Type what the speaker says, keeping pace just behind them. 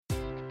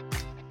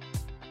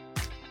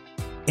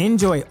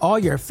Enjoy all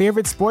your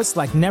favorite sports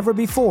like never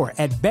before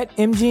at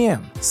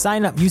BetMGM.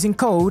 Sign up using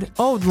code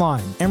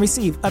OldLine and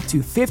receive up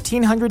to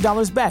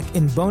 $1,500 back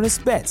in bonus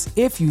bets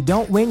if you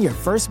don't win your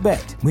first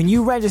bet. When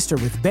you register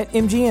with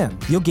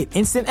BetMGM, you'll get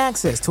instant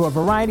access to a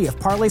variety of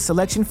parlay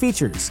selection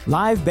features,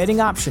 live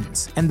betting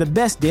options, and the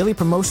best daily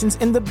promotions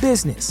in the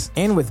business.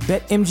 And with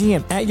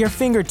BetMGM at your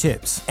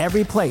fingertips,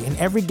 every play and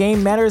every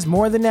game matters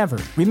more than ever.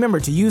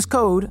 Remember to use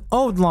code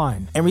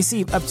OldLine and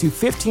receive up to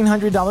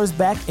 $1,500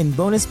 back in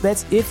bonus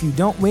bets if you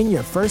don't win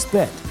your first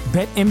bet.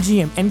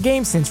 BetMGM and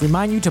GameSense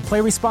remind you to play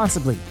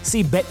responsibly.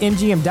 See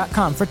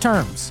BetMGM.com for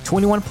terms.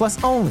 21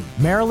 plus only.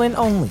 Maryland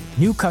only.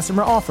 New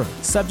customer offer.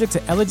 Subject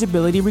to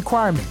eligibility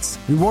requirements.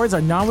 Rewards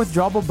are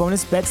non-withdrawable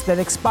bonus bets that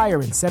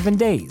expire in 7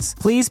 days.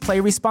 Please play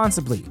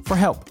responsibly. For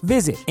help,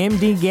 visit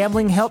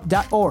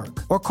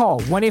mdgamblinghelp.org or call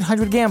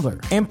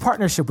 1-800-GAMBLER in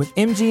partnership with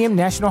MGM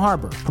National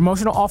Harbor.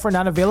 Promotional offer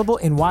not available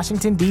in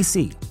Washington,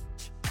 D.C.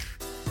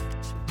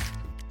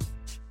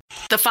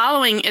 The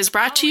following is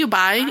brought to you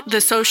by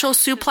the Social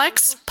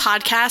Suplex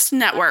Podcast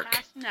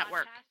Network.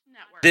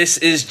 This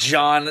is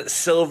John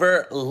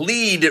Silver,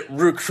 lead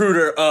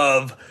recruiter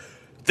of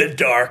the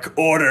Dark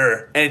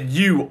Order, and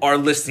you are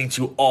listening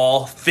to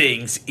All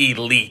Things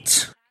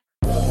Elite.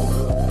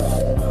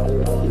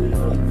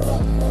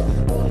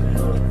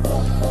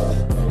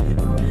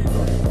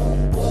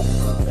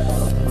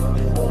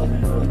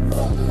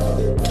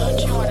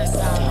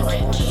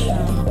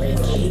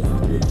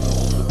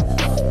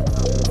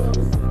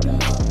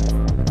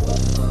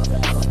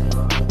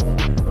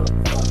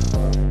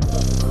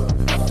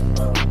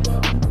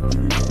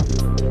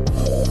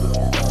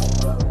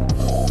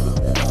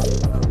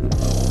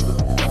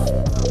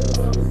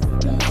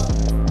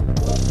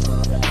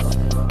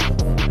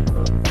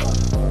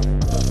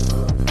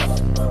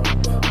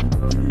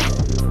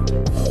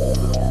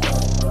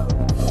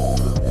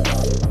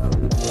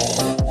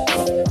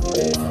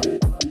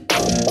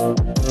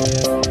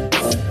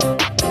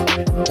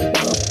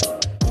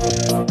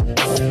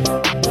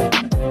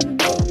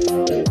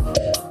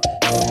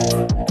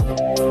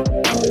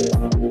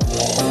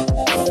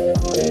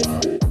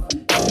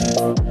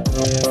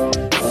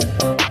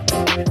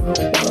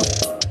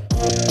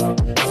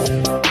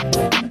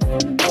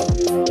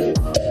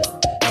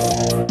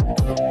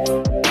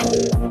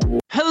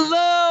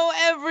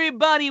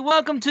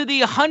 Welcome to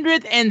the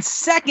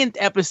 102nd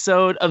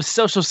episode of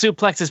Social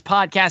Suplex's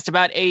podcast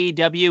about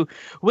AEW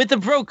with the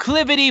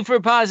proclivity for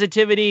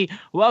positivity.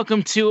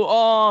 Welcome to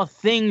All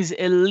Things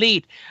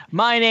Elite.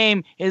 My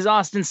name is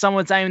Austin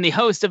Sumwitz. I am the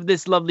host of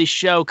this lovely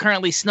show,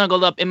 currently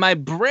snuggled up in my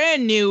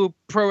brand new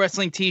Pro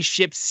Wrestling Tees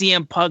shipped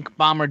CM Punk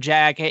bomber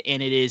jacket,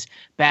 and it is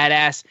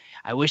badass.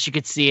 I wish you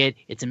could see it.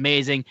 It's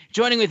amazing.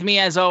 Joining with me,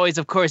 as always,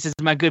 of course, is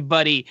my good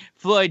buddy,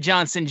 Floyd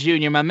Johnson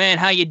Jr. My man,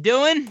 how you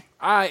doing?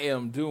 I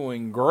am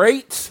doing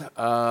great.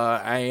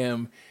 I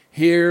am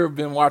here,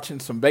 been watching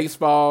some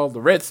baseball.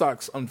 The Red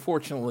Sox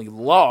unfortunately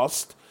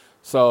lost,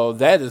 so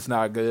that is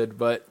not good.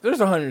 But there's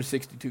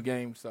 162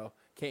 games, so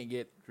can't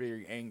get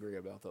very angry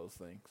about those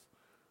things.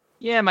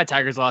 Yeah, my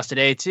Tigers lost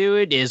today, too.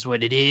 It is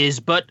what it is.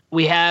 But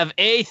we have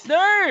a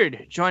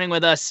third joining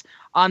with us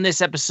on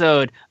this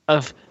episode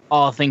of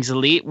All Things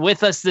Elite.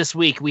 With us this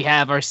week, we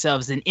have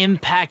ourselves an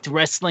Impact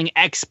Wrestling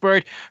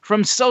expert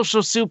from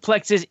Social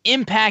Suplex's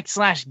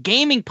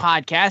Impact/Gaming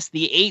podcast,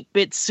 the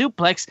 8-Bit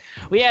Suplex.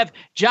 We have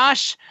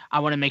Josh, I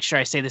want to make sure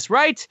I say this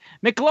right,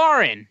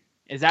 McLaurin.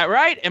 Is that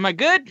right? Am I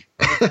good?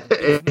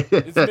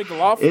 It's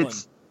McLaughlin.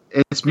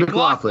 It's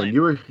McLaughlin.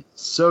 You were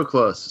so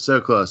close,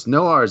 so close.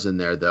 No R's in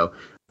there, though.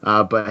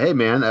 But hey,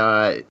 man,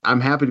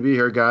 I'm happy to be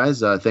here,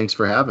 guys. Thanks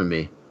for having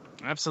me.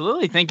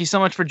 Absolutely. Thank you so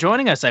much for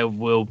joining us. I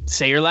will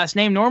say your last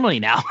name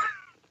normally now.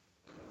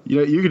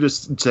 You could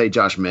just say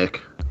Josh Mick,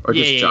 or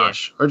just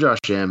Josh, or Josh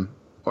M,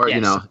 or,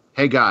 yes.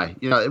 Hey, guy.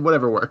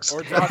 Whatever works.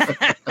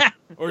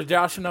 Or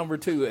Josh number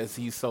 2, as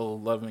he's so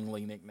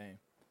lovingly nicknamed.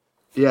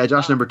 Yeah,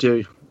 Josh number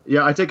 2.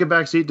 Yeah, I take a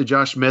back seat to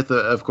Josh Smith,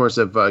 of course,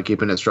 of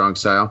keeping it strong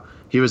style.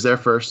 He was there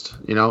first.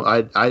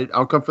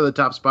 I'll come for the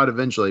top spot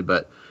eventually,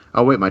 but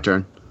I'll wait my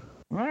turn.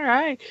 All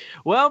right.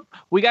 Well,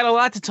 we got a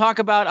lot to talk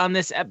about on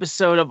this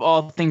episode of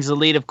All Things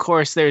Elite. Of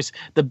course, there's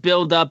the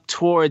build-up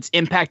towards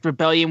Impact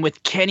Rebellion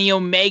with Kenny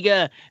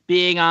Omega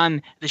being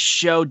on the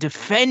show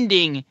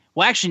defending,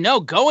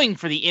 going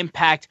for the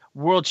Impact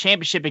World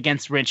Championship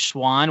against Rich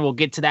Swann. We'll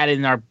get to that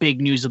in our big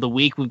news of the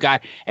week. We've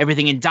got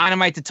everything in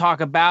Dynamite to talk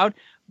about.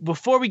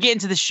 Before we get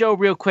into the show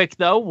real quick,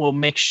 though, we'll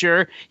make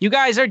sure you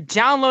guys are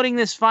downloading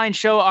this fine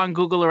show on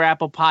Google or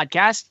Apple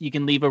Podcasts. You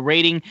can leave a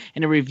rating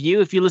and a review.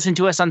 If you listen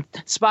to us on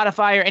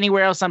Spotify or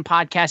anywhere else on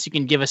podcasts, you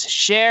can give us a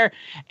share.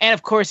 And,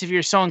 of course, if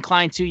you're so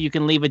inclined to, you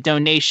can leave a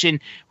donation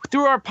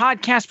through our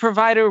podcast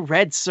provider,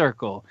 Red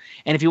Circle.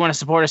 And if you want to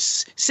support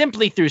us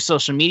simply through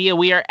social media,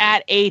 we are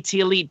at AT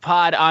Elite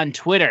Pod on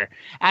Twitter.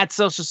 At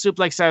Social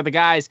Suplex are the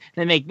guys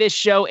that make this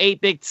show,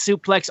 8-Bit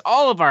Suplex,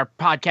 all of our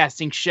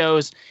podcasting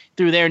shows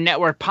through their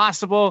network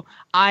possible.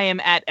 I am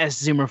at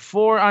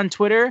SZoomer4 on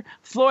Twitter.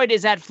 Floyd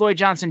is at Floyd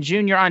Johnson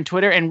Jr. on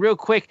Twitter. And real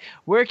quick,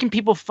 where can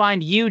people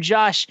find you,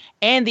 Josh,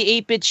 and the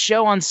 8-Bit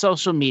Show on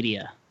social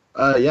media?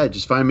 Yeah,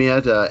 just find me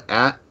at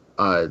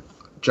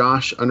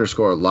Josh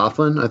 _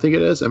 Laughlin, I think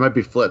it is. It might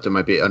be flipped. It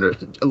might be under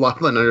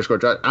Laughlin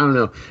 _ Josh. I don't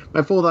know.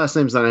 My full last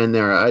name's not in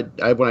there.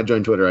 I when I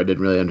joined Twitter, I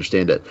didn't really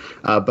understand it.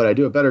 But I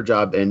do a better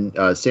job, and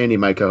Sandy,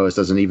 my co-host,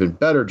 does an even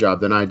better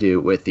job than I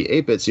do with the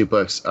 8-Bit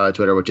Suplex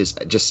Twitter, which is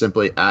just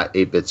simply at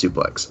 8-Bit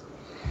Suplex.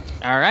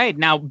 All right.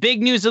 Now,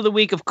 big news of the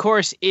week, of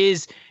course,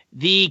 is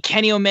the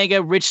Kenny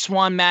Omega Rich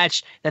Swann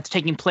match that's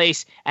taking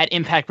place at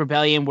Impact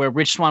Rebellion, where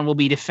Rich Swann will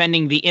be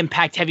defending the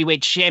Impact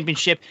Heavyweight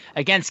Championship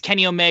against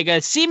Kenny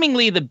Omega,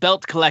 seemingly the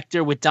belt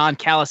collector with Don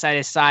Callis at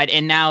his side,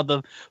 and now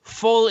the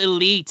full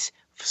elite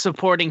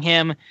supporting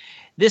him.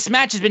 This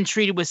match has been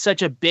treated with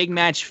such a big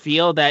match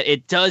feel that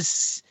it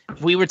does.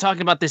 We were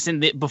talking about this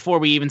before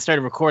we even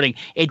started recording.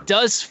 It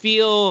does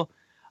feel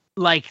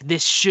like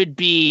this should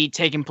be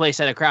taking place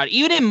at a crowd.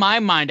 Even in my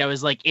mind, I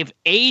was like, if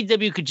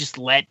AEW could just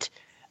let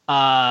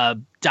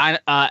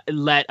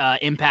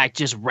Impact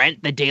just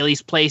rent the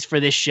Daily's place for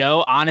this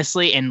show,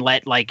 honestly, and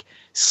let like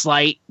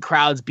slight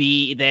crowds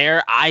be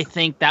there, I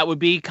think that would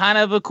be kind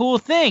of a cool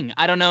thing.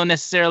 I don't know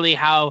necessarily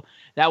how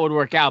that would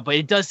work out, but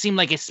it does seem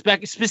like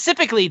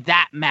specifically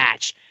that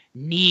match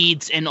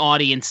needs an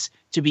audience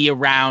to be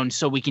around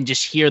so we can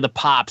just hear the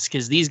pops,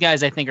 because these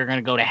guys, I think, are going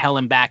to go to hell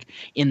and back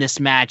in this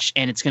match,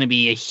 and it's going to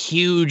be a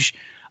huge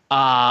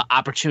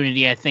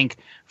opportunity, I think,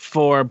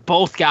 for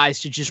both guys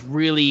to just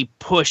really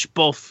push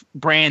both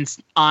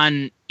brands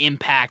on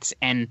Impact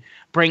and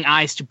bring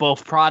eyes to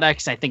both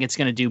products. I think it's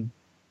going to do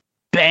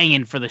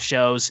banging for the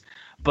shows,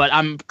 but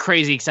I'm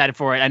crazy excited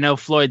for it. I know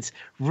Floyd's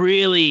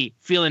really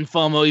feeling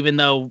FOMO, even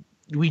though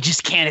we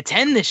just can't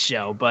attend this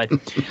show. But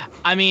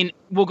I mean,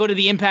 we'll go to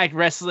the Impact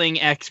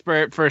Wrestling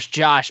expert first.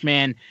 Josh,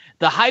 man,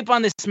 the hype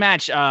on this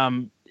match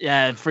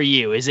for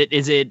you, is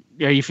it,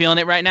 are you feeling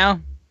it right now?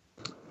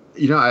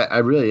 You know, I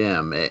really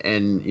am.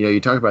 And, you know, you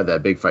talk about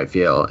that big fight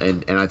feel.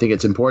 And I think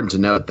it's important to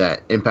note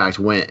that Impact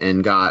went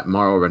and got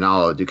Mauro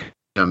Ranallo to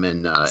come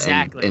in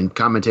and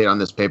commentate on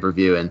this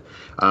pay-per-view. And,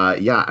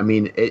 yeah, I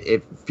mean,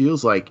 it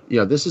feels like, you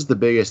know, this is the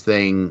biggest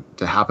thing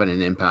to happen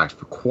in Impact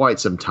for quite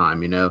some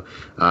time. You know,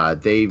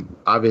 they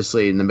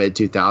obviously in the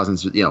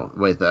mid-2000s, you know,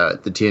 with the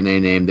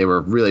TNA name, they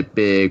were really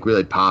big,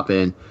 really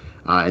popping.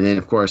 And then,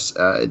 of course,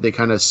 they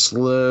kind of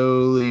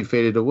slowly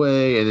faded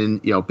away and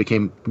then, you know,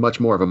 became much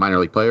more of a minor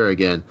league player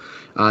again.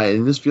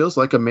 And this feels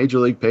like a major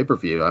league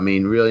pay-per-view. I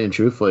mean, really and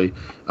truthfully,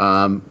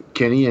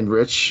 Kenny and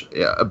Rich,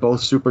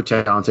 both super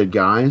talented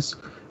guys.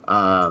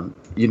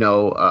 You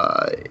know,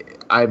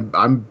 I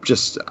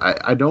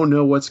don't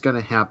know what's going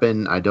to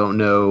happen. I don't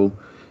know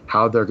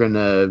how they're going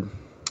to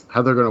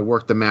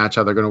work the match,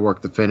 how they're going to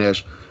work the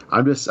finish.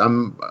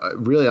 I'm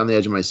really on the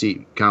edge of my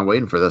seat, kind of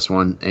waiting for this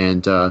one.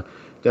 And,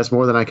 that's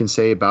more than I can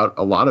say about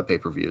a lot of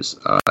pay-per-views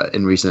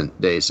in recent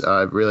days.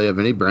 Really, of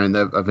any brand,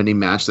 of any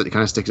match that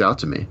kind of sticks out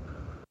to me.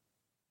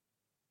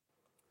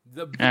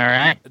 All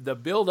right. The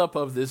build-up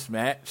of this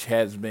match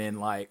has been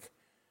like,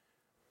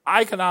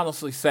 I can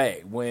honestly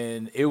say,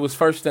 when it was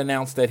first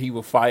announced that he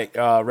would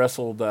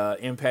wrestle the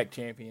Impact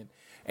champion,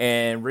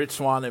 and Rich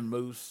Swann and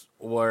Moose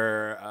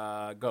were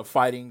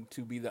fighting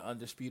to be the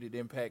undisputed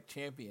Impact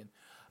champion,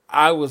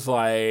 I was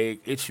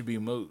like, it should be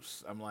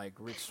Moose. I'm like,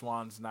 Rich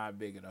Swann's not a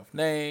big enough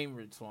name.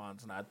 Rich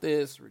Swann's not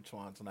this. Rich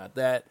Swann's not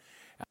that.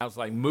 And I was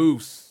like,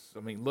 Moose.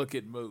 I mean, look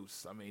at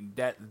Moose. I mean,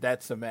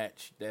 that's a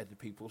match that the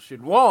people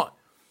should want.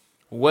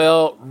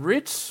 Well,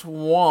 Rich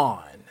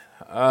Swann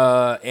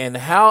and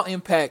how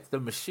Impact, the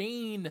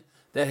machine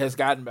that has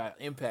gotten by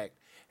Impact,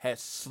 has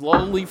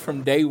slowly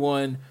from day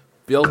one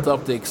built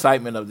up the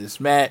excitement of this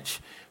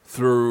match.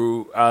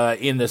 Through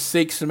in the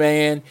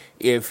 6-man,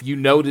 if you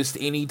noticed,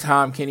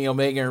 anytime Kenny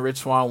Omega and Rich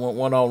Swann went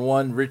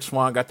one-on-one, Rich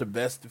Swann got the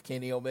best of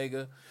Kenny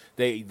Omega.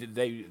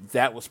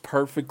 That was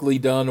perfectly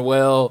done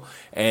well.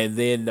 And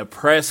then the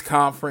press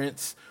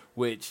conference,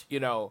 which, you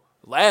know,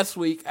 last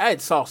week I had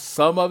saw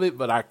some of it,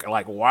 but I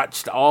like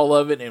watched all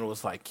of it, and it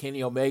was like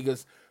Kenny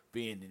Omega's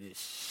being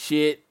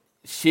this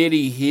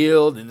shitty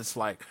healed, and it's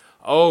like,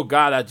 oh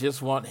God, I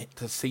just want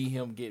to see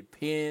him get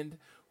pinned,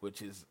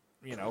 which is,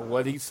 you know,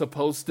 what he's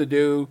supposed to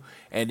do.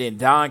 And then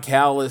Don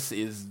Callis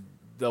is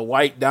the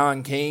white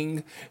Don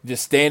King,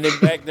 just standing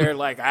back there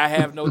like, I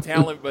have no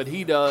talent, but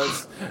he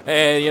does.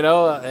 And, you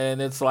know,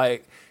 and it's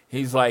like,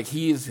 he's like,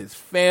 he is his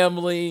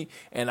family.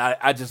 And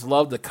I just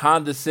love the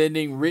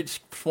condescending.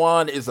 Rich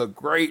Swann is a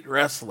great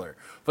wrestler.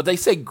 But they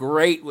say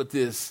great with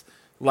this,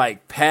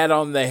 like, pat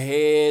on the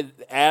head,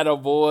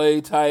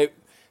 attaboy type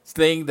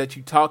thing that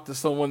you talk to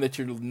someone that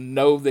you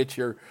know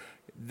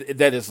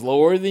that is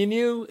lower than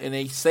you, and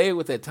they say it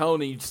with that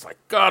tone, and you're just like,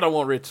 God, I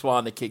want Rich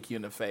Swann to kick you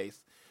in the face.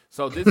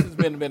 So this has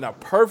been a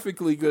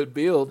perfectly good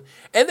build,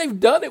 and they've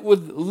done it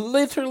with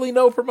literally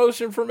no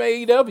promotion from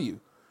AEW.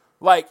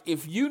 Like,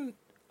 if you,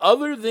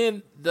 other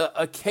than the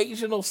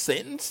occasional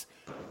sentence,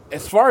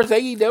 as far as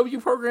AEW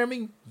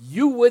programming,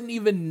 you wouldn't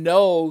even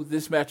know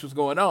this match was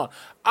going on.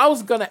 I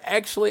was going to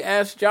actually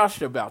ask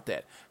Josh about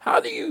that.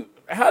 How do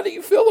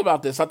you feel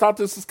about this? I thought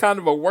this was kind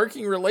of a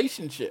working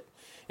relationship,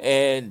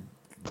 and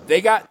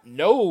they got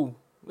not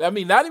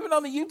even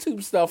on the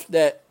YouTube stuff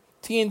that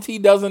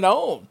TNT doesn't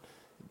own.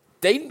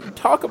 they didn't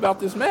talk about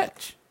this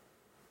match.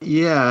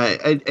 Yeah,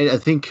 I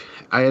think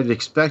I had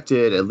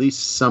expected at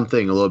least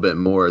something a little bit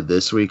more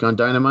this week on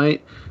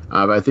Dynamite.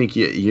 But I think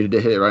you hit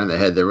it right on the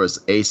head. There was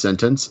a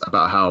sentence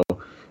about how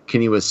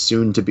Kenny was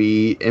soon to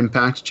be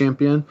Impact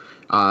champion.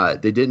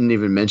 They didn't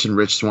even mention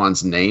Rich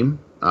Swann's name,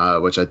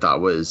 which I thought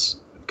was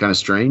kind of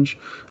strange.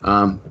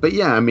 But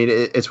yeah, I mean,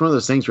 it's one of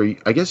those things where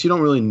I guess you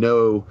don't really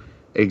know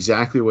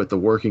exactly what the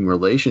working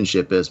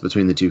relationship is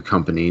between the two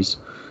companies.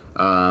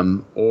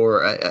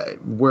 Or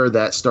where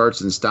that starts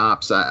and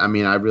stops. I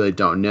mean, I really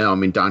don't know. I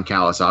mean, Don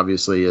Callis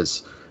obviously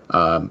is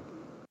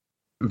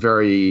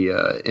very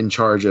in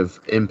charge of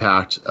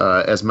Impact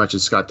as much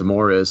as Scott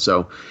D'Amore is.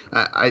 So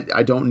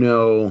I don't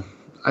know.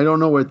 I don't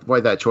know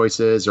why that choice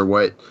is, or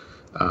what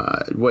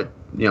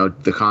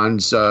the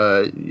cons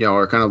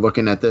are kind of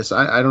looking at this.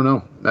 I don't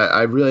know.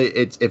 I really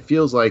it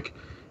feels like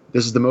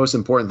this is the most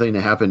important thing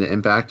to happen to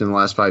Impact in the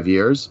last 5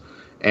 years,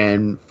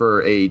 and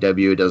for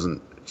AEW, it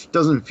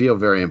doesn't feel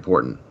very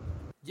important.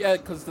 Yeah,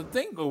 because the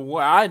thing of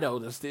what I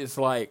noticed is,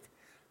 like,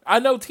 I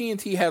know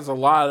TNT has a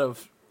lot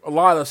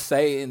of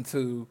say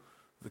into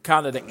the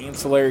kind of the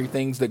ancillary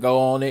things that go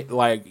on it.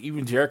 Like,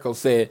 even Jericho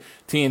said,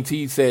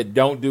 TNT said,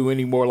 don't do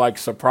any more like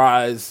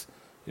surprise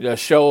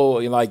show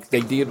like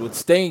they did with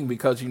Sting,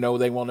 because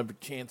they want a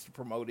chance to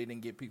promote it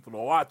and get people to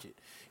watch it,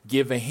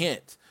 give a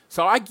hint.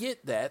 So I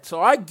get that.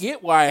 So I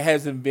get why it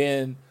hasn't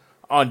been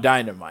on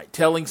Dynamite.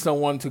 Telling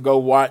someone to go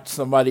watch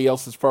somebody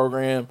else's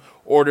program,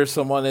 order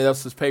someone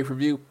else's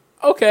pay-per-view,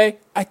 okay,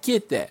 I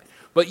get that.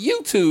 But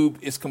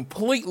YouTube is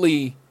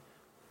completely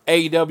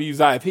AEW's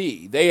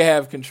IP. They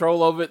have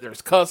control of it.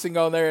 There's cussing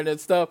on there and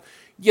that stuff.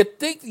 You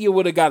think you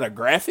would have got a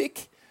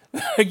graphic?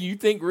 You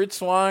think Rich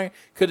Swann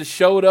could have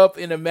showed up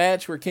in a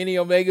match where Kenny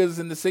Omega's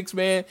in the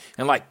 6-man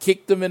and like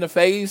kicked him in the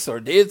face or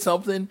did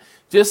something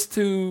just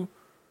to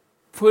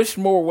push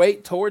more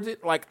weight towards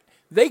it? Like,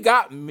 they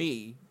got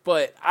me,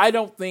 but I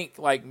don't think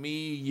like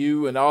me,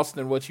 you, and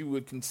Austin, what you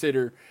would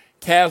consider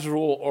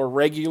casual or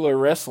regular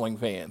wrestling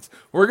fans,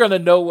 we're going to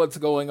know what's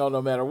going on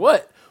no matter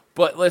what.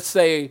 But let's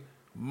say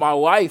my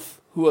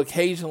wife, who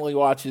occasionally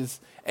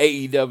watches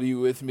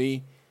AEW with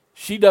me,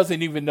 she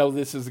doesn't even know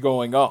this is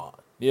going on.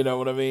 You know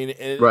what I mean?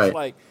 And right. It's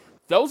like,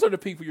 those are the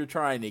people you're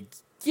trying to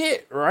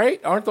get,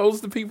 right? Aren't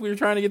those the people you're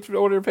trying to get to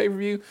order the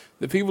pay-per-view?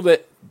 The people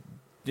that,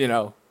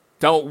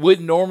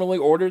 wouldn't normally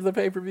order the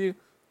pay-per-view?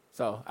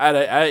 So,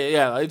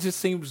 it just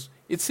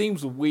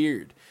seems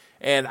weird.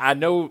 And I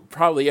know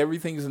probably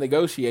everything's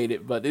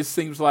negotiated, but it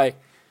seems like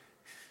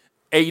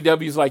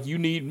AEW's like, you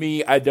need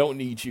me, I don't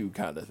need you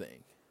kind of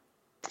thing.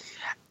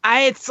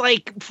 It's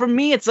like, for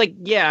me, it's like,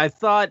 I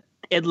thought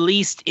at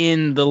least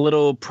in the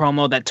little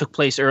promo that took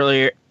place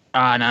earlier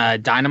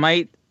on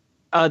Dynamite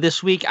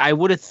this week, I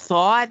would have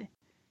thought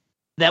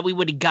that we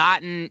would have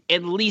gotten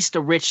at least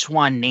a Rich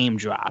Swann name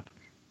drop.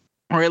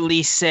 Or at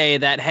least say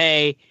that,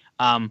 hey,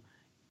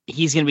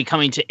 he's going to be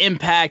coming to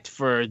Impact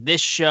for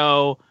this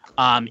show.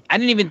 I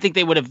didn't even think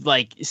they would have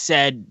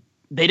said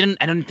I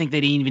don't think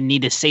they didn't even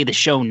need to say the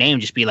show name.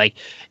 Just be like,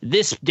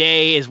 this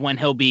day is when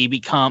he'll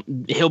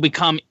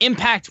become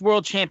Impact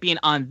World Champion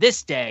on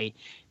this day,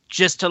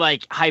 just to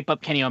hype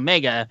up Kenny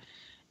Omega.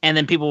 And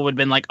then people would have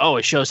been like, oh,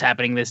 a show's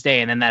happening this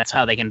day, and then that's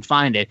how they can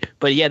find it.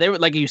 But yeah, they were,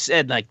 like you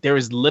said, there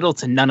was little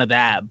to none of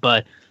that.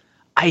 But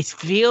I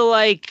feel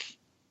like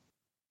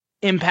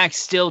Impact's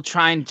still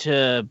trying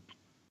to,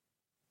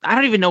 I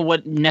don't even know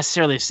what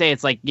necessarily to say.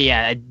 It's like,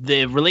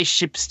 the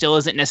relationship still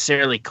isn't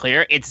necessarily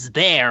clear. It's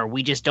there.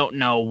 We just don't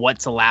know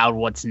what's allowed,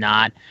 what's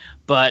not.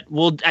 But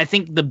I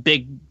think the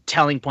big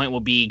telling point will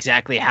be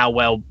exactly how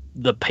well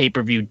the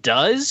pay-per-view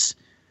does.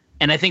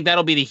 And I think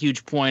that'll be the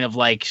huge point of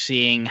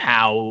seeing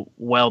how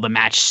well the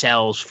match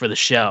sells for the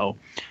show.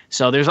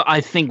 So there's,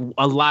 I think,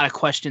 a lot of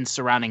questions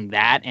surrounding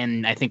that,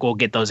 and I think we'll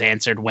get those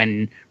answered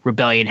when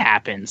Rebellion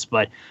happens.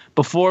 But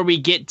before we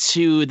get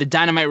to the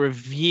Dynamite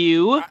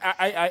review,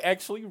 I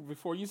actually,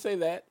 before you say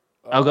that,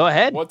 go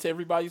ahead. What's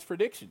everybody's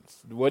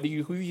predictions? Who do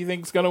you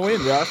think is going to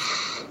win,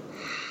 Josh?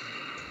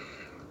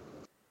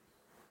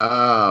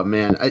 Oh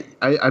man,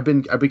 I've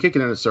been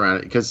kicking us around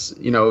it because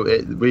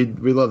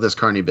we love this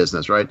carny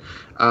business, right?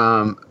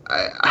 I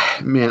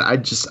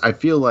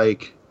feel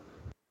like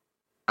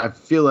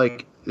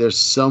there's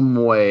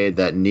some way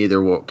that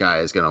neither guy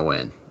is gonna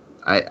win.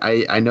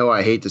 I know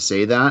I hate to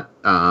say that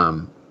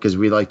because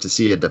we like to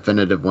see a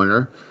definitive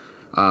winner,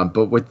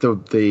 but with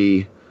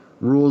the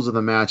rules of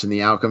the match and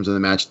the outcomes of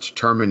the match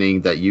determining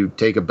that you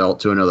take a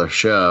belt to another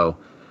show.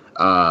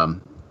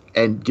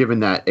 And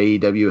given that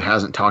AEW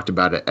hasn't talked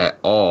about it at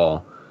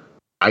all,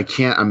 I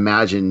can't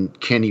imagine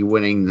Kenny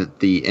winning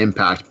the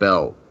Impact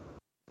belt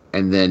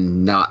and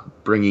then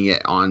not bringing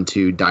it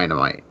onto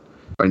Dynamite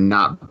or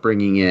not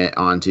bringing it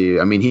onto.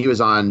 I mean, he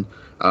was on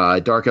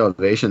Dark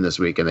Elevation this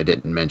week and they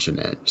didn't mention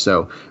it.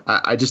 So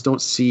I just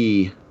don't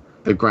see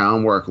the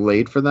groundwork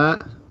laid for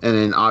that. And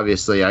then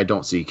obviously I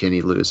don't see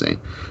Kenny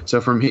losing.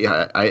 So for me,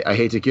 I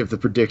hate to give the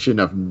prediction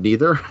of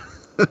neither,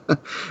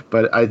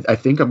 but I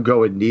think I'm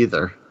going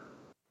neither.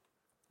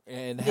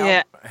 And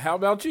how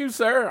about you,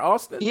 sir,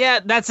 Austin?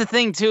 Yeah, that's the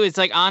thing too. It's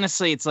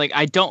honestly, it's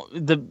I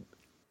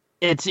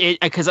It's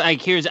because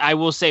I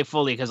will say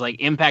fully, because like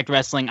Impact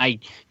Wrestling, I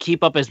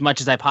keep up as much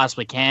as I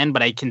possibly can,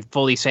 but I can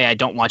fully say I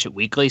don't watch it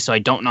weekly, so I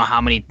don't know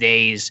how many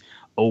days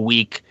a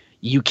week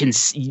you can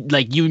see,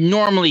 like you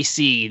normally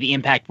see the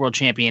Impact World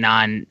Champion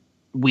on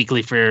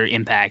weekly for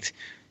Impact.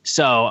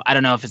 So I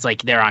don't know if it's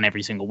like they're on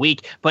every single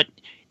week, but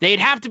they'd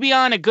have to be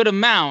on a good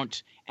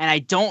amount, and I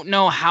don't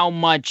know how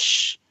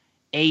much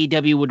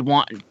AEW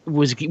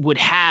would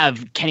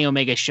have Kenny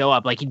Omega show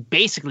up. Like, he'd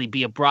basically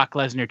be a Brock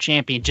Lesnar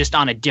champion just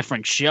on a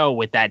different show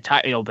with that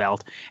title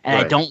belt. And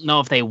right. I don't know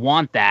if they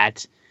want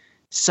that.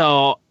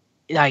 So,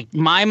 like,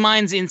 my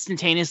mind's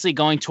instantaneously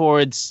going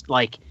towards,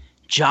 like,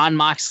 Jon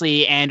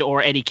Moxley and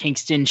or Eddie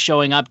Kingston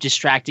showing up,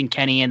 distracting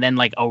Kenny, and then,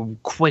 like, a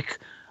quick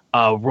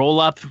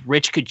roll-up.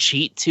 Rich could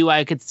cheat, too,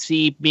 I could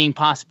see being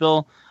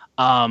possible.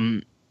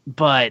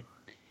 But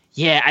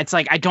yeah, it's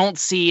like I don't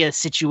see a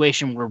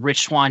situation where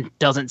Rich Swann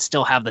doesn't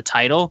still have the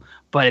title,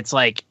 but it's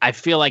like I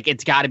feel like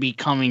it's got to be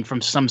coming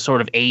from some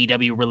sort of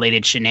AEW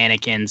related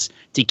shenanigans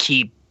to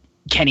keep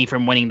Kenny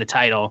from winning the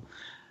title,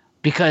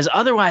 because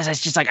otherwise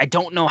it's just like I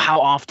don't know how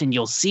often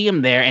you'll see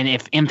him there, and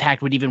if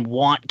Impact would even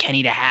want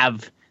Kenny to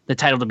have the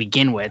title to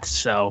begin with.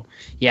 So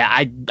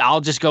yeah,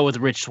 I'll just go with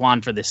Rich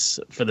Swann for this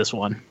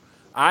one.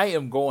 I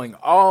am going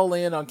all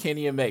in on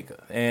Kenny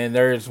Omega, and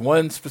there's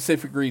one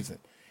specific reason.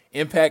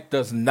 Impact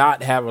does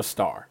not have a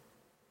star.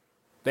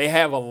 They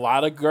have a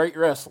lot of great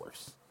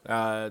wrestlers.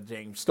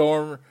 James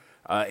Storm,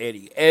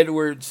 Eddie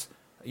Edwards,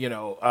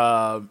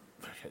 Eric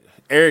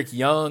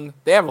Young.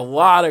 They have a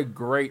lot of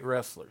great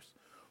wrestlers.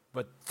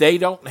 But they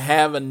don't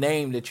have a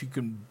name that you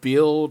can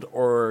build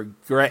or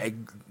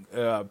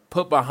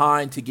put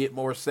behind to get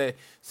more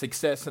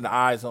success and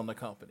eyes on the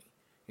company.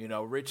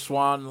 Rich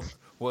Swann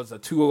was a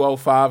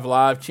 205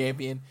 Live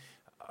champion.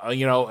 A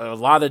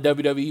lot of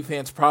WWE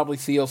fans probably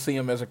still see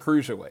him as a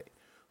cruiserweight.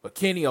 But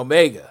Kenny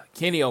Omega,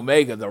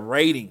 the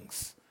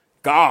ratings,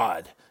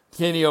 God.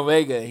 Kenny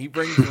Omega, he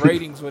brings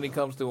ratings when he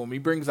comes to him. He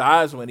brings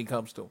eyes when he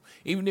comes to him.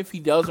 Even if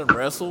he doesn't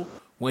wrestle,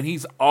 when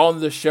he's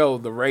on the show,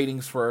 the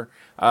ratings for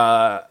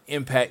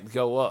Impact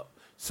go up.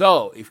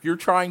 So if you're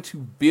trying to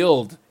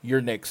build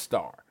your next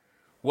star,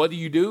 what do?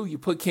 You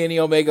put Kenny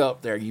Omega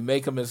up there. You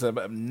make him as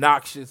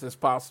obnoxious as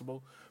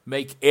possible.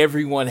 Make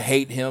everyone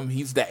hate him.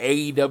 He's the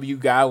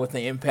AEW guy with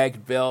the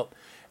Impact belt.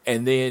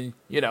 And then,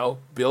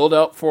 build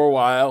up for a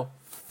while.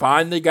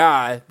 Find the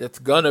guy that's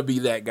going to be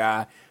that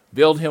guy.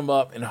 Build him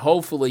up. And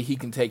hopefully he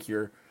can take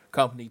your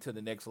company to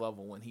the next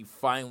level when he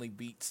finally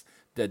beats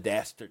the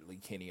dastardly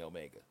Kenny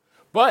Omega.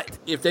 But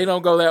if they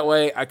don't go that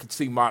way, I could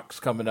see Mox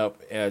coming up,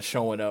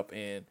 showing up,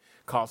 and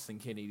costing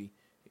Kenny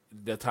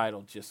the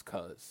title just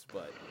because.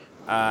 But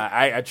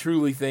I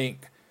truly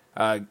think...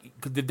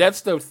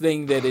 that's the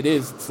thing that it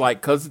is. It's like,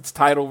 because it's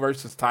title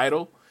versus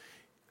title,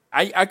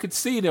 I could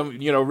see them,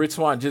 Rich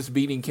Swann just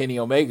beating Kenny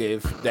Omega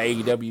if the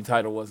AEW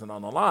title wasn't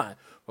on the line.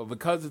 But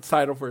because it's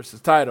title versus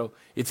title,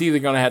 it's either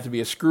going to have to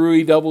be a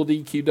screwy double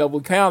DQ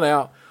double count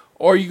out,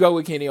 or you go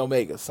with Kenny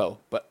Omega.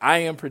 But I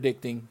am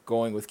predicting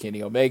going with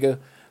Kenny Omega.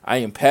 I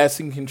am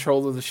passing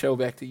control of the show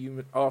back to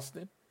you,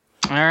 Austin.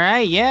 All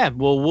right, yeah.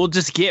 Well, we'll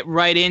just get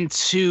right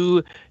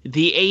into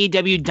the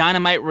AEW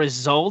Dynamite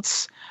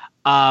results.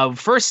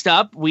 First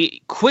up,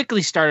 we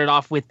quickly started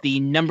off with the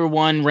number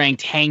 1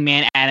 ranked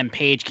Hangman Adam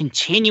Page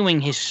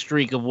continuing his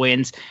streak of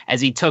wins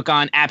as he took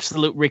on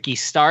Absolute Ricky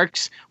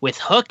Starks with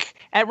Hook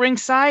at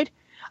ringside.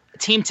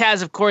 Team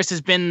Taz, of course,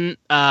 has been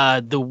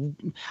I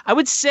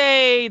would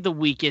say the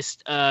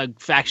weakest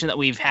faction that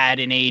we've had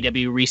in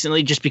AEW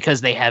recently, just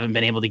because they haven't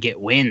been able to get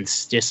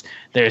wins. Just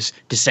there's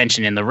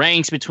dissension in the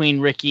ranks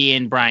between Ricky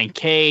and Brian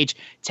Cage.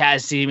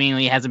 Taz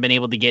seemingly hasn't been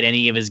able to get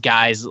any of his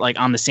guys like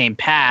on the same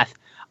path.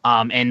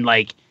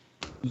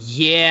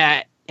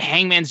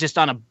 Hangman's just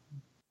on a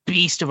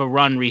beast of a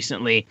run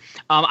recently.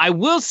 I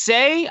will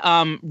say,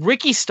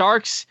 Ricky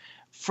Starks,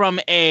 from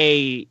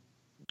a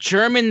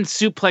German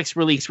suplex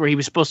release where he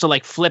was supposed to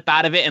like flip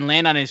out of it and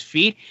land on his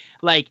feet,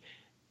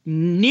 he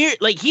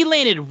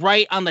landed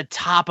right on the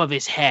top of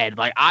his head.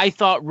 Like, I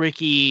thought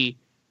Ricky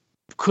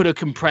could have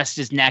compressed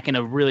his neck in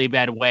a really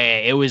bad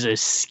way. It was a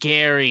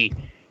scary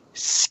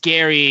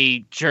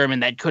German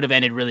that could have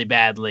ended really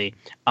badly.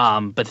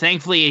 But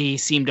thankfully he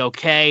seemed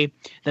okay.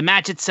 The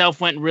match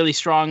itself went really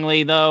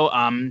strongly though.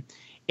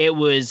 It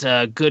was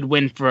a good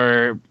win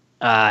for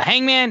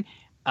Hangman.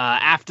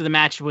 After the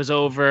match was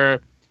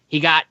over, he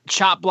got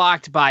chop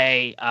blocked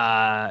by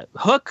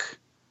Hook,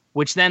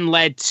 which then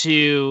led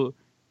to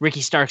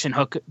Ricky Starks and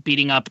Hook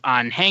beating up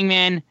on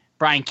Hangman.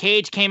 Brian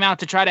Cage came out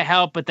to try to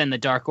help, but then the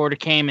Dark Order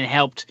came and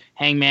helped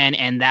Hangman,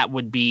 and that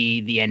would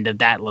be the end of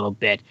that little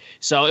bit.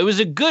 So it was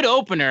a good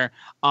opener,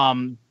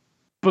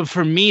 but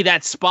for me,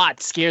 that spot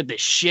scared the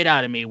shit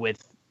out of me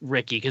with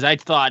Ricky, because I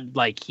thought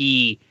like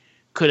he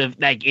could have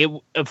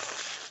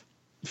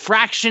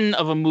fraction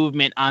of a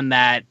movement on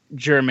that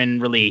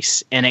German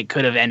release, and it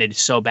could have ended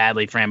so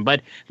badly for him.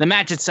 But the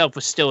match itself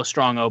was still a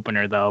strong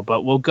opener, though.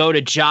 But we'll go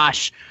to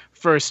Josh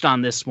first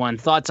on this one.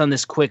 Thoughts on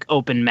this quick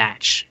open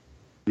match?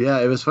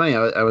 Yeah, it was funny.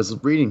 I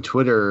was reading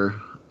Twitter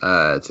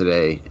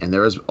today, and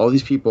there was all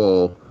these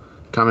people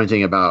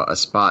commenting about a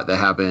spot that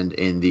happened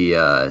in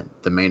the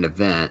main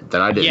event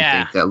that I didn't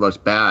think that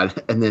looked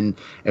bad, and then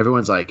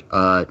everyone's like,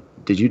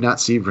 did you not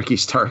see Ricky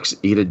Starks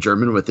eat a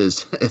German with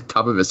his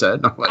top of his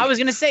head? Like, I was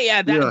gonna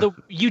say,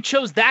 you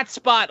chose that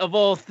spot of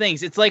all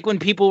things. It's like when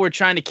people were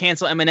trying to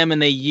cancel Eminem and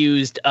they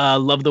used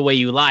 "Love the Way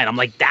You Lied." I'm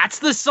like, that's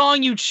the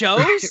song you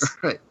chose?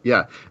 Right?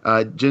 Yeah.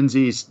 Gen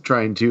Z's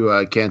trying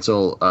to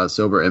cancel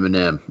sober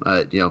Eminem.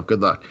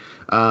 Good luck.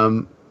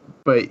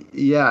 But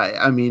yeah,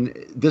 I mean,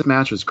 this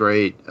match was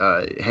great.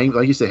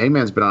 Like you said,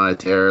 Hangman's been on a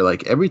tear.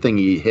 Like everything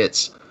he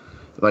hits,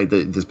 like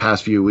this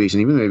past few weeks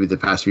and even maybe the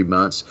past few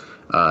months,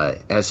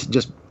 has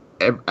just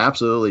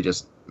absolutely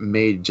just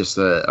made just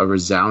a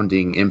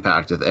resounding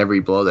impact with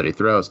every blow that he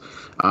throws.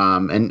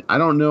 And I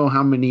don't know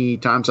how many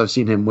times I've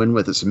seen him win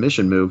with a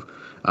submission move,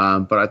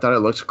 but I thought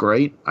it looked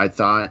great. I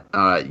thought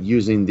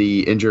using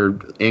the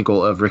injured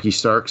ankle of Ricky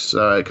Starks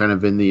kind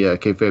of in the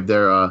kayfabe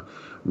there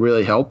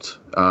really helped.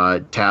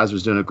 Taz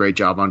was doing a great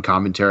job on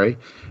commentary,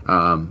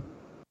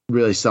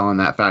 really selling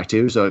that fact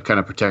too. So it kind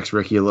of protects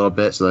Ricky a little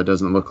bit, so that it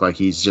doesn't look like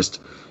he's just,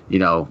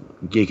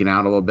 geeking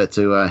out a little bit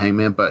to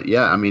Hangman. But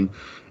yeah, I mean,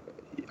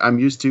 I'm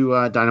used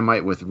to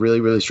Dynamite with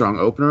really, really strong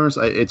openers.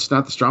 It's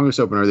not the strongest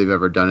opener they've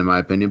ever done, in my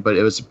opinion, but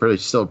it was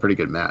still a pretty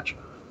good match.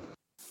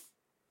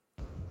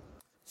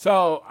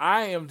 So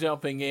I am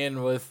jumping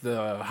in with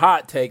the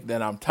hot take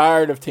that I'm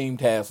tired of Team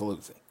Taz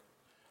losing.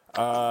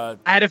 I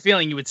had a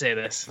feeling you would say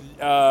this.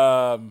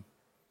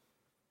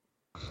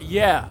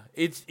 Yeah,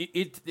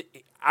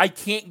 I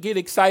can't get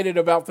excited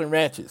about their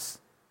matches.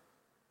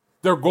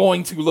 They're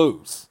going to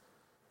lose.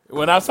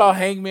 When I saw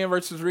Hangman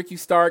versus Ricky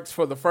Starks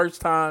for the first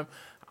time,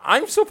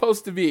 I'm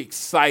supposed to be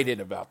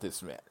excited about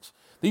this match.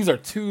 These are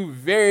two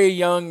very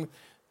young,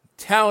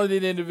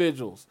 talented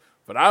individuals.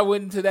 But I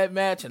went into that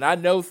match and I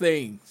know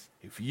things.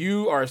 If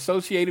you are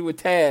associated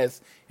with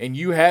Taz and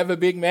you have a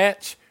big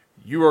match,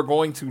 you are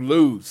going to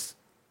lose.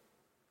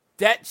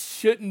 That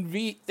shouldn't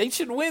be. They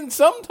should win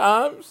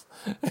sometimes.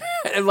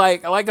 And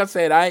like I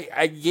said,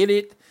 I get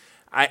it.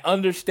 I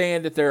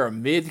understand that they're a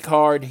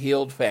mid-card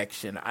heeled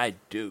faction. I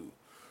do.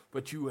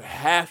 But you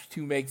have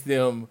to make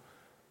them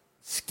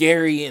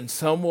scary in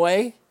some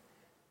way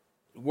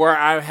where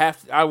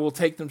I will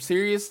take them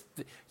serious.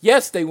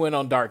 Yes, they went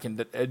on Dark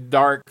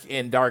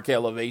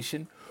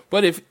Elevation.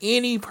 But if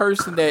any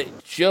person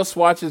that just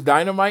watches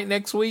Dynamite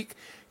next week,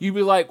 you'd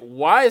be like,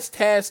 why is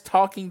Taz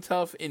talking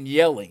tough and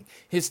yelling?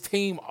 His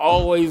team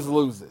always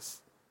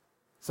loses.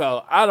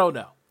 So, I don't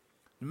know.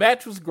 The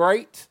match was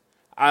great.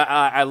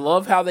 I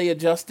love how they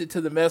adjusted to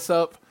the mess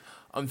up.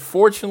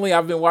 Unfortunately,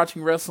 I've been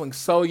watching wrestling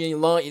so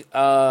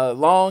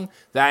long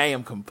that I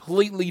am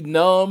completely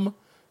numb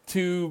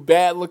to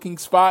bad-looking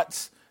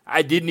spots.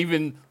 I didn't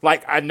even,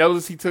 I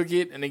noticed he took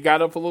it and he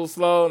got up a little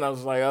slow, and I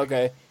was like,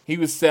 okay, he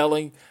was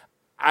selling.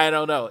 I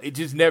don't know. It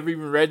just never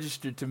even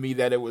registered to me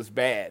that it was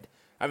bad.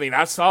 I mean,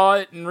 I saw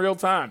it in real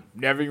time.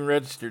 Never even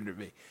registered to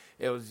me.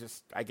 It was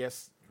just, I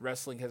guess,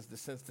 wrestling has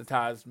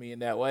desensitized me in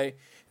that way.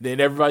 Then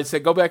everybody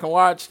said, go back and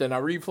watch. Then I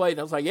replayed, and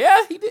I was like,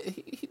 yeah, he did.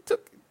 He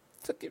took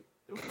it.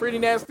 It was a pretty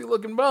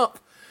nasty-looking bump.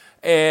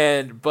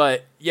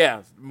 But,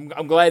 yeah,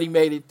 I'm glad he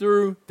made it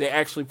through. They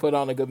actually put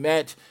on a good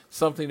match,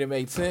 something that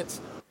made sense.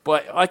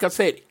 But, like I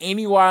said,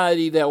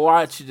 anybody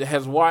that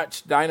has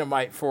watched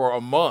Dynamite for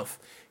a month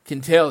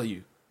can tell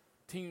you,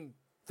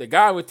 the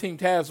guy with Team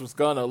Taz was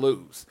going to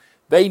lose.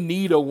 They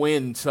need a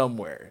win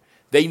somewhere.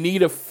 They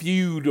need a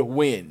feud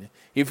win.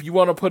 If you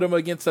want to put them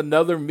against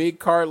another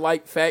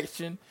mid-card-like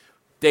faction,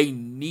 they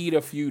need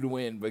a feud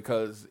win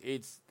because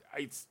it's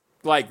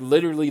like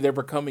literally they're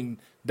becoming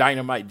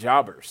Dynamite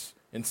jobbers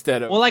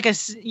instead of. Well, I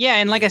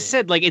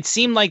said, it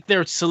seemed like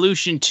their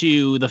solution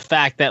to the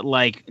fact that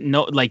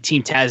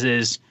Team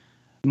Taz's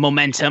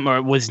momentum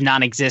was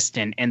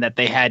non-existent and that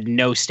they had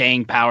no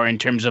staying power in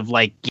terms of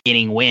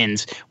getting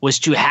wins was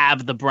to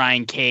have the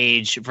Brian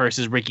Cage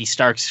versus Ricky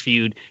Starks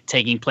feud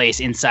taking place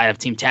inside of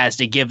Team Taz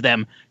to give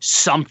them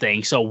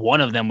something so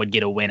one of them would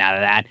get a win out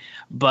of that.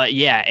 But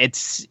yeah,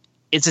 it's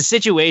a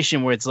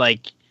situation where it's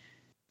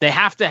they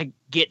have to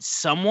get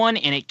someone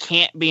and it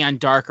can't be on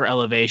Dark or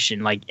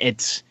Elevation.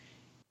 It's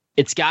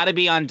got to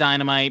be on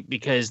Dynamite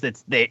because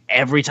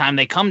every time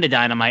they come to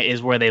Dynamite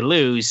is where they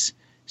lose.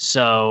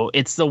 So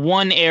it's the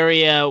one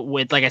area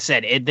with, like I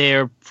said,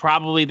 they're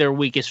probably their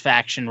weakest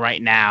faction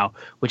right now,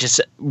 which is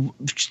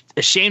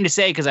a shame to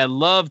say because I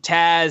love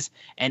Taz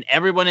and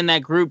everyone in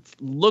that group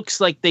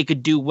looks like they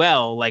could do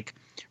well.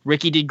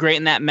 Ricky did great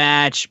in that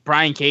match.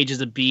 Brian Cage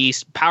is a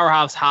beast.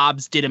 Powerhouse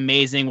Hobbs did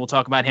amazing. We'll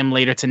talk about him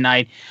later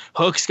tonight.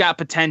 Hook's got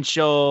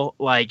potential.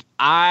 There's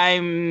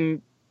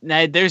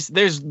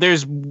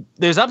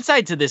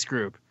upside to this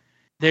group.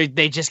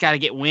 They just got to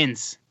get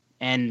wins.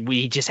 And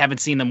we just haven't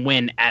seen them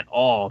win at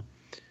all.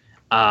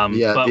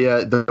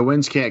 The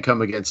wins can't come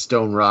against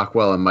Stone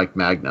Rockwell and Mike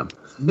Magnum.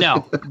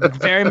 No,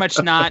 very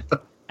much not.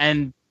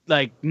 And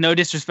no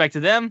disrespect to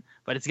them,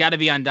 but it's got to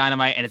be on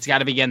Dynamite, and it's got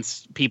to be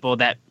against people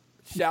that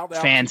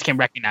fans can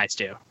recognize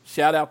too.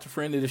 Shout out to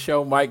friend of the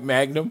show, Mike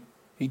Magnum.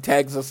 He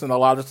tags us in a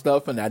lot of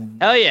stuff, and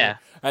hell yeah,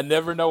 I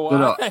never know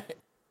why.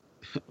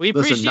 We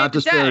appreciate Listen, not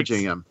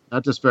disparaging him.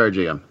 Not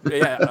disparaging him.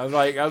 Yeah, I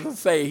was gonna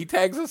say, he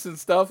tags us and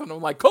stuff, and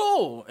I'm like,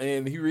 cool.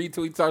 And he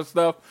retweets our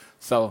stuff.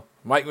 So,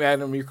 Mike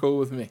Magnum, you're cool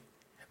with me.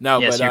 No,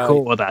 yes, but, you're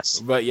cool with us.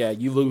 But yeah,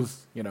 you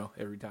lose,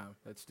 every time.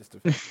 That's just a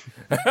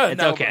fact.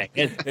 It's okay.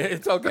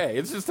 It's okay.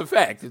 It's just a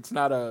fact. It's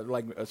not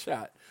a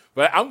shot.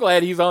 But I'm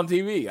glad he's on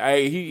TV.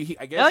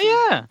 I guess. Hell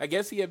yeah. I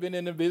guess he had been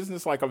in the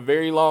business like a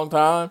very long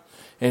time,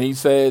 and he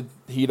said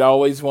he'd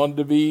always wanted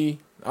to be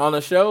on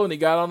a show, and he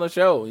got on the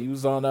show. He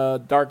was on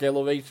Dark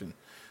Elevation.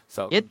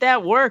 So get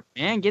that work,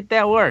 man. Get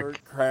that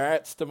work.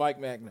 Congrats to Mike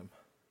Magnum.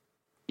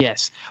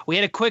 Yes. We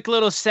had a quick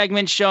little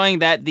segment showing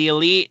that the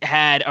Elite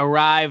had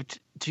arrived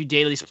to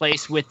Daly's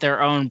place with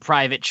their own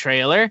private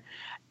trailer,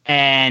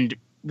 and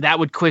that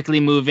would quickly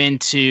move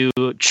into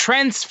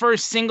Trent's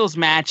first singles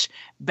match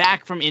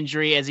back from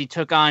injury as he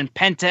took on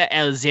Penta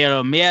El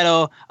Zero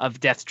Miedo of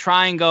Death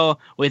Triangle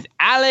with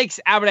Alex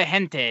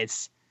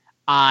Abrahantes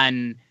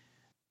on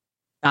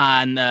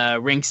the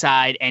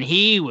ringside, and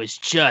he was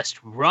just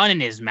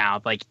running his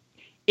mouth. Like,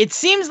 it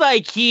seems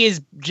like he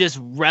is just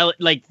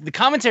like the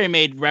commentary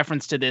made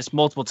reference to this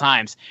multiple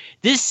times.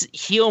 This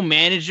heel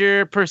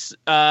manager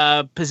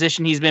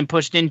position he's been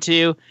pushed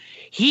into,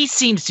 he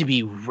seems to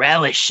be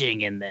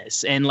relishing in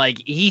this, and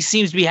like he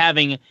seems to be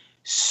having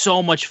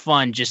so much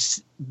fun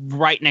just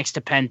right next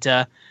to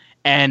Penta,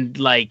 and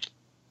like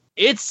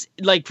it's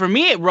like for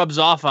me it rubs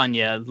off on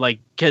you, like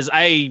because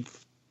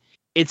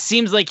it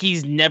seems like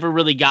he's never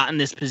really gotten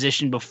this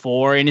position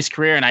before in his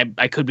career, and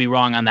I could be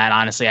wrong on that,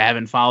 honestly. I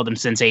haven't followed him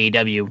since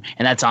AEW,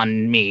 and that's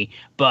on me.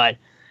 But,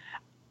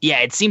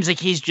 yeah, it seems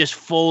like he's just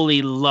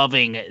fully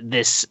loving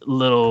this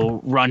little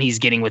run he's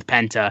getting with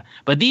Penta.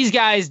 But these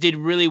guys did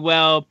really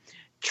well.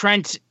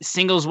 Trent,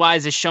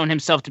 singles-wise, has shown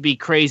himself to be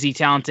crazy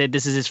talented.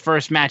 This is his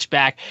first match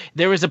back.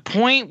 There was a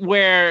point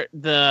where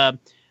the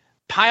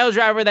pile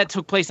driver that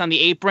took place on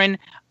the apron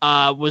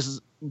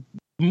was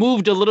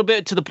moved a little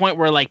bit to the point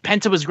where like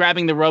Penta was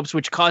grabbing the ropes,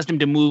 which caused him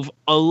to move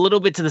a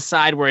little bit to the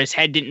side where his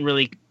head didn't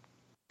really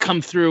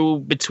come through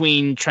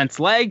between Trent's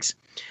legs.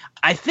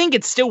 I think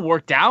it still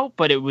worked out,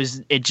 but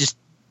it just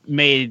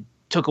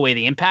took away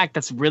the impact.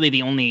 That's really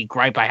the only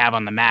gripe I have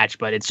on the match,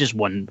 but it's just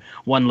one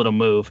little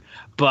move.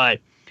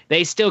 But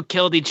they still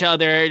killed each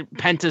other.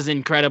 Penta's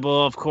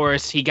incredible, of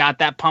course. He got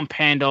that pump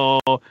handle,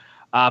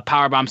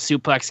 powerbomb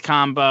suplex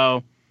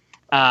combo.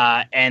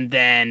 And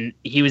then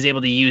he was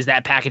able to use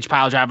that package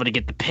pile driver to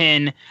get the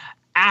pin.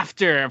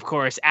 After, of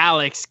course,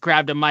 Alex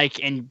grabbed a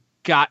mic and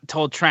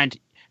told Trent,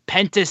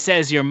 Penta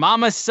says your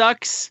mama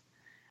sucks,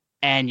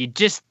 and you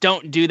just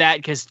don't do that,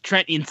 because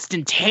Trent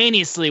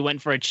instantaneously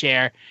went for a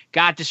chair,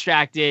 got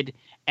distracted,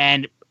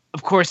 and,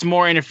 of course,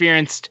 more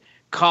interference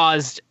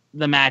caused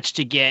the match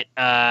to get,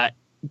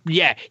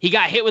 he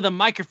got hit with a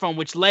microphone,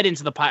 which led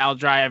into the pile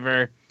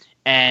driver,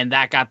 and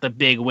that got the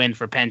big win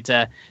for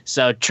Penta.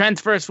 So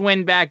Trent's first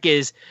loss back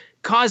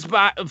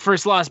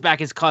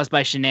is caused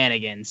by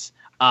shenanigans.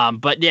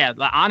 But yeah,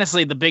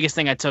 honestly, the biggest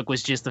thing I took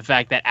was just the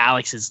fact that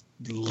Alex is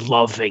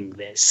loving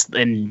this,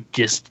 and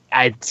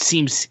it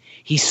seems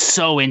he's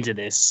so into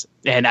this,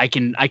 and I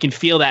can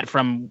feel that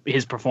from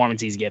his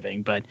performance he's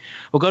giving. But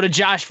we'll go to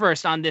Josh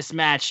first on this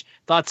match.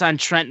 Thoughts on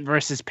Trent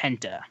versus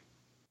Penta?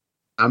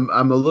 I'm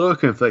a little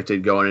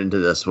conflicted going into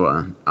this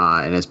one,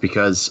 and it's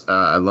because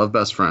I love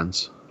Best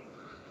Friends.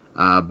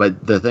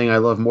 But the thing I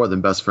love more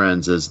than Best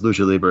Friends is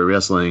Lucha Libre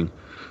Wrestling.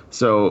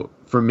 So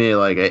for me,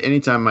 like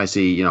anytime I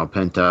see,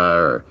 Penta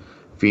or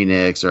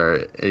Phoenix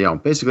or,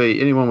 basically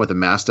anyone with a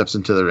mask steps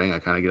into the ring, I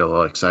kind of get a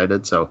little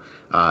excited. So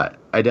I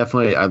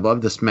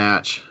love this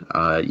match.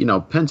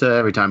 Penta,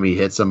 every time he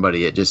hits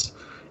somebody,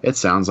 it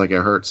sounds like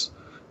it hurts.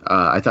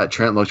 I thought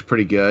Trent looked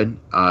pretty good.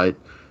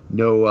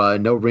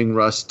 No ring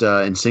rust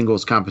in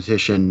singles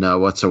competition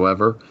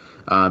whatsoever.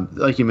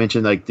 Like you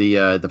mentioned, like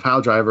the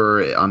pile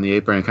driver on the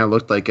apron, it kind of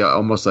looked like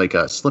almost like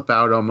a slip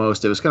out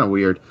almost. It was kind of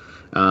weird.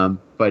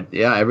 But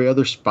yeah, every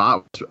other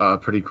spot was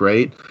pretty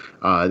great.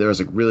 There was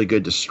a really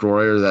good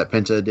destroyer that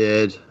Penta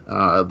did.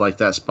 I liked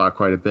that spot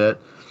quite a bit.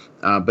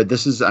 But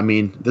this is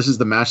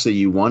the match that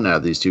you won out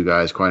of these two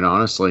guys, quite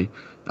honestly.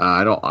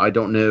 I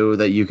don't know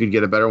that you could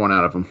get a better one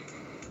out of them.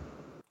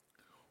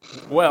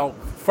 Well,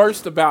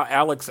 first about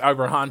Alex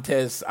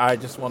Abrahantes, I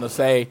just want to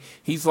say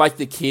he's like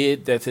the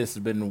kid that has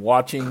been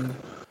watching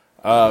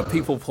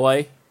people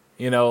play.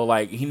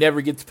 Like he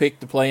never gets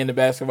picked to play in the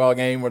basketball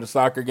game or the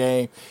soccer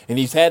game, and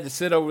he's had to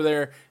sit over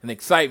there in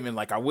excitement,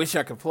 like I wish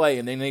I could play.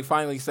 And then they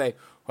finally say,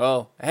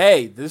 well,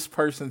 hey, this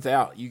person's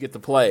out. You get to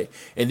play.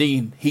 And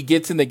then he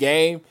gets in the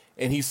game,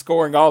 and he's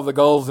scoring all the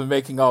goals and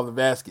making all the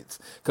baskets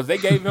because they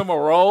gave him a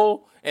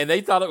role. And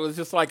they thought it was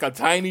just like a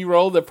tiny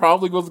role that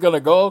probably was going to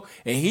go.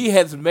 And he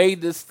has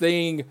made this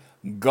thing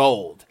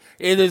gold.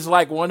 It is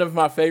like one of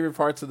my favorite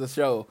parts of the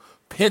show.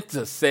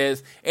 Penta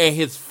says, and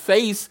his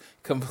face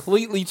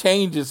completely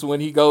changes when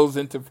he goes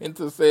into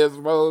Penta says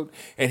mode.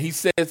 And he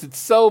says it's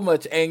so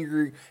much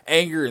anger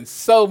and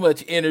so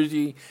much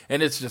energy.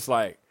 And it's just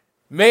like,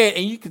 man,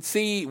 and you could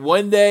see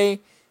one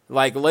day,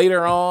 Like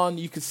later on,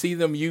 you could see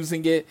them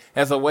using it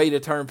as a way to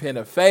turn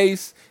Penta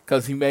face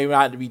because he may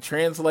not be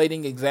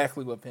translating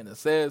exactly what Penta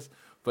says.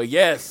 But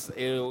yes,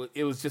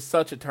 it was just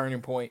such a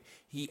turning point.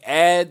 He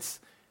adds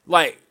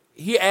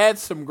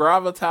some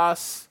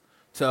gravitas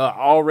to an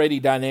already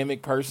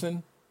dynamic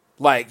person.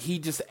 Like, he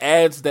just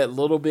adds that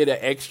little bit of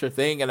extra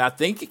thing, and I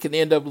think it can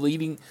end up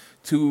leading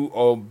to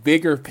a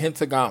bigger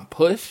Pentagon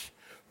push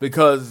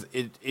because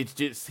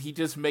he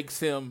just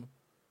makes him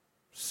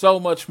so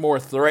much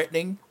more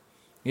threatening,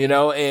 you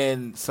know.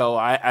 And so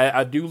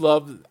I do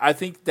love. I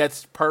think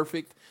that's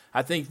perfect.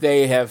 I think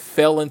they have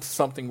fell into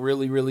something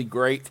really, really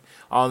great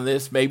on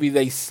this. Maybe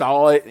they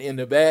saw it in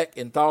the back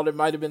and thought it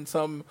might have been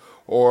something,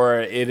 or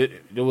it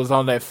was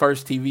on that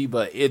first TV,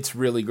 but it's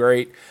really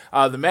great.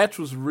 The match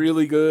was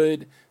really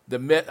good.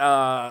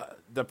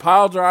 The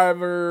pile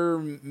driver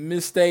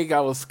mistake,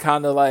 I was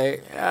kind of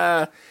like,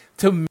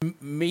 to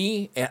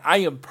me, and I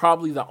am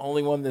probably the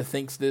only one that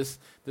thinks this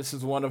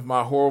is one of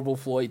my horrible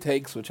Floyd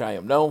takes, which I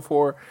am known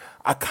for.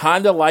 I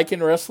kind of like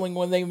in wrestling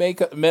when they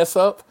mess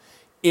up.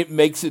 It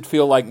makes it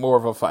feel like more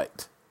of a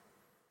fight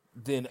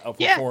than a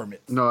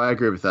performance. No, I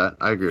agree with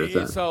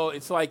that. So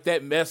it's like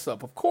that mess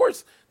up. Of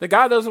course, the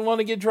guy doesn't want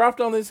to get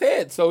dropped on his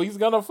head, so he's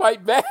going to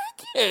fight back,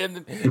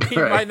 and he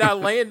might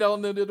not land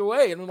on it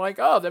away. And I'm like,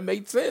 oh, that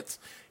made sense.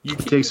 You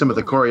take some of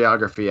the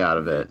choreography out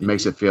of it. It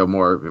makes it feel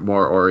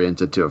more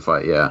oriented to a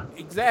fight, yeah.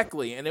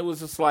 Exactly. And it was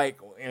just like,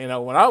 you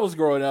know, when I was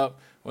growing up,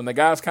 when the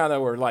guys kind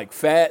of were like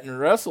fat and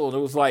wrestled, it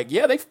was like,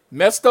 yeah, they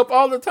messed up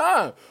all the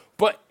time.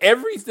 But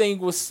everything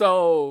was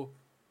so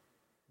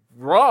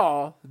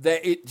raw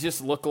that it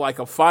just looked like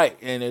a fight.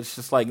 And it's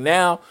just like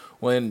now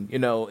when, you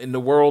know, in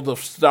the world of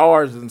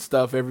stars and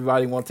stuff,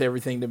 everybody wants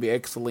everything to be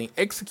excellently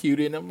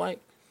executed. And I'm like,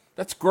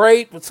 that's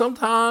great, but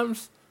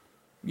sometimes,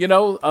 you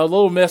know, a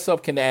little mess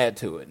up can add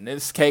to it. In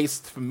this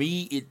case, for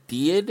me, it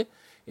did.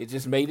 It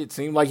just made it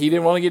seem like he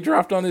didn't want to get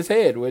dropped on his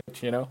head,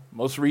 which, you know,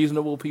 most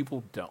reasonable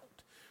people don't.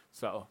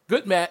 So,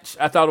 good match.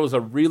 I thought it was a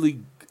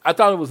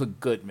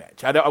good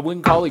match. I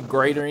wouldn't call it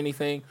great or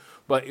anything,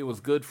 but it was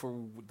good for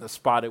the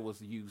spot it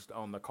was used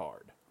on the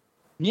card.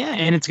 Yeah,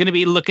 and it's going to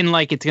be looking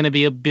like it's going to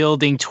be a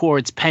building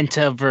towards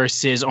Penta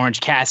versus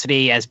Orange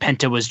Cassidy, as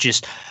Penta was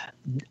just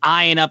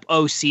eyeing up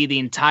OC the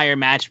entire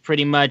match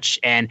pretty much.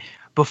 And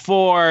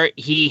before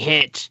he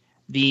hit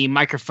the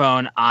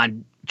microphone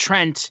on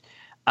Trent,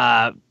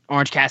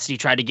 Orange Cassidy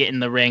tried to get in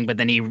the ring, but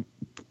then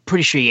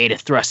pretty sure he ate a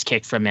thrust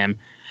kick from him.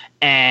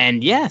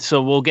 And yeah,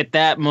 so we'll get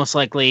that most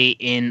likely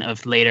in a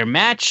later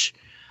match.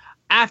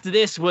 After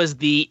this was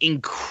the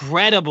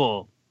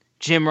incredible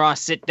Jim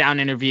Ross sit-down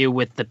interview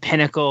with The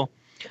Pinnacle.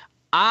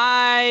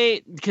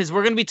 Because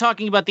we're going to be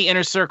talking about the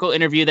Inner Circle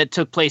interview that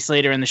took place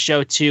later in the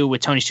show too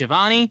with Tony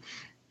Schiavone.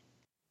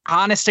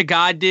 Honest to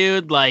God,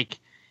 dude, like,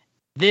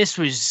 this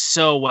was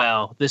so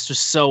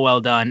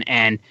well done.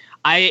 And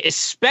I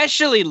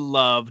especially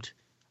loved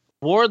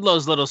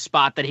Wardlow's little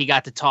spot that he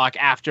got to talk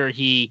after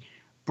he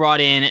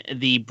brought in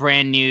the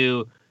brand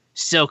new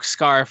silk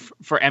scarf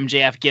for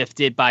MJF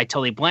gifted by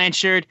Tully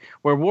Blanchard,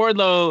 where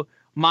Wardlow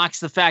mocks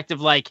the fact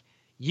of like,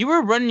 you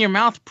were running your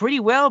mouth pretty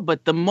well,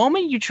 but the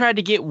moment you tried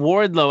to get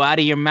Wardlow out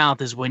of your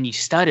mouth is when you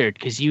stuttered,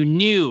 because you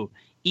knew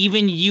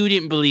even you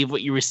didn't believe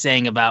what you were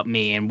saying about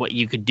me and what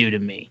you could do to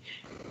me.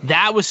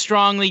 That was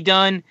strongly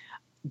done.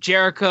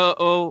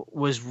 Jericho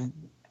was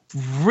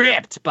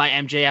ripped by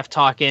MJF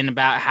talking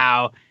about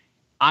how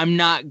I'm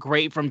not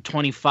great for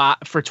 25.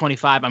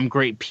 I'm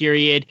great,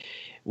 period.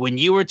 When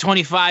you were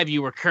 25,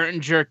 you were curtain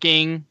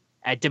jerking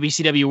at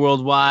WCW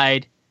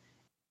Worldwide.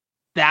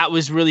 That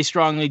was really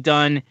strongly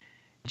done.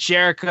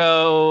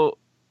 Jericho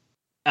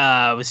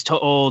was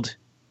told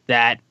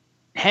that,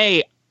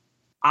 hey,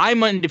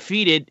 I'm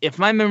undefeated. If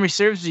my memory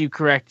serves you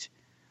correct,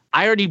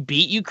 I already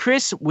beat you,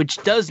 Chris, which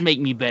does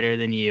make me better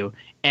than you.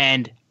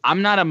 And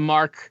I'm not a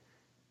mark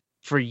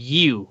for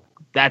you.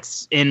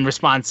 That's in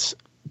response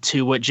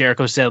to what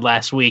Jericho said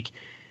last week.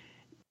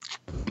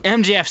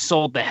 MJF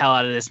sold the hell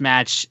out of this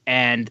match,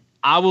 and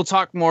I will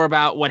talk more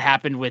about what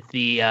happened with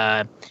the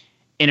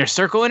Inner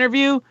Circle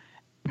interview,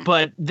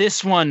 but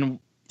this one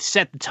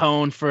set the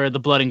tone for the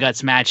Blood and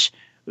Guts match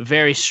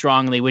very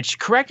strongly, which,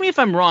 correct me if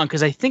I'm wrong,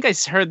 because I think I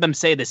heard them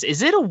say this.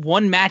 Is it a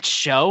one-match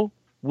show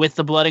with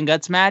the Blood and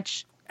Guts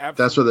match?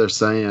 Absolutely. That's what they're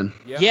saying.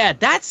 Yeah,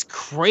 that's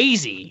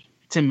crazy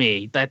to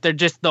me, that they're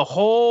just, the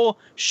whole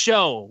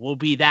show will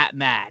be that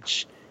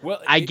match.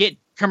 Well, I get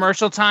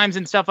commercial times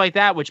and stuff like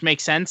that, which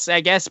makes sense,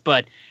 I guess,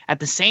 but at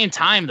the same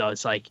time, though,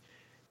 it's like,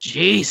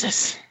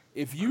 Jesus.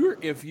 If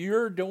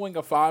you're doing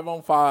a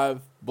 5-on-5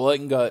 Blood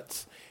and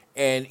Guts,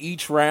 and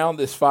each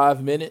round is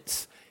 5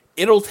 minutes,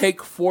 it'll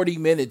take 40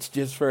 minutes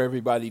just for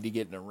everybody to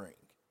get in the ring.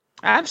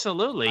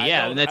 Absolutely,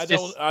 yeah.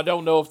 I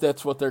don't know if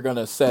that's what they're going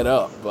to set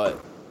up,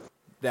 but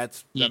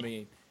that's, yeah. I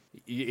mean,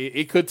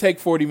 it could take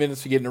 40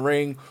 minutes to get in the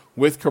ring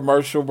with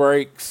commercial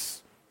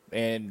breaks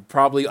and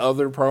probably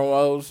other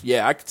promos.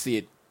 Yeah, I could see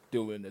it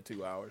doing the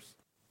 2 hours.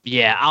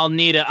 Yeah, I'll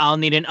need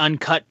an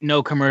uncut,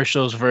 no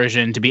commercials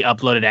version to be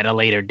uploaded at a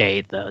later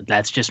date, though.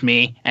 That's just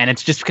me, and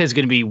it's just because it's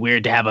going to be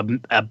weird to have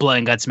a Blood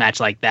and Guts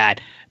match like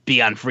that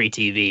be on free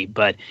TV.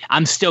 But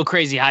I'm still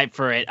crazy hyped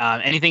for it.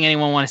 Anything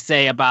anyone want to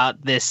say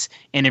about this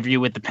interview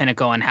with the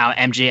Pinnacle and how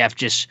MJF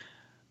just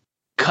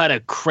cut a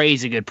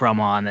crazy good promo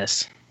on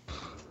this?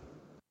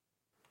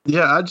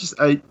 Yeah,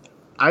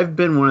 I've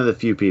been one of the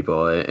few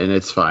people, and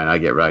it's fine, I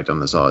get ragged on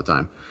this all the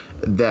time,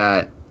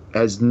 that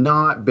has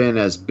not been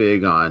as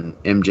big on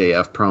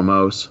MJF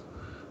promos.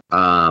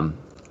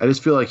 I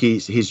just feel like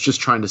he's just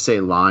trying to say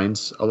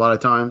lines a lot of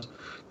times.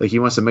 Like he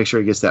wants to make sure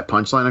he gets that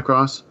punchline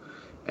across,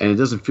 and it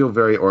doesn't feel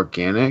very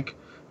organic.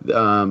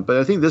 But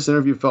I think this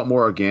interview felt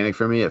more organic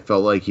for me. It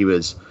felt like he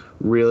was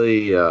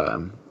really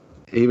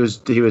he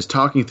was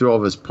talking through all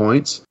of his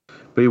points,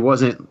 but he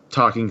wasn't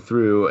talking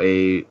through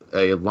a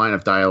line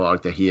of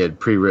dialogue that he had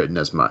pre-written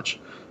as much,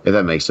 if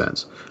that makes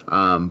sense.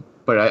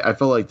 But I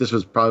felt like this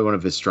was probably one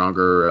of his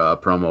stronger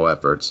promo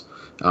efforts.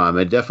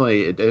 It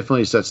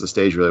definitely sets the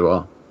stage really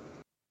well.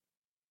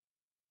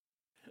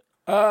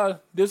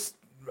 This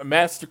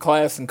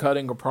masterclass in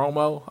cutting a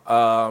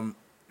promo.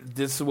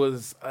 This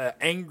was an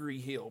angry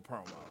heel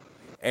promo,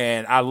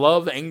 and I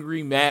love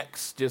Angry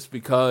Max just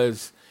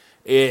because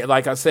it,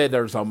 like I said,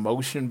 there's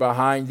emotion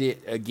behind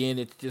it. Again,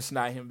 it's just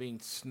not him being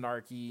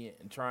snarky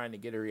and trying to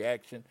get a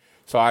reaction.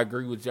 So I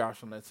agree with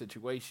Josh on that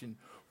situation.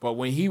 But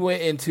when he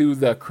went into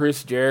the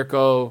Chris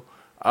Jericho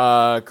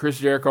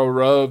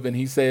rub, and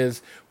he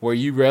says, "Where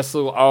you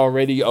wrestle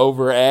already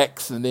over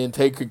X and then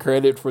take the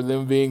credit for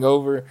them being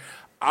over,"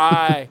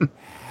 I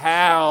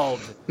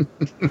howled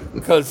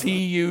because he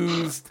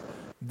used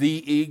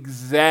the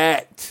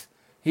exact.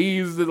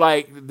 Pretty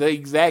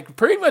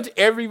much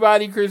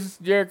everybody Chris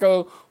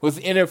Jericho was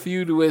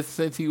interviewed with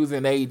since he was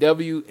in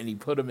AEW, and he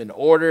put them in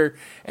order,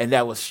 and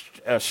that was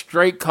a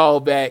straight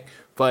callback.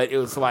 But it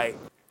was like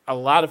a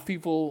lot of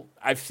people,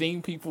 I've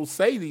seen people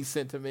say these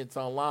sentiments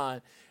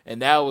online,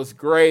 and that was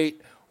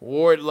great.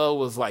 Wardlow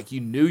was like,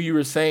 you knew you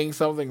were saying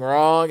something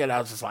wrong, and I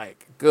was just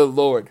like, good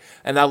Lord.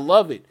 And I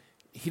love it.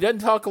 He doesn't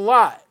talk a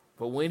lot,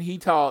 but when he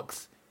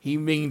talks, he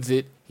means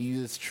it. He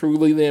is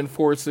truly the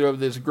enforcer of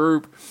this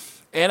group.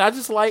 And I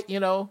just like,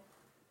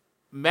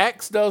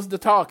 Max does the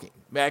talking.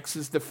 Max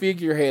is the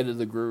figurehead of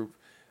the group.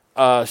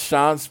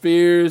 Shawn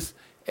Spears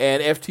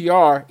and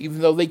FTR, even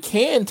though they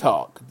can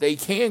talk, they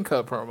can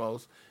cut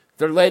promos,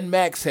 they're letting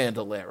Max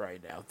handle that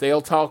right now.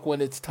 They'll talk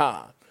when it's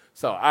time.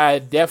 So I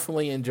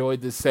definitely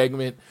enjoyed this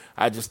segment.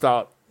 I just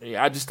thought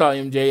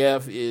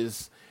MJF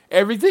is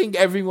everything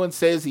everyone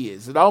says he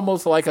is. It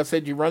almost, like I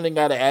said, you're running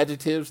out of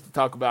adjectives to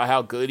talk about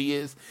how good he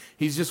is.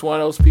 He's just one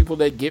of those people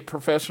that get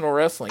professional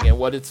wrestling and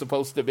what it's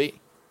supposed to be.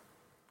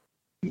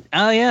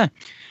 Oh, yeah.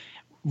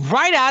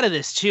 Right out of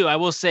this, too, I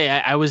will say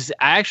I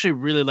actually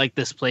really like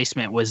this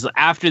placement. Was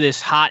after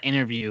this hot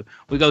interview,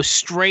 we go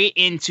straight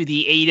into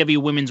the AEW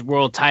Women's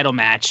World Title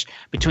match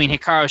between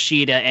Hikaru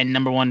Shida and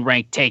number 1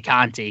 ranked Tay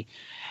Conti.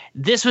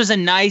 This was a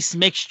nice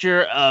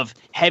mixture of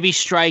heavy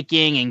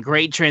striking and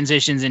great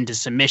transitions into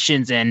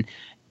submissions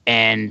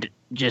and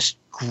just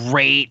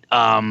great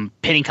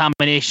pinning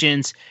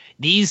combinations.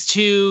 These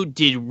two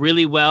did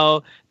really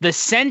well. The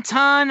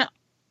senton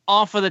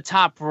off of the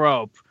top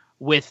rope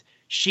with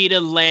Shida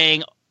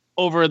laying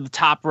over the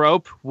top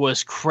rope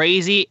was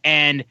crazy,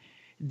 and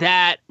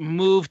that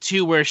move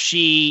too where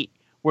Shida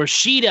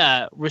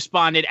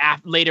responded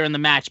later in the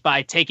match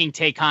by taking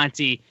Tay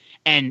Conti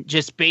and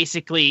just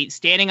basically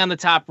standing on the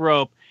top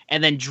rope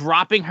and then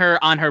dropping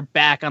her on her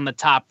back on the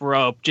top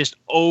rope just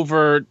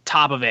over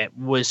top of it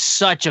was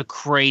such a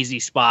crazy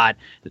spot.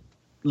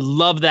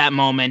 Love that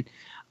moment.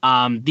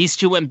 These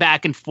two went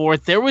back and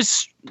forth. There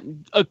was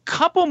a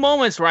couple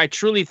moments where I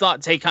truly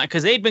thought Tay Conti,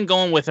 because they'd been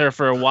going with her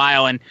for a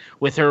while, and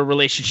with her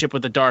relationship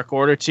with the Dark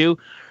Order too,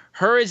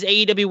 her as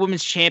AEW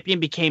Women's Champion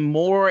became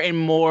more and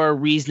more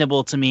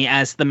reasonable to me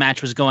as the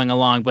match was going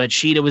along. But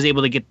Shida was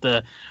able to get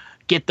the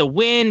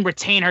win,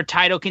 retain her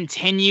title,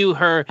 continue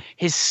her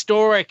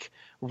historic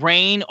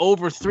reign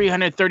over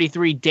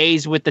 333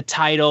 days with the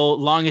title,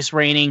 longest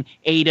reigning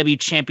AEW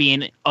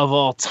champion of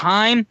all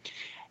time.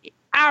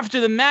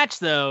 After the match,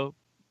 though,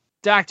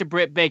 Dr.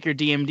 Britt Baker,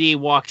 DMD,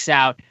 walks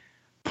out,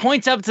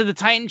 points up to the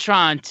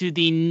Titantron to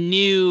the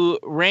new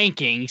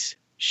rankings,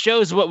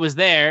 shows what was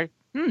there.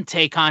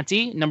 Tay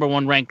Conti, number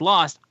 1 ranked,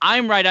 lost.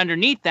 I'm right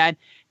underneath that.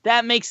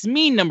 That makes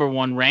me number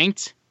 1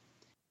 ranked.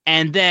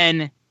 And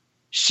then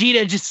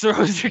Shida just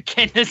throws her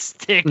kendo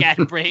stick at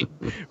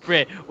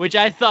Britt, which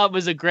I thought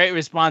was a great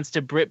response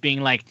to Britt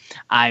being like,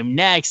 I'm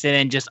next, and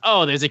then just,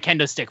 there's a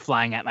kendo stick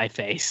flying at my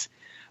face.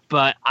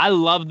 But I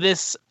love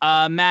this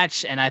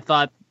match, and I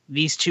thought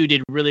these two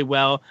did really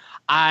well.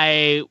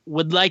 I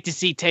would like to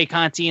see Tay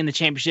Conti in the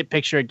championship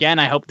picture again.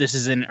 I hope this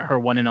isn't her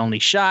one and only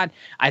shot.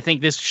 I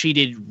think she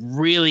did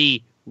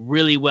really,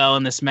 really well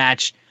in this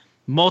match.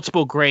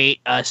 Multiple great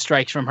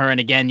strikes from her.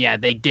 And again,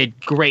 they did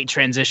great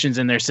transitions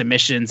in their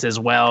submissions as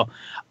well.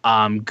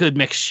 Good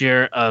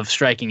mixture of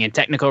striking and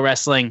technical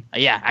wrestling.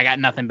 I got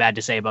nothing bad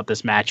to say about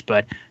this match.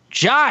 But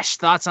Josh,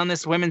 thoughts on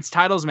this women's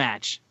titles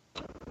match?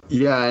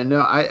 Yeah,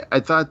 no,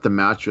 I thought the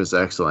match was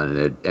excellent,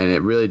 and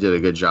it really did a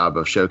good job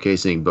of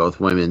showcasing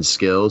both women's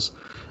skills.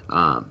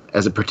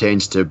 as it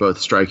pertains to both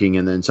striking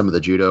and then some of the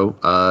judo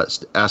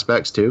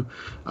aspects too,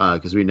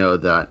 because we know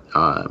that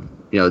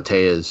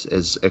Tay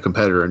is a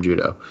competitor in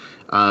judo.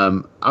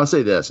 I'll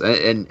say this,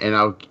 and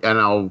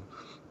I'll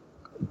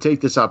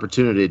take this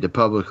opportunity to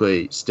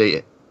publicly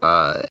state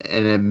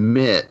and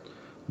admit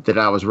that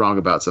I was wrong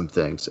about some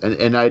things,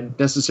 and I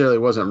necessarily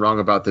wasn't wrong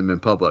about them in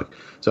public.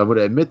 So I'm going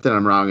to admit that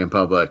I'm wrong in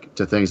public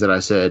to things that I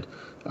said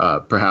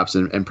perhaps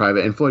in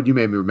private. And Floyd, you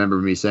may remember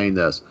me saying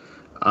this.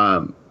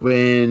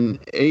 When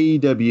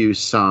AEW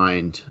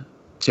signed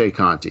Tay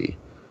Conti,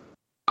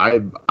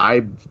 I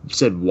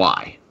said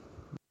why.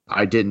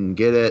 I didn't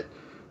get it.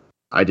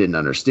 I didn't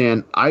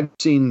understand. I've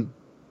seen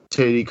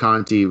Tay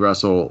Conti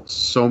wrestle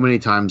so many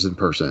times in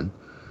person.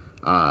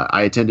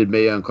 I attended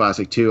Mae Young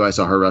Classic 2. I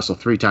saw her wrestle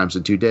 3 times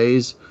in 2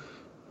 days.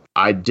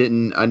 I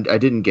didn't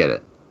get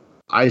it.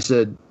 I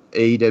said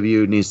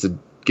AEW needs to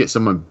get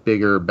someone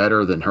bigger,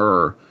 better than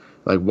her.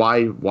 Like,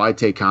 why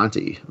Tay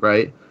Conti,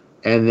 right?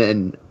 And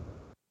then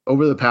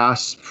over the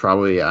past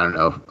probably, I don't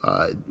know,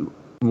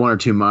 1 or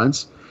 2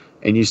 months,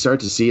 and you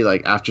start to see,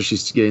 like, after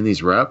she's getting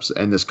these reps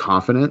and this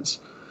confidence,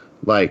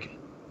 like,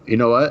 you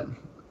know what?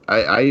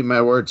 I eat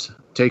my words.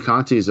 Tay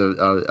Conti is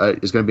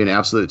going to be an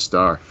absolute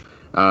star.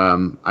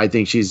 I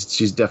think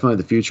she's definitely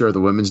the future of the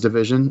women's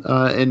division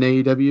in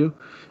AEW.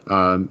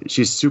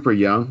 She's super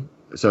young,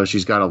 so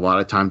she's got a lot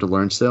of time to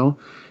learn still.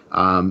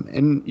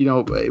 And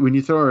when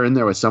you throw her in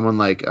there with someone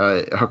like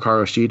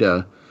Hikaru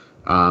Shida,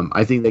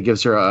 I think that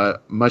gives her a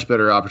much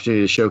better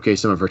opportunity to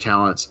showcase some of her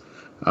talents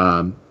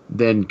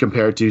than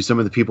compared to some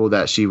of the people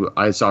that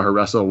I saw her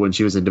wrestle when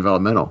she was in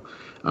developmental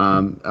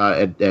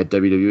at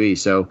WWE.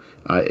 So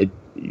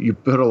you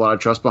put a lot of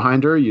trust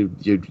behind her.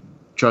 You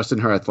trust in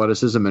her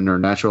athleticism and her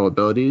natural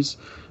abilities.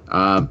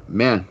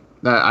 Man,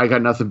 I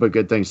got nothing but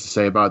good things to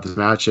say about this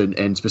match,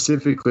 and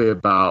specifically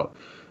about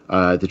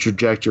the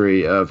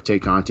trajectory of Tay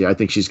Conti. I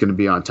think she's going to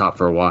be on top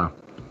for a while.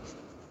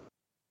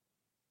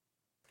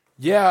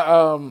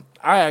 Yeah,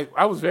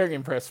 I was very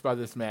impressed by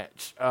this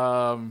match.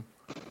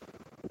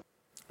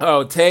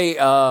 Tay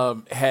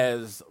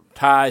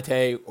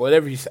Tay,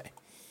 whatever you say.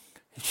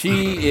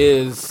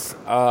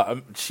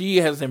 She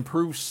has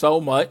improved so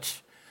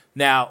much.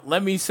 Now,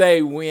 let me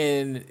say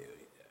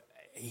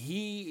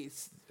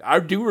I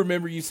do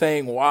remember you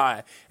saying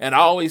why, and I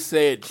always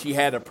said she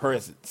had a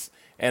presence.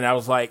 And I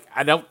was like,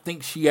 I don't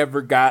think she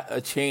ever got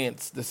a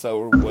chance to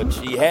show what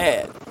she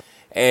had.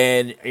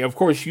 And, of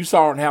course, you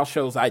saw her on house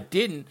shows. I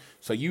didn't,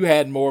 so you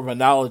had more of a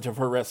knowledge of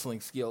her wrestling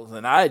skills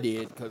than I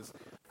did, because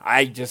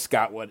I just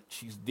got what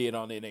she did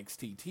on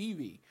NXT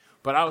TV.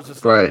 But I was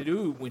just like,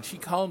 dude, when she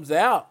comes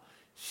out,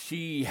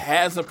 she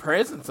has a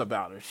presence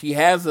about her. She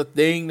has a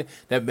thing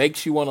that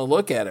makes you want to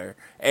look at her.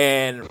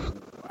 And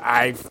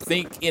I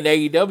think in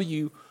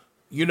AEW,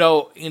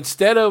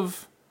 instead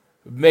of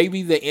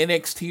maybe the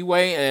NXT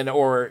way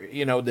or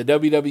the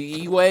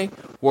WWE way,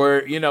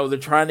 where they're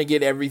trying to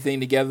get everything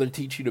together to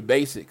teach you the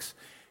basics.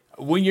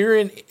 When you're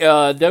in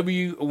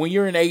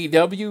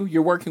AEW,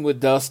 you're working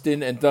with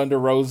Dustin and Thunder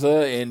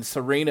Rosa and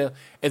Serena,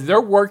 and they're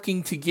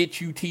working to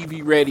get you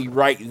TV ready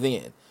right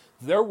then.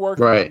 They're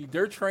working. Right.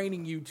 They're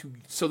training you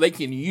so they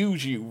can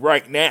use you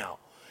right now.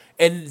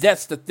 And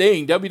that's the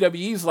thing.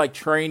 WWE is like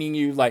training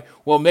you like,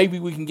 well, maybe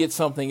we can get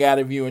something out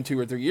of you in 2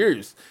 or 3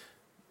 years.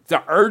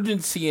 The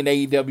urgency in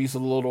AEW is a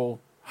little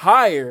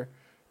higher,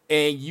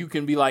 and you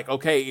can be like,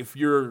 okay, if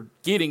you're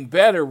getting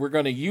better, we're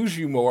going to use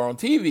you more on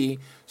TV.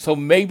 So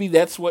maybe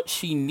that's what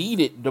she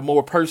needed. The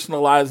more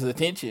personalized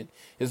attention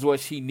is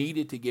what she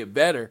needed to get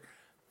better.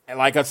 And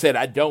like I said,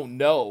 I don't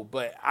know,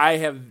 but I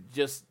have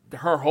just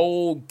her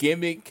whole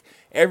gimmick,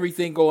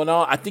 everything going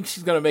on. I think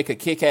she's going to make a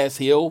kick-ass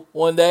heel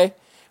one day.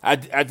 I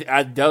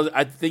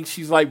think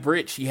she's like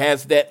Britt. She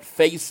has that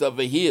face of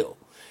a heel,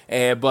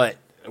 but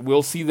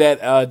we'll see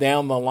that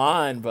down the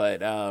line.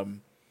 But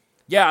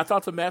yeah, I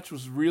thought the match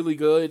was really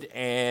good,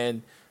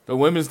 and the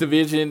women's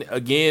division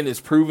again is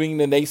proving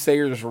the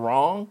naysayers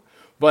wrong.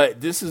 But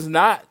this is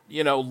not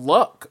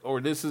luck, or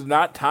this is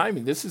not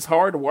timing. This is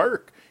hard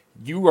work.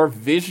 You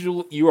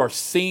are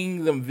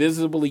seeing them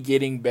visibly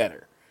getting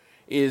better.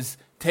 Is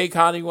Tay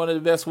Conti one of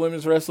the best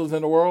women's wrestlers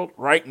in the world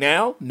right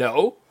now?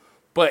 No.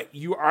 But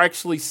you are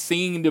actually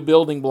seeing the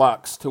building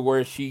blocks to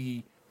where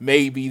she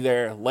may be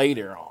there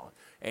later on.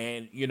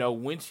 And,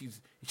 when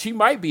she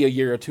might be a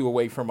year or 2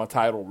 away from a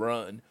title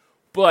run.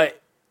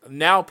 But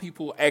now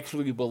people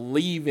actually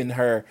believe in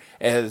her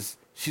as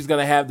she's going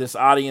to have this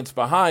audience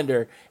behind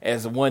her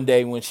as one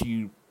day when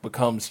she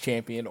becomes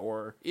champion,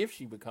 or if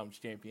she becomes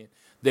champion,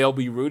 they'll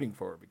be rooting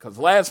for her. Because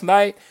last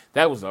night,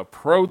 that was a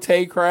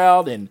pro-Tay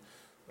crowd, and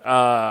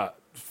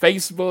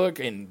Facebook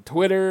and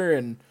Twitter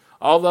and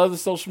all the other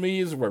social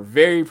medias were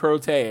very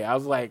pro-Tay.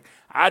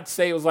 I'd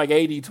say it was like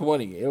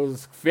 80-20. It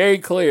was very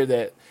clear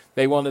that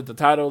they wanted the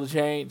title to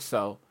change.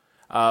 So,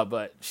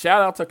 but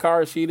shout out to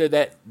Hikaru Shida,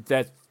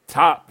 that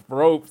top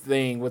rope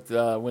thing with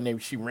when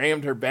she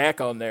rammed her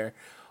back on there.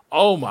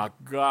 Oh my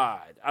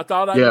God! I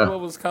thought I knew what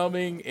was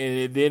coming,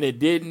 and then it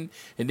didn't.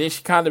 And then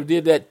she kind of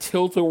did that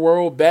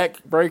tilt-a-whirl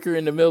backbreaker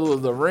in the middle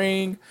of the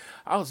ring.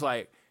 I was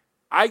like,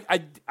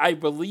 I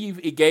believe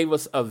it gave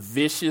us a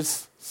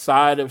vicious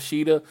side of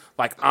Shida.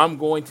 Like, I'm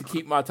going to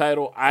keep my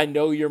title. I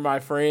know you're my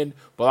friend,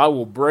 but I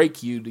will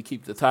break you to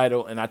keep the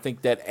title. And I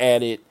think that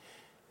added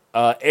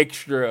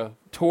extra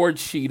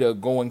towards Shida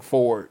going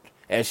forward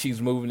as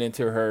she's moving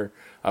into her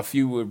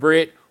feud with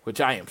Britt, which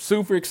I am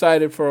super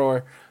excited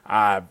for.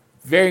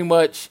 Very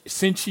much,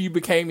 since she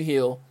became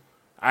heel,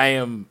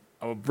 I'm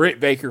a Britt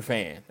Baker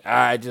fan.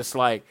 I just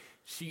like,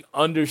 she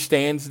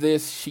understands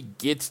this. She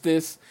gets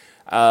this.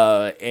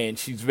 And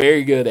she's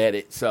very good at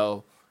it.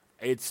 So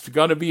it's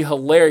going to be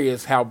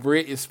hilarious how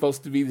Britt is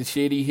supposed to be the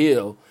shitty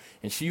heel.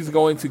 And she's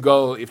going to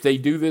go, if they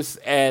do this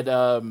at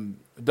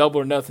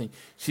Double or Nothing,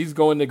 she's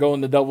going to go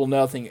into Double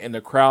Nothing, and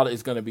the crowd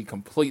is going to be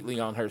completely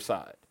on her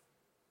side.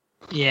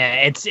 Yeah,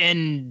 it's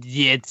going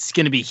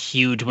to be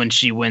huge when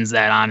she wins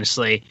that,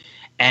 honestly.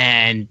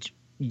 And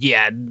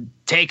yeah,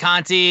 Tay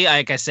Conti,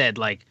 like I said,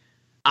 like,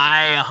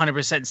 I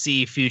 100%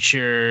 see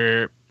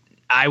future.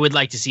 I would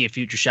like to see a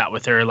future shot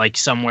with her, like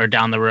somewhere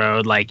down the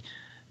road, like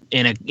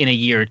in a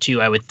year or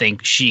two. I would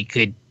think she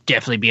could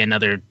definitely be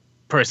another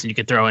person you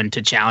could throw in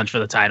to challenge for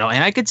the title,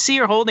 and I could see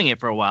her holding it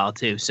for a while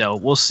too. So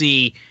we'll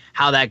see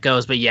how that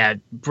goes. But yeah,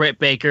 Britt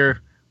Baker,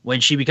 when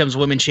she becomes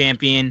women's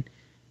champion,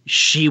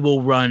 she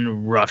will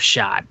run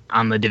roughshod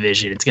on the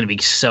division. It's going to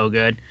be so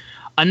good.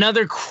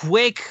 Another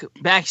quick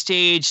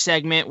backstage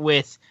segment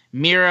with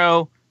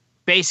Miro,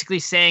 basically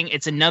saying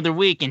it's another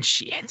week and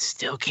she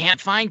still can't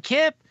find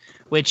Kip,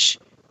 which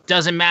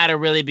doesn't matter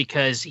really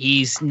because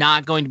he's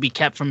not going to be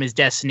kept from his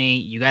destiny.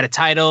 You got a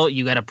title,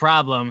 you got a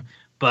problem,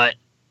 but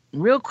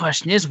real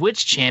question is,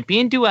 which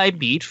champion do I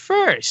beat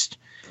first?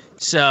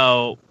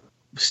 So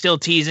still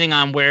teasing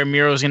on where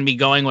Miro's going to be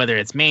going, whether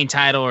it's main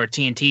title or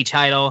TNT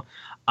title.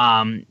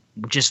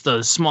 Just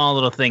the small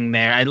little thing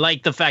there. I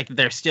like the fact that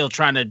they're still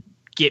trying to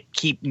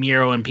keep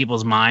Miro in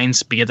people's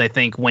minds, because I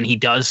think when he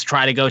does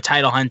try to go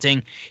title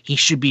hunting, he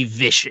should be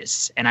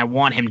vicious, and I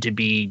want him to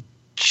be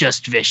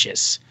just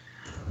vicious.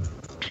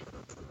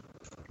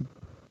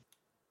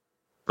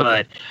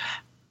 But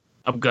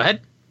go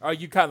ahead. Oh,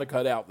 you kind of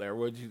cut out there.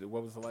 What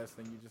was the last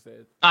thing you just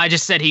said? I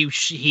just said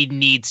he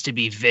needs to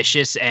be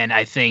vicious, and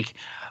I think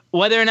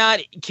whether or not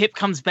Kip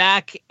comes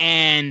back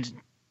and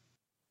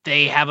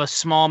they have a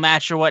small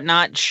match or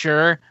whatnot,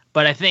 sure.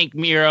 But I think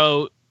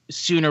Miro,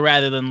 sooner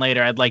rather than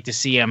later, I'd like to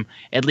see him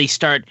at least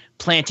start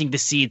planting the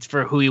seeds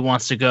for who he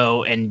wants to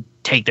go and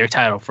take their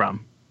title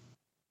from.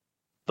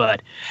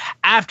 But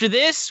after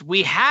this,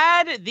 we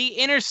had the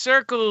Inner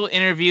Circle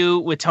interview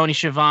with Tony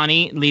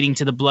Schiavone leading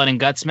to the Blood and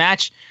Guts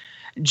match.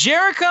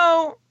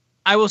 Jericho,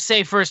 I will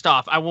say first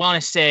off, I want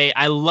to say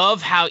I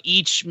love how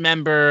each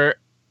member,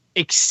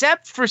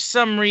 except for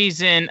some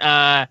reason,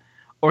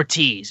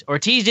 Ortiz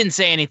didn't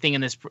say anything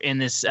in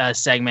this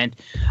segment.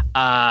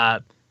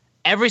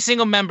 Every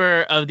single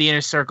member of the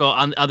Inner Circle,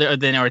 other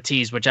than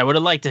Ortiz, which I would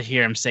have liked to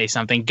hear him say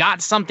something,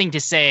 got something to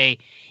say,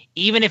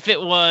 even if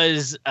it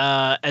was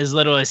as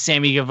little as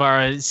Sammy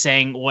Guevara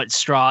saying what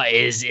straw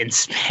is in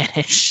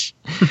Spanish.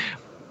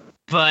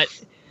 But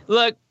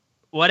look,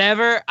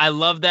 whatever. I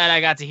love that I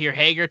got to hear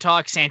Hager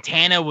talk.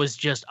 Santana was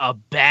just a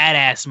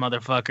badass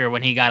motherfucker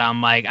when he got on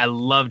mic. I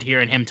loved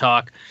hearing him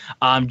talk.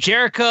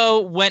 Jericho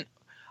went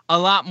a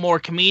lot more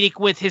comedic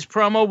with his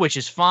promo, which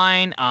is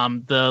fine.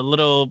 The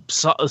little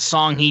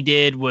song he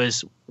did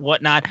was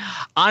whatnot.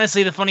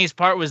 Honestly, the funniest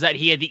part was that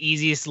he had the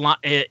easiest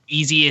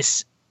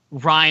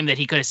rhyme that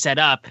he could have set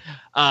up.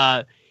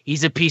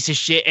 He's a piece of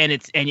shit, and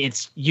it's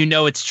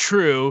it's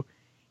true.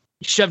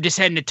 He shoved his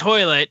head in the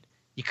toilet.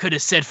 You could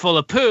have said full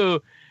of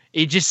poo.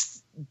 It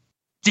just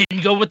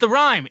didn't go with the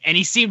rhyme, and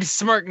he seemed to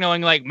smirk,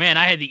 knowing like, man,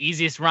 I had the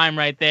easiest rhyme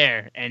right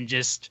there, and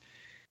just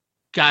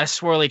got a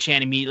swirly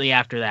chant immediately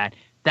after that.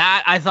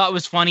 That I thought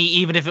was funny,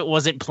 even if it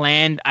wasn't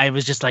planned. I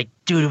was just like,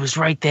 dude, it was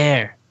right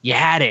there. You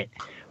had it.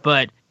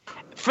 But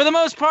for the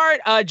most part,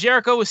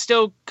 Jericho was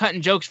still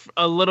cutting jokes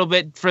a little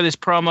bit for this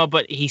promo,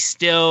 but he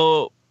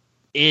still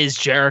is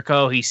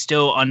Jericho. He's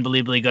still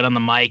unbelievably good on the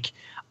mic.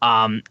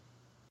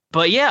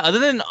 But yeah, other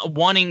than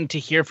wanting to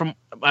hear from,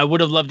 I would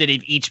have loved it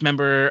if each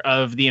member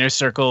of the Inner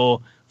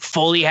Circle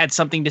fully had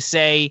something to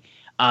say,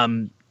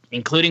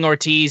 including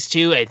Ortiz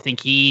too. I think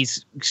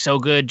he's so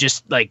good,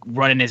 just like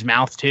running his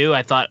mouth too.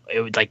 I thought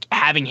it would like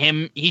having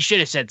him. He should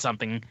have said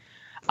something.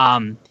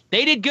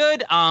 They did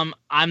good.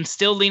 I'm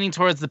still leaning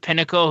towards the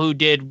Pinnacle, who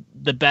did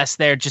the best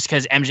there, just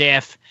because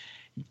MJF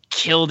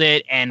killed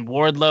it, and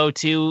Wardlow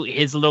too.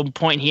 His little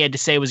point he had to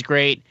say was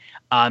great.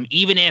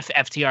 Even if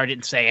FTR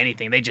didn't say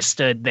anything, they just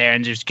stood there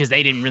and just because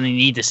they didn't really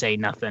need to say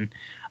nothing.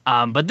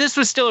 But this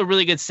was still a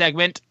really good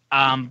segment.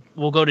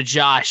 We'll go to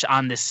Josh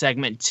on this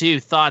segment too.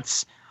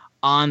 Thoughts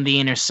on the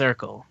Inner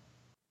Circle?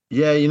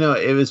 Yeah,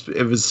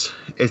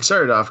 it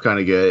started off kind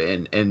of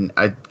good, and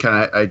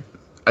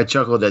I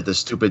chuckled at the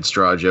stupid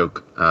straw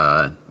joke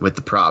with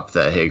the prop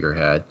that Hager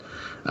had.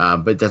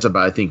 But that's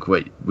about, I think,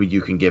 what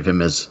you can give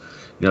him is,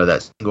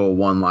 that single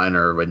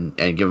one-liner and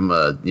give him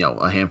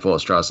a handful of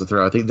straws to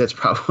throw. I think that's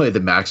probably the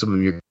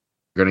maximum you're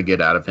going to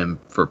get out of him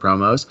for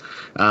promos.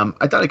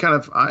 I thought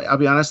I'll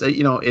be honest,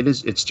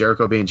 it's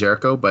Jericho being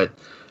Jericho, but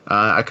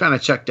I kind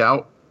of checked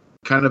out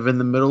kind of in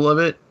the middle of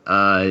it.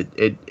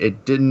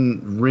 It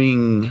didn't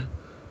ring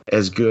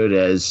as good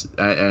as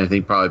I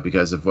think probably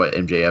because of what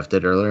MJF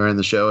did earlier in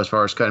the show as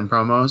far as cutting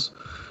promos.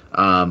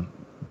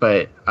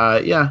 But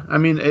yeah, I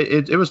mean,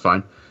 it was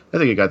fine. I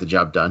think it got the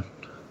job done.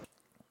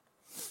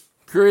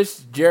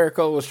 Chris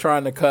Jericho was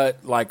trying to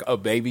cut like a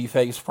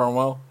babyface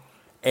promo,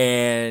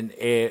 and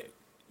it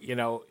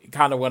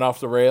kind of went off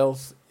the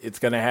rails. It's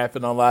going to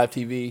happen on live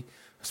TV,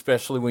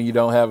 especially when you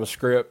don't have a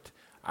script.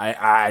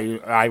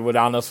 I would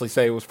honestly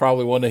say it was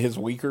probably one of his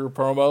weaker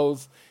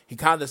promos. He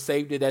kind of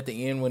saved it at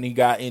the end when he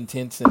got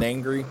intense and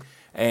angry,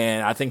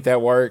 and I think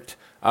that worked.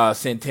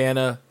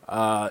 Santana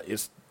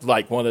is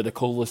like one of the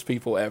coolest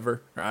people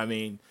ever. I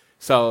mean,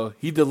 so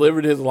he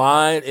delivered his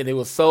line, and it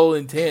was so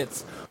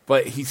intense,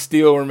 but he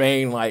still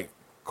remained like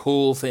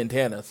cool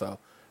Santana. So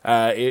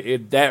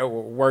that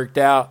worked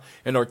out.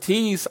 And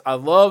Ortiz, I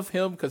love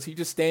him because he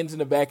just stands in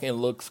the back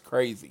and looks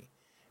crazy,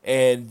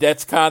 and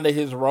that's kind of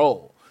his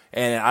role.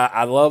 And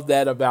I love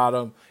that about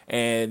him.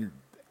 And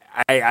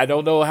I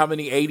don't know how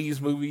many 80s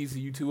movies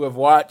you two have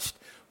watched,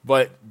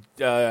 but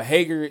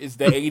Hager is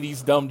the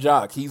 80s dumb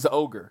jock. He's an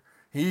ogre.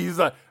 He's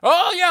like,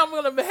 oh, yeah, I'm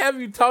going to have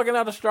you talking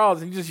out of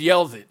straws. And he just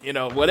yells it.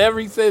 Whatever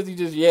he says, he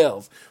just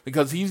yells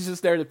because he's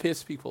just there to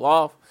piss people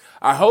off.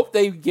 I hope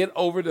they get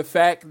over the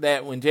fact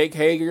that when Jake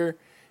Hager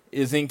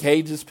is in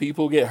cages,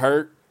 people get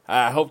hurt.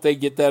 I hope they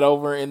get that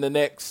over in the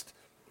next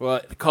a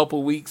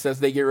couple weeks as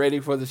they get ready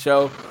for the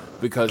show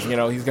because,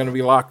 he's going to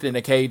be locked in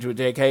a cage with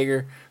Jake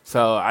Hager.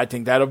 So I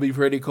think that'll be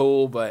pretty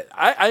cool. But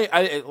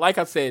I like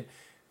I said,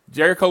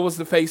 Jericho was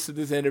the face of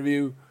this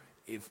interview.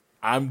 If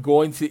I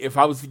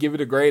was to give it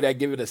a grade, I'd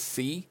give it a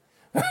C,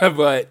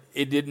 but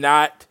it did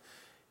not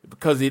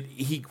because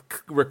he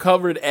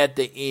recovered at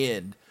the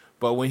end.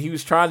 But when he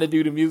was trying to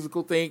do the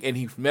musical thing and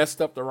he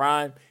messed up the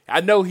rhyme,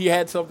 I know he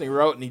had something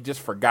wrote and he just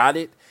forgot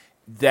it.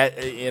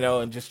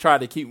 And just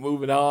tried to keep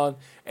moving on.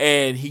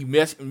 And he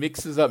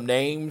mixes up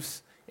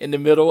names in the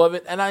middle of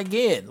it. And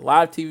again,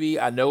 live TV,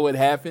 I know it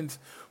happens,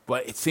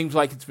 but it seems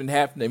like it's been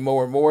happening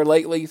more and more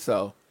lately.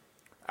 So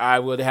I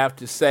would have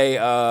to say,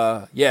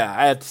 I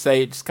had to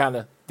say it just kind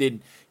of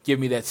didn't give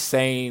me that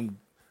same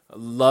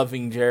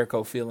loving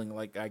Jericho feeling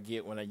like I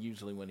get when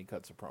he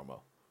cuts a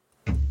promo.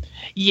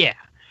 Yeah,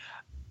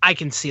 I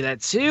can see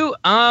that too.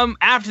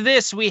 After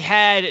this, we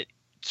had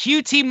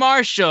QT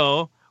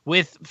Marshall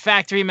with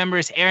Factory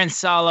members Aaron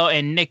Solo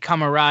and Nick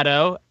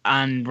Comoroto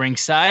on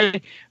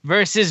ringside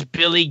versus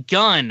Billy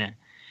Gunn.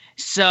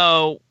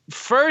 So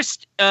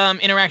first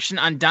interaction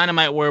on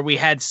Dynamite where we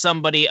had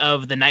somebody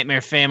of the Nightmare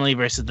Family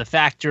versus the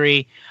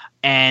Factory,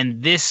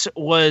 and this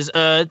was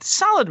a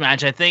solid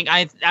match. I think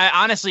I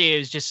honestly, it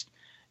was just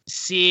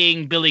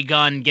seeing Billy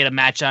Gunn get a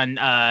match on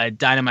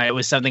Dynamite. It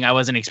was something I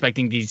wasn't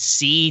expecting to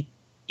see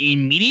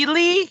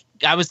immediately.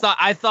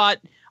 I thought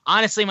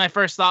honestly, my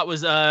first thought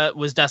was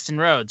Dustin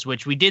Rhodes,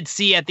 which we did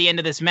see at the end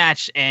of this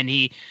match, and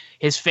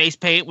his face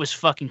paint was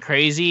fucking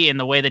crazy in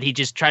the way that he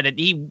just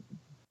he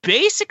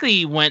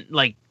basically went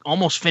like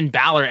almost Finn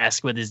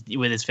Balor-esque with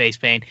his face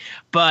paint.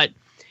 But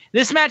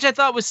this match I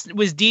thought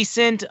was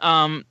decent.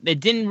 It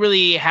didn't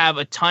really have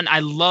a ton. I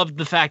loved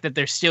the fact that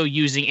they're still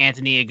using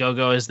Anthony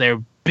Ogogo as their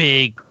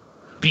big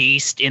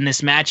beast in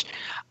this match,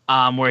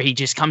 where he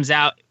just comes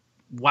out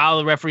while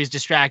the referee's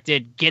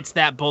distracted, gets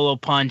that bolo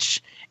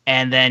punch,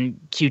 and then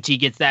QT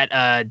gets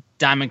that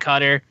diamond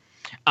cutter.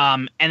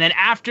 And then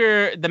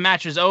after the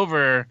match was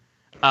over,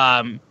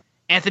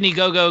 Anthony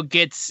Gogo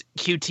gets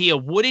QT a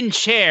wooden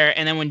chair,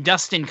 and then when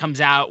Dustin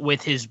comes out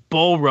with his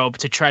bull rope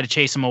to try to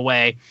chase him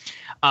away,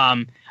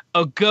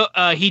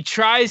 he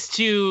tries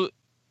to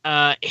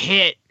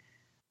hit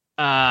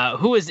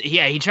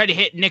he tried to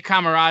hit Nick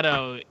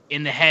Comoroto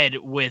in the head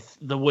with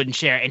the wooden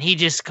chair, and he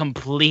just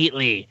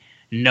completely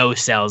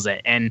no-sells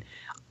it. And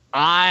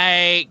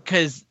I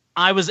was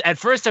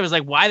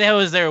like, why the hell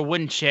is there a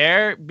wooden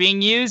chair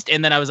being used?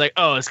 And then I was like,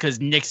 oh, it's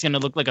because Nick's going to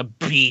look like a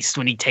beast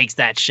when he takes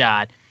that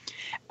shot.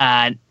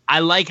 I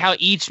like how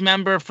each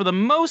member, for the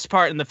most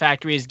part in the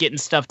Factory, is getting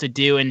stuff to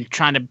do and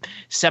trying to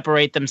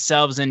separate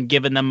themselves and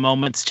giving them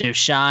moments to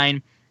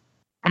shine.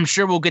 I'm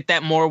sure we'll get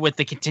that more with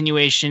the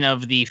continuation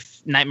of the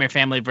Nightmare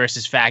Family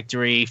versus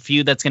Factory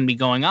feud that's going to be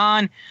going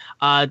on.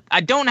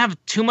 I don't have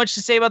too much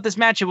to say about this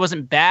match. It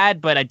wasn't bad,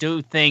 but I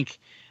do think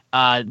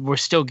we're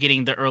still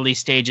getting the early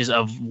stages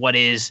of what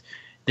is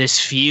this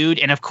feud.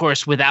 And of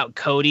course, without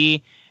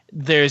Cody,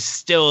 there's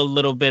still a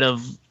little bit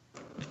of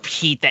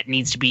heat that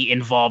needs to be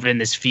involved in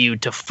this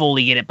feud to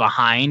fully get it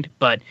behind.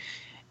 But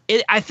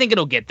I think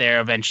it'll get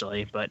there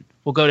eventually. But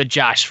we'll go to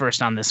Josh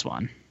first on this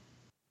one.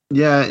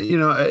 Yeah,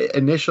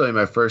 initially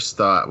my first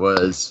thought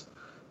was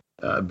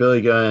Billy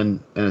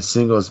Gunn in a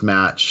singles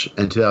match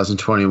in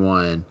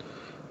 2021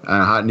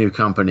 on a hot new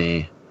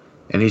company,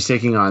 and he's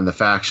taking on the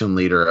faction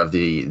leader of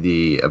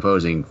the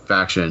opposing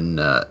faction,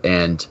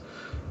 and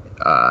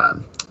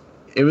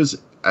it was,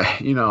 I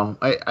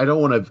don't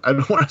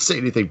want to say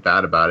anything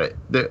bad about it.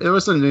 There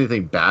wasn't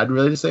anything bad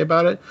really to say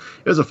about it.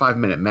 It was a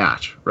 5-minute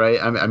match, right?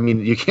 I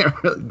mean, you can't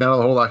really, not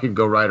a whole lot can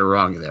go right or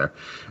wrong there.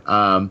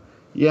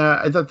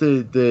 Yeah, I thought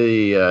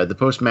the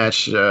post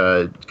match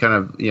kind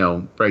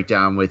of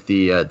breakdown with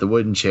the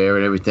wooden chair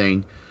and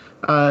everything,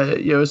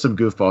 some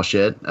goofball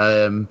shit.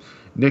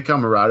 Nick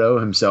Comoroto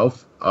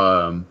himself,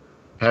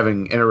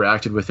 having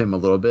interacted with him a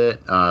little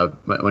bit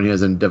when he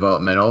was in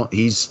developmental,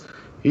 he's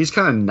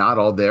kind of not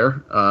all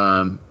there,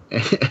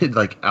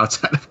 like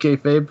outside of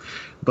kayfabe.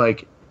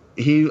 Like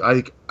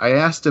I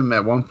asked him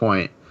at one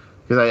point,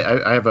 because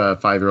I have a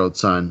 5-year-old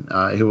son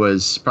who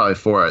was probably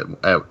 4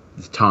 at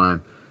the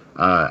time.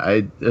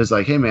 I was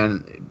like, hey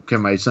man,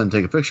 can my son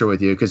take a picture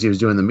with you? Because he was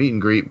doing the meet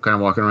and greet, kind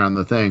of walking around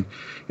the thing.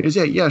 He was,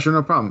 yeah, sure,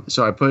 no problem.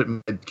 So I put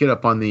my kid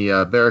up on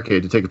the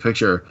barricade to take a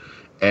picture,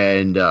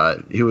 and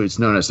he was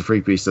known as the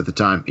Freak Beast at the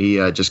time. He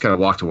just kind of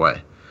walked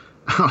away.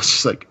 I was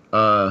just like,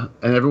 and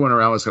everyone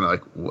around was kind of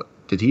like, what?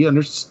 Did he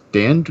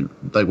understand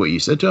like what you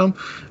said to him?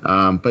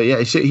 But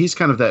yeah, he's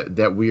kind of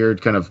that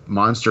weird kind of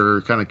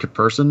monster kind of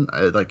person,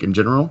 like in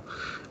general.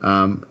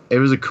 It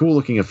was a cool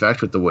looking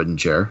effect with the wooden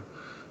chair.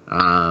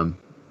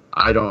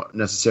 I don't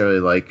necessarily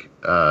like,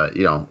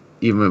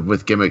 even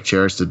with gimmick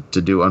chairs to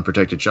do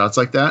unprotected shots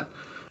like that.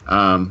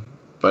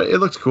 But it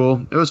looked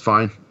cool. It was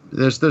fine.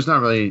 There's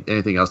not really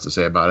anything else to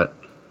say about it.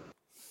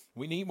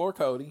 We need more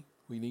Cody.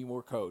 We need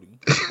more Cody.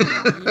 We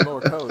need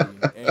more Cody.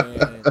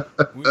 And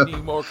we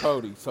need more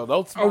Cody. So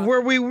those.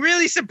 Were we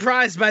really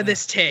surprised by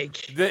this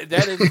take?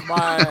 That is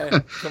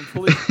my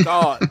complete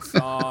thoughts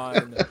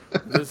on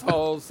this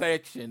whole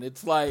section.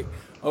 It's like,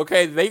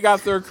 okay, they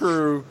got their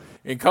crew,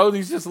 and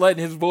Cody's just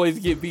letting his boys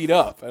get beat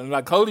up. And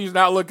like, Cody's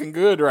not looking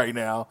good right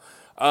now.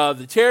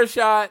 The chair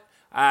shot,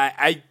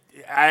 I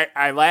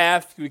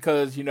laughed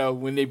because,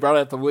 when they brought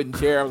out the wooden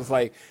chair, I was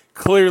like,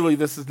 clearly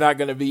this is not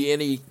going to be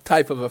any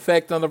type of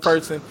effect on the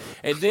person.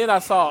 And then I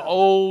saw an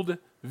old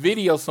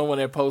video someone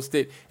had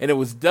posted, and it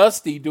was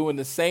Dusty doing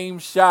the same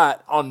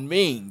shot on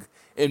Ming,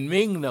 and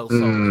Ming knows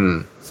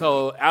something.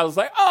 So I was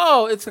like,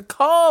 oh, it's a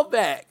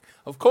callback.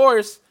 Of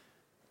course,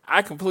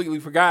 I completely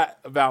forgot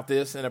about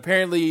this, and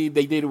apparently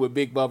they did it with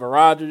Big Bubba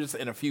Rogers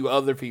and a few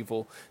other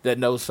people that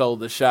no-sold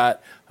the shot.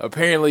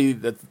 Apparently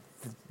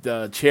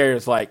the chair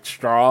is like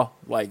straw,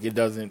 like it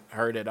doesn't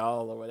hurt at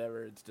all or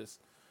whatever. It's just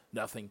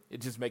nothing.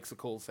 It just makes a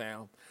cool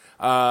sound.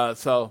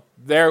 So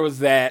there was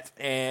that,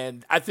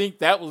 and I think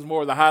that was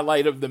more the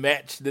highlight of the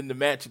match than the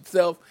match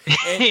itself.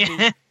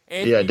 Anthony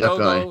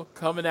Ogo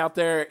coming out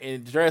there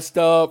and dressed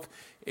up,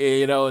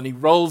 and he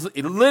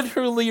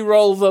literally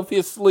rolls up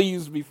his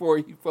sleeves before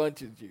he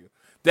punches you.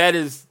 That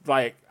is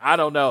like, I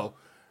don't know.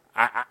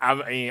 I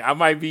mean, I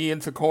might be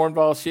into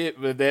cornball shit,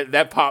 but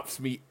that pops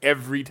me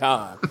every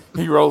time.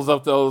 He rolls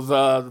up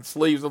those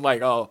sleeves. I'm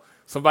like, oh,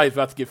 somebody's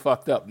about to get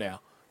fucked up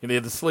now. And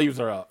the sleeves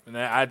are up. And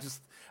I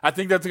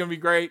think that's going to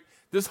be great.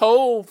 This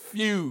whole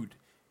feud,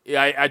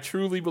 I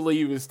truly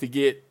believe, is to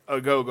get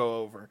a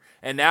go-go over.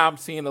 And now I'm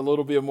seeing a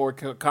little bit more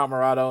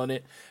camaraderie in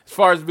it. As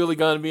far as Billy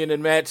Gunn being in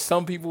the match,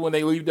 some people, when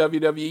they leave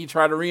WWE,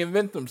 try to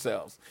reinvent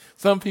themselves.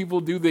 Some people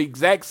do the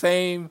exact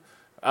same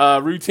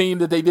routine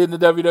that they did in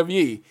the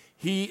WWE.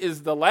 He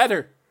is the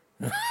latter.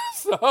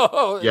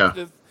 So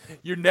yeah.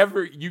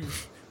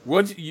 You've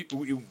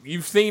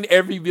seen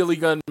every Billy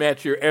Gunn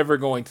match you're ever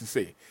going to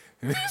see.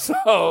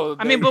 So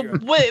I mean,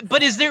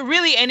 but is there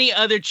really any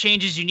other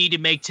changes you need to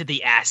make to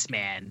the ass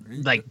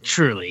man? Like,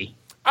 truly.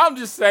 I'm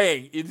just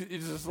saying,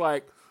 it's just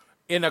like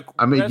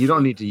I mean, you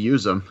don't need to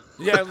use them.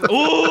 Yeah.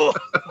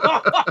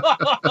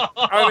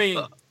 I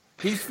mean,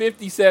 he's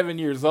 57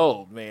 years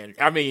old, man.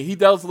 I mean, he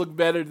does look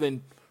better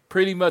than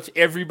pretty much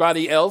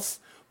everybody else,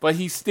 but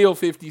he's still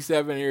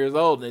 57 years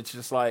old, and it's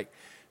just like,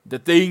 the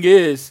thing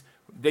is,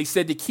 they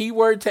said the key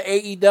word to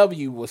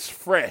AEW was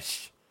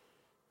fresh.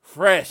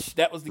 Fresh.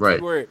 That was the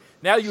key word.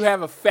 Now you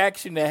have a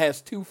faction that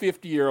has 2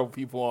 50-year-old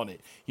people on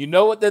it. You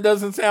know what that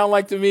doesn't sound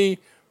like to me?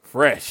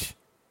 Fresh.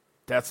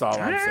 That's all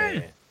I'm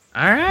saying.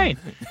 All right.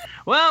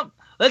 Well,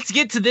 let's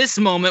get to this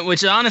moment,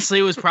 which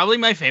honestly was probably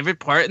my favorite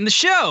part in the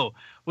show,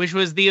 which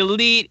was the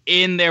Elite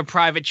in their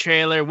private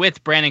trailer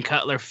with Brandon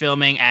Cutler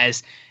filming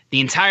as the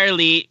entire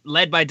Elite,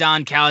 led by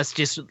Don Callis,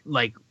 just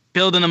like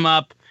building them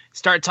up,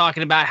 start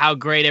talking about how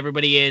great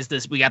everybody is.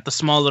 We got the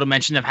small little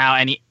mention of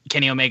how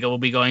Kenny Omega will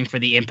be going for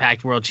the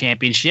Impact World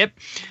Championship.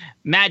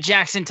 Matt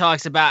Jackson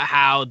talks about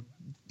how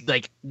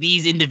like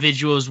these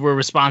individuals were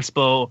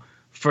responsible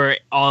for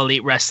All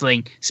Elite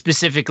Wrestling,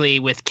 specifically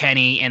with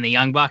Kenny and the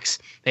Young Bucks.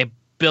 They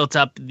built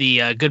up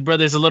the Good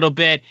Brothers a little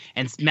bit,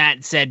 and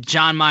Matt said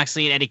Jon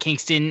Moxley and Eddie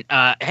Kingston,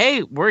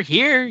 hey, we're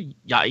here.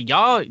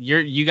 Y'all,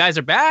 you guys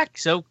are back,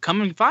 so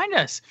come and find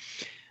us.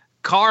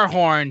 Car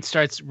horn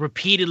starts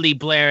repeatedly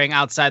blaring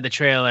outside the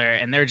trailer,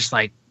 and they're just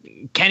like,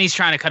 Kenny's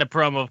trying to cut a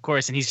promo, of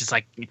course, and he's just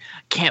like,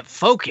 can't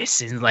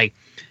focus. And like,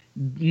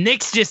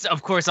 Nick's just,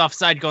 of course,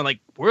 offside going like,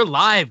 we're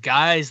live,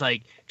 guys,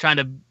 like trying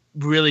to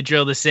really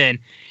drill this in.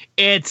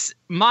 It's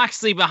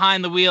Moxley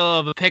behind the wheel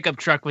of a pickup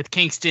truck with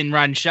Kingston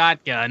riding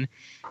shotgun.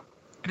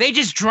 They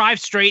just drive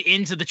straight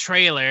into the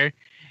trailer,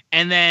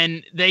 and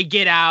then they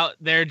get out.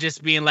 They're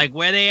just being like,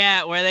 where they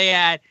at? Where they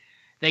at?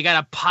 They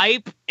got a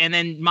pipe, and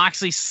then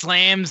Moxley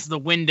slams the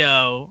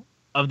window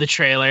of the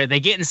trailer. They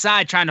get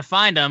inside trying to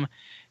find him.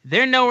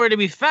 they're nowhere to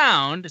be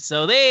found.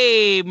 So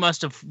they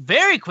must have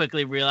very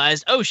quickly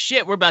realized, oh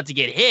shit, we're about to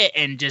get hit,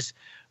 and just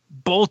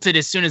bolted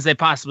as soon as they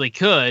possibly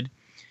could.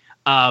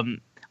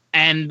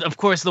 And of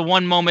course, the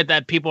one moment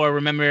that people are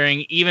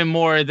remembering even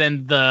more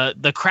than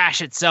the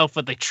crash itself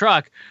with the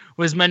truck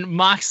was when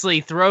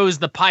Moxley throws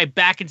the pipe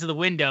back into the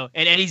window,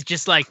 and Eddie's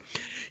just like,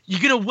 "You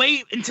gonna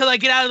wait until I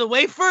get out of the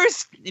way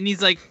first?" And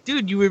he's like,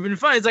 "Dude, you would have been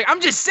fine." He's like, "I'm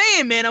just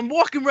saying, man, I'm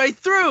walking right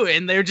through."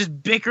 And they're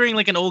just bickering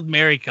like an old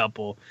married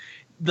couple.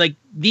 Like,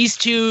 these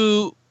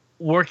two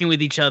working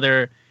with each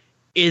other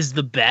is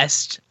the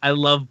best. I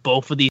love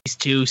both of these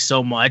two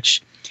so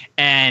much.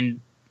 And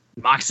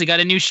Moxley got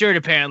a new shirt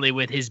apparently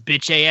with his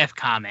bitch AF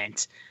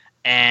comment.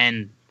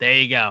 And there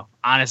you go.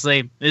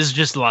 Honestly, this is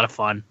just a lot of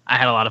fun. I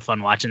had a lot of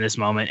fun watching this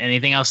moment.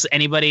 Anything else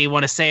anybody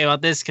want to say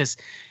about this? Because,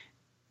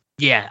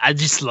 yeah, I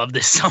just love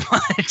this so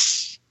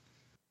much.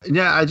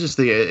 Yeah, I just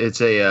think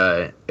it's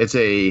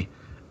a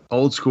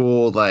old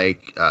school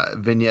like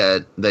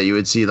vignette that you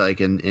would see like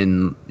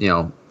in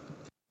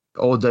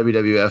old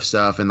WWF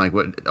stuff and like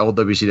what old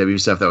WCW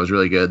stuff that was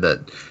really good,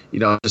 that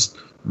just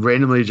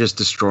randomly just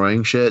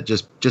destroying shit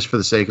just for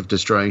the sake of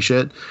destroying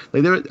shit.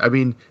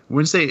 Like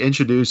once they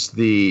introduced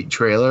the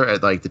trailer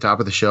at like the top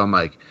of the show, I'm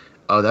like,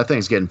 oh, that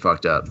thing's getting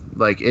fucked up.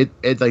 Like it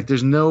like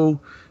there's no,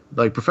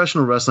 like,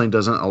 professional wrestling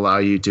doesn't allow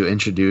you to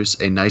introduce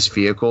a nice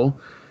vehicle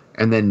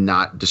and then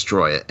not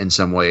destroy it in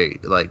some way,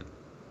 like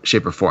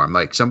shape or form.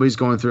 Like somebody's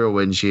going through a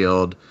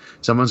windshield,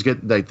 someone's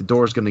the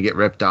door's going to get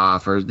ripped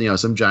off, or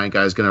some giant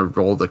guy's going to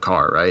roll the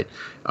car, right?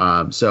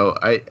 So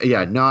I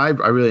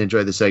really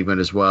enjoyed the segment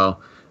as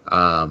well.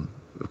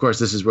 Of course,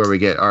 this is where we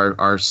get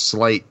our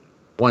slight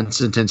one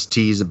sentence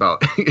tease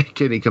about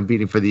Kenny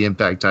competing for the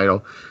Impact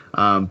title.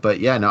 But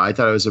yeah, no, I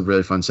thought it was a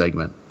really fun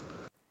segment.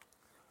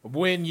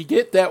 When you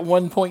get that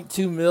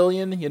 1.2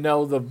 million,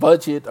 the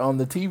budget on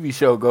the TV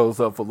show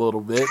goes up a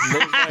little bit.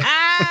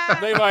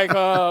 And they like,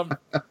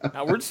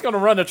 now we're just going to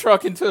run a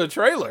truck into a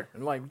trailer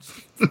and like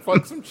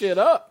fuck some shit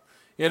up,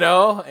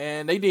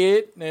 and they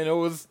did. And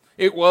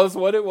it was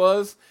what it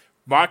was.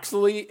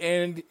 Moxley,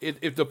 and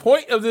if the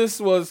point of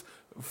this was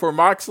for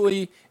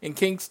Moxley and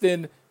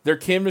Kingston, their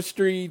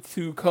chemistry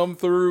to come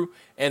through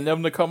and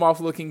them to come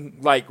off looking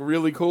like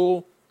really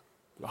cool,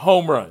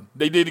 home run.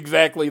 They did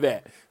exactly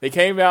that. They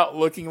came out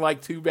looking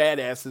like two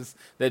badasses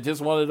that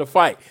just wanted to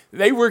fight.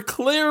 They were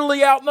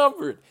clearly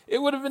outnumbered.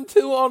 It would have been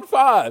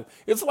 2-on-5.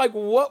 It's like,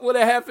 what would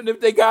have happened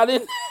if they got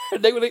in there?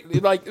 They would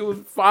have, like, it was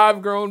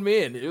 5 grown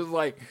men. It was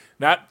like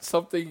not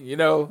something,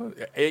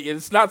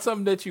 it's not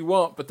something that you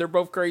want, but they're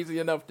both crazy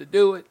enough to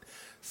do it.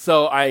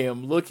 So I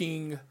am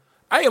looking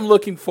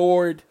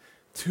forward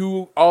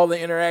to all the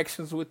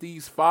interactions with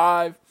these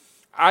 5.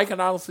 I can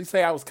honestly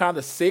say I was kind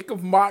of sick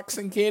of Mox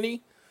and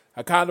Kenny.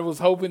 I kind of was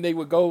hoping they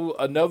would go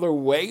another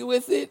way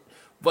with it,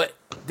 but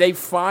they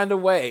find a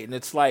way. And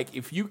it's like,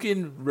 if you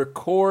can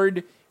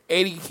record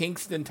Eddie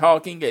Kingston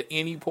talking at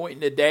any point in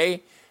the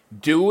day,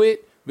 do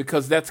it,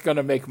 because that's going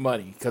to make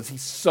money, because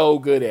he's so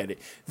good at it.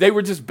 They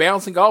were just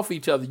bouncing off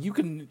each other.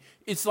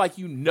 It's like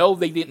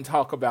they didn't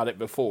talk about it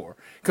before,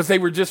 because they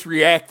were just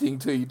reacting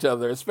to each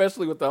other,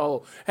 especially with the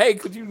whole, hey,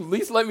 could you at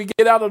least let me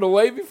get out of the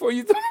way before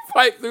you throw the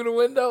pipe through the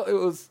window? It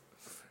was,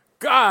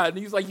 God,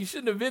 he's like, you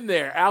shouldn't have been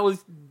there. I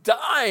was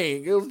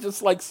dying. It was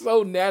just like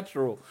so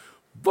natural.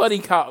 Buddy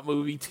cop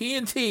movie,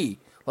 TNT.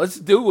 Let's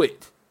do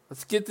it.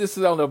 Let's get this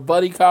on a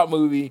buddy cop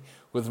movie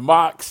with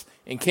Mox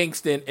and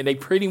Kingston, and they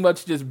pretty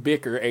much just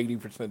bicker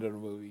 80% of the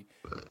movie.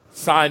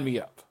 Sign me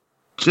up.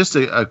 Just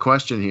a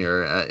question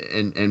here,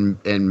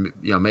 and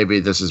maybe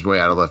this is way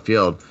out of left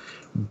field,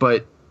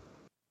 but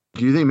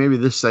do you think maybe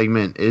this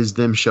segment is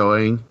them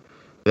showing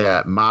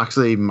that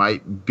Moxley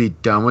might be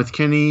done with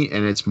Kenny,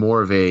 and it's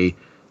more of a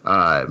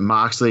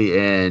Moxley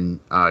and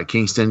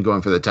Kingston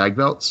going for the tag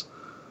belts?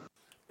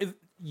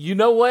 You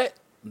know what?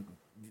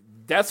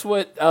 That's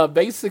what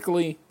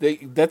basically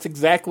that's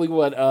exactly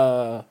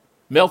what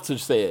Meltzer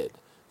said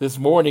this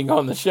morning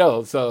on the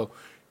show. So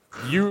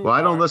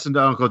I don't listen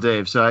to Uncle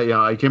Dave, so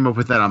I came up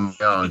with that on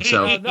my own.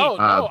 So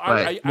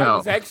I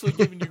was actually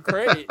giving you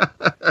credit.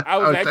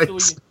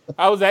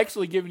 I was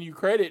actually giving you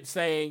credit,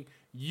 saying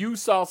you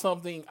saw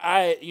something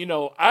I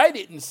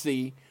didn't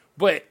see,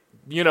 but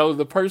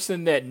the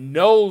person that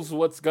knows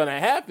what's going to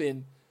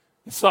happen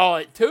saw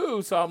it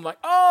too. So I'm like,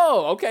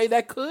 oh, okay,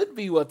 that could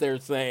be what they're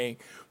saying.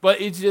 But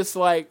it's just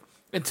like,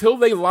 until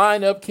they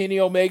line up Kenny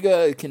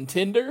Omega a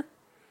contender,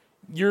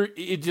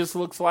 it just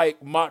looks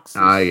like Mox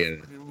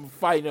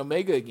fighting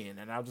Omega again.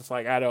 And I'm just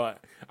like,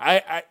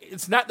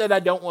 it's not that I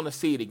don't want to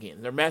see it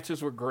again. Their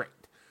matches were great.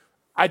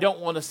 I don't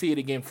want to see it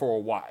again for a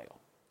while.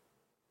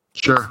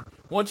 Sure.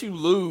 Once you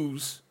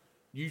lose,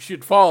 you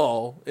should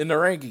fall in the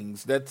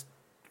rankings. That's,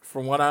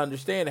 from what I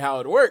understand,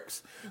 how it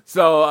works.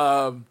 So,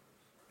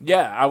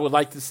 I would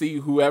like to see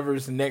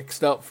whoever's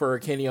next up for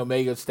Kenny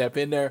Omega step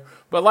in there.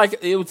 But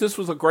this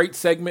was a great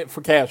segment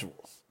for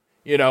casuals.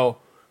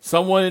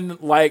 Someone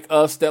like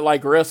us that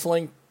like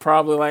wrestling,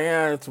 probably like,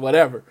 it's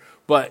whatever.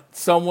 But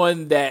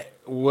someone that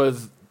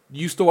was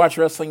used to watch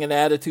wrestling in the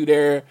Attitude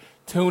Era,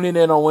 tuning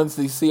in on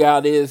Wednesday to see how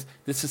it is.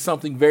 This is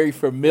something very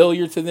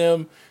familiar to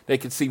them. They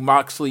can see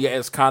Moxley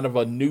as kind of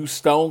a new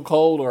Stone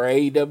Cold or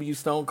AEW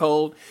Stone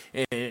Cold.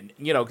 And,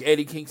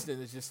 Eddie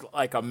Kingston is just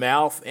like a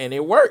mouth, and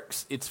it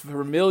works. It's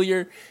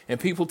familiar, and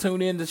people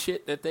tune in to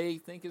shit that they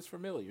think is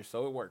familiar,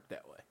 so it worked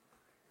that way.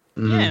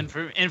 Mm-hmm.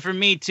 Yeah, and for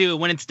me too,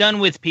 when it's done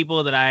with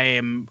people that I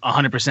am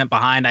 100%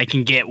 behind, I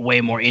can get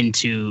way more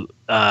into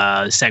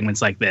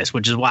segments like this,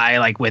 which is why I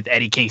like with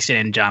Eddie Kingston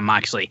and Jon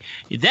Moxley.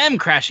 Them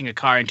crashing a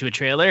car into a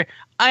trailer,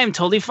 I am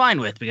totally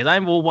fine with, because I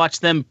will watch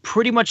them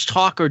pretty much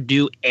talk or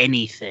do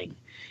anything.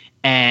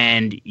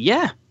 And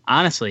yeah,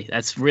 honestly,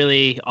 that's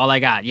really all I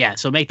got. Yeah,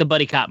 so make the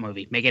Buddy Cop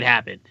movie. Make it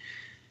happen.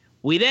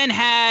 We then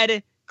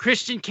had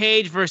Christian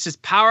Cage versus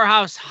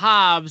Powerhouse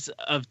Hobbs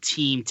of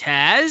Team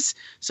Taz.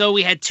 So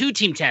we had 2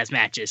 Team Taz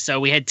matches. So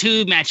we had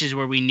 2 matches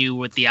where we knew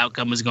what the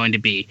outcome was going to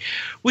be,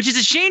 which is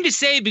a shame to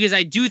say, because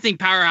I do think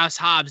Powerhouse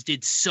Hobbs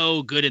did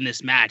so good in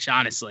this match,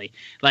 honestly.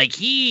 Like,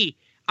 he,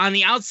 on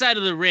the outside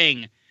of the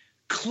ring,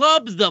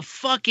 clubbed the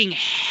fucking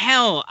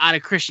hell out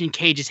of Christian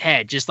Cage's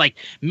head. Just like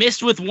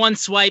missed with one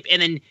swipe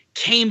and then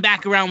came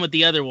back around with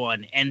the other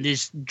one and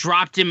just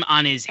dropped him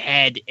on his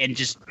head, and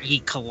just he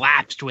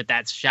collapsed with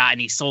that shot,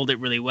 and he sold it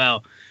really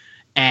well.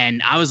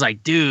 And I was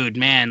like, dude,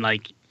 man,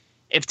 like,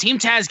 if Team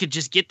Taz could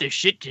just get their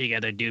shit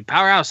together, dude,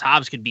 Powerhouse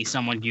Hobbs could be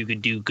someone you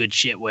could do good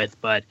shit with.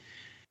 But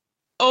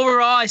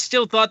overall, I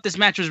still thought this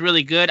match was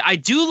really good. I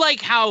do like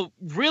how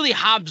really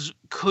Hobbs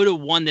could have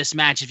won this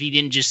match if he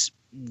didn't just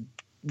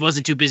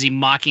wasn't too busy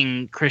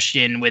mocking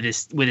Christian with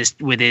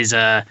his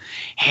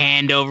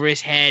hand over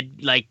his head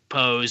like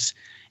pose.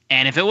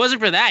 And if it wasn't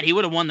for that, he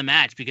would have won the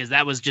match, because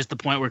that was just the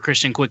point where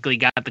Christian quickly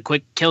got the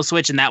quick kill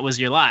switch, and that was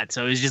your lot.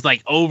 So it was just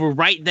like over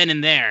right then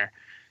and there.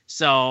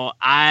 So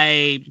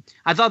I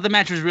thought the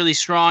match was really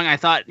strong. I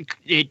thought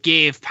it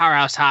gave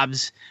Powerhouse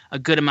Hobbs a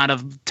good amount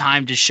of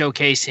time to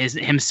showcase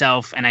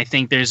himself, and I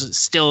think there's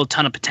still a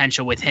ton of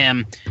potential with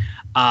him.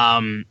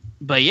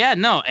 But yeah,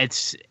 no,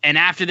 and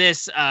after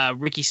this,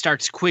 Ricky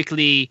Starks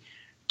quickly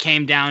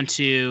came down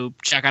to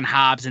check on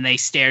Hobbs, and they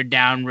stared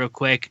down real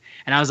quick.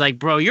 And I was like,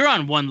 bro, you're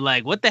on one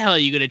leg. What the hell are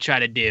you going to try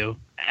to do?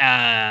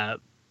 But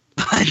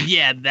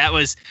yeah, that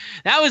was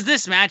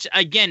this match.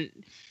 Again,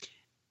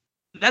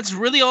 that's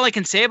really all I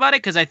can say about it,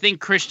 because I think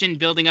Christian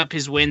building up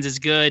his wins is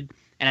good.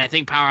 And I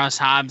think Powerhouse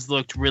Hobbs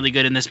looked really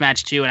good in this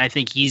match too. And I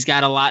think he's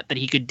got a lot that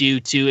he could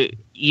do too.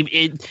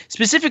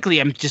 Specifically,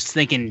 I'm just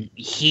thinking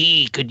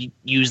he could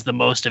use the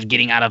most of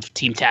getting out of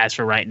Team Taz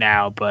for right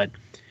now. But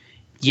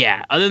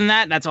yeah, other than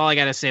that, that's all I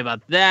got to say about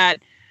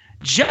that.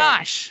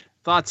 Josh,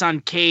 thoughts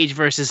on Cage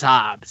versus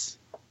Hobbs?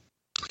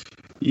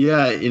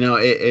 Yeah,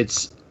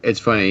 it's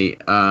funny.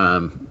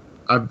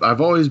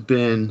 I've always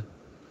been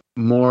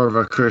more of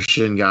a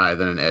Christian guy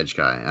than an Edge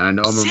guy, and I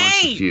know I'm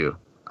amongst a few.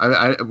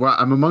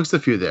 I'm amongst a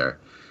few there.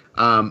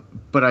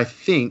 But I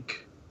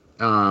think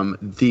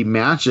the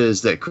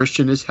matches that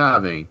Christian is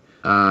having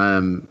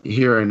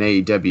here in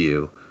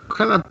AEW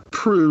kind of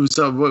proves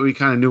of what we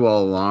kind of knew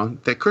all along,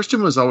 that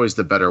Christian was always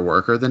the better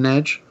worker than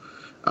Edge,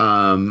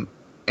 and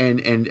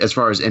as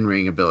far as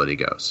in-ring ability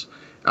goes.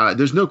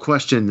 There's no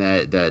question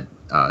that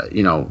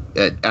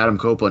Adam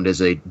Copeland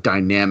is a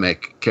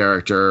dynamic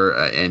character,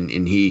 and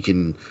he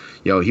can,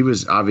 he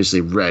was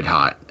obviously red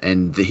hot,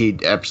 and he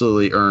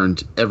absolutely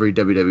earned every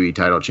WWE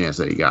title chance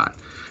that he got.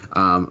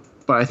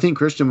 But I think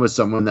Christian was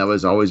someone that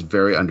was always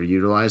very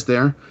underutilized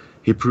there.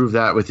 He proved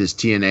that with his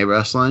TNA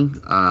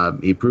wrestling.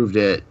 He proved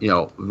it,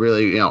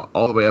 really,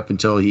 all the way up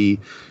until he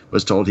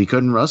was told he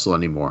couldn't wrestle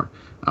anymore.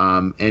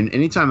 And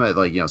anytime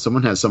that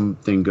someone has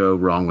something go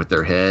wrong with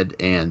their head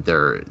and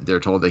they're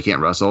told they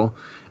can't wrestle,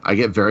 I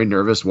get very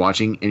nervous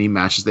watching any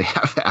matches they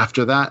have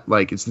after that.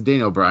 Like, it's the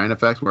Daniel Bryan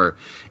effect, where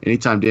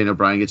anytime Daniel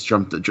Bryan gets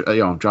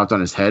dropped on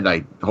his head,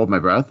 I hold my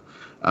breath.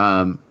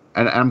 And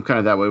I'm kind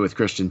of that way with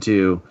Christian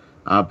too.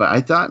 But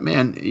I thought,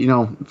 man,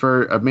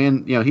 for a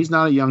man, he's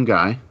not a young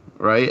guy,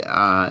 right?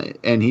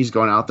 And he's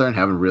going out there and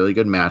having really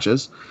good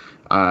matches.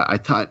 I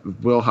thought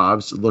Will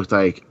Hobbs looked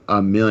like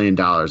 $1 million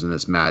in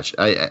this match.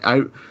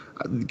 I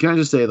can I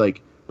just say,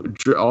 like,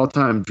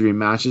 all-time dream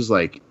matches,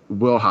 like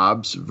Will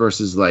Hobbs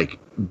versus like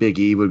Big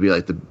E would be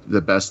like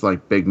the best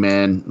like big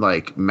man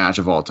like match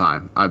of all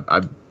time.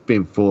 I've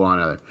been full on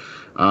other.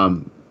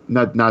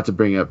 Not to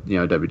bring up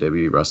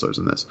WWE wrestlers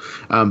in this,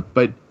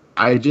 but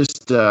I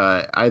just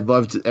I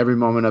loved every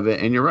moment of it.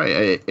 And you're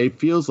right, it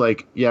feels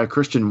like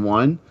Christian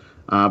won.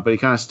 But he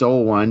kind of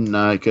stole one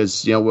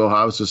because Will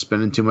Hobbs was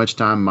spending too much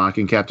time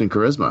mocking Captain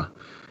Charisma,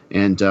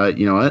 and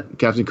you know what?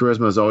 Captain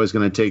Charisma is always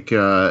going to take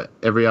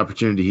every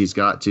opportunity he's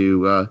got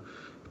to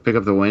pick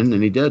up the win,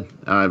 and he did.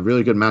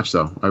 Really good match,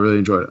 though. I really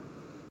enjoyed it.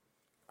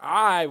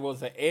 I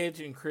was an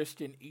Edge and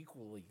Christian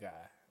equally guy.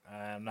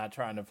 I'm not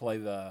trying to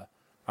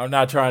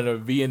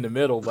be in the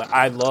middle, but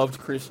I loved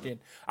Christian.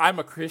 I'm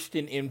a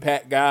Christian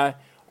Impact guy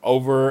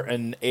over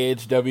an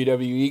Edge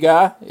WWE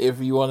guy.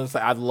 If you want to say,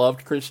 I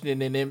loved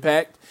Christian in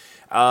Impact.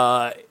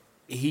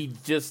 He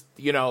just,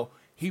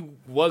 he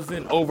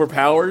wasn't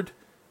overpowered.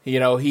 He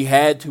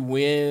had to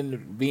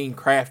win being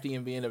crafty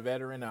and being a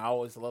veteran. I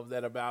always loved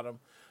that about him.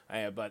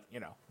 But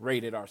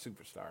rated R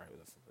superstar.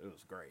 It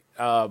was great.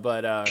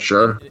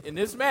 Sure. In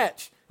this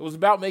match, it was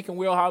about making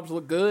Will Hobbs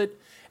look good,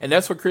 and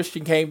that's what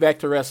Christian came back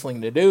to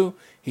wrestling to do.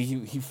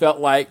 He felt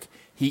like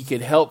he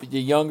could help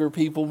the younger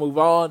people move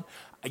on.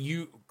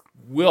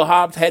 Will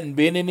Hobbs hadn't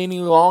been in any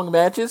long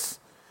matches.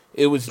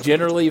 It was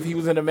generally, if he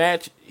was in a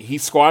match, he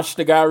squashed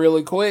the guy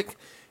really quick,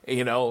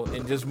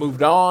 and just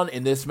moved on.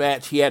 In this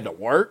match, he had to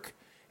work,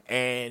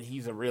 and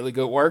he's a really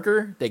good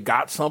worker. They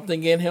got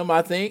something in him,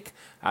 I think.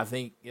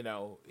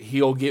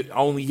 He'll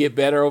only get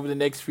better over the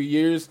next few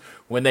years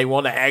when they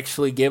want to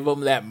actually give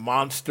him that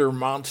monster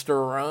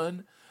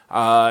run.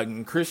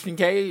 And Christian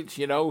Cage,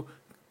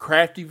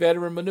 crafty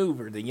veteran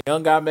maneuver. The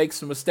young guy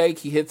makes a mistake.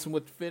 He hits him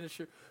with the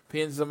finisher,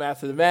 pins him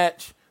after the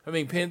match.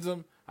 Pins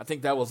him. I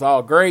think that was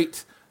all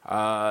great.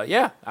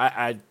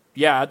 I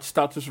just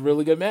thought this was a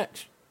really good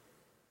match.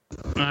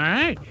 All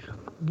right.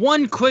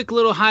 One quick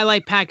little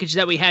highlight package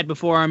that we had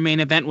before our main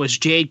event was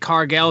Jade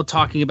Cargill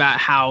talking about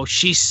how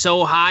she's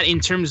so hot in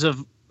terms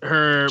of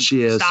her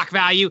stock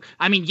value.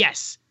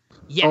 Yes.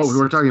 Oh, we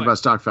were talking about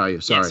stock value.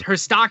 Sorry. Yes, her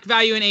stock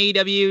value in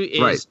AEW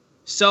is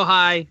so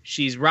high.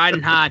 She's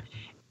riding hot.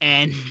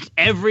 And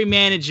every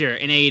manager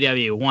in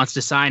AEW wants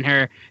to sign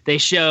her. They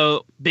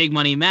show Big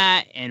Money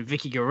Matt and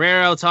Vicky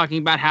Guerrero talking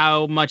about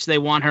how much they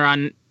want her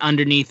on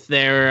underneath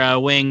their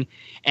wing.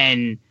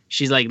 And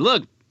she's like,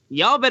 look,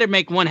 y'all better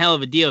make one hell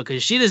of a deal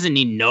because she doesn't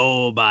need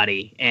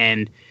nobody.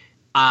 And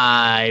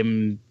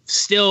I'm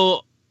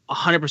still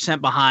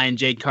 100% behind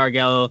Jade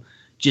Cargill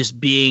just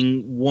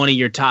being one of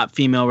your top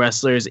female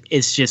wrestlers.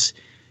 It's just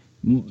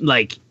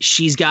like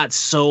she's got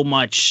so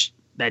much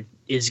that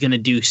is going to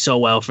do so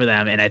well for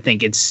them. And I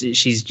think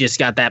she's just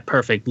got that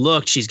perfect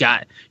look. She's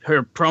got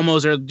her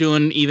promos are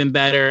doing even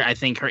better. I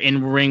think her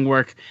in-ring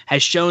work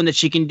has shown that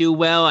she can do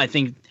well. I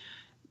think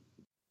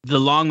the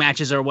long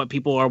matches are what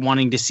people are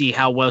wanting to see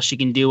how well she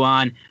can do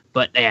on.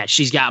 But yeah,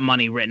 she's got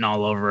money written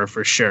all over her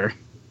for sure.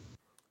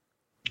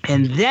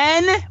 And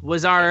then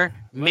was our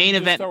main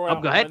event. Go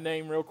ahead. One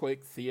name real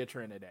quick, Thea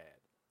Trinidad.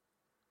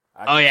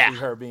 I can see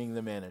her being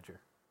the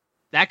manager.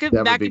 That could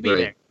be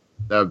there.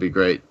 That would be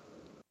great.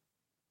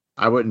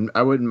 I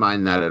wouldn't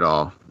mind that at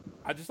all.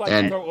 I just like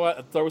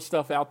to throw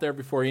stuff out there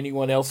before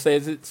anyone else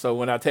says it. So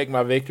when I take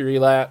my victory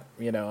lap,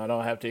 I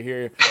don't have to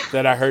hear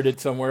that I heard it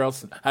somewhere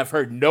else. I've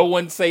heard no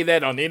one say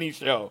that on any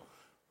show.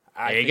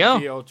 There you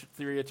go.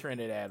 Thea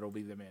Trinidad will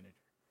be the manager.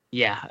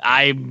 Yeah,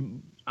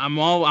 I'm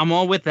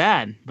all with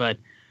that. But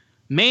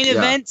main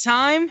event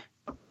time,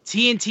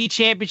 TNT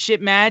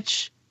Championship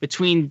match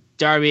between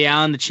Darby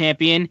Allin, the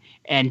champion,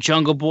 and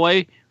Jungle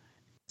Boy.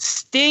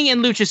 Sting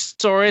and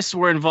Luchasaurus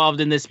were involved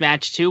in this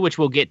match too, which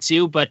we'll get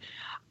to. But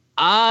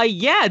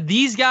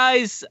these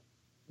guys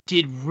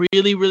did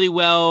really, really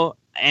well.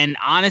 And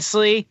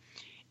honestly,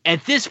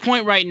 at this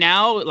point right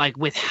now, like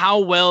with how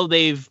well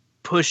they've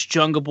pushed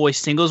Jungle Boy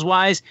singles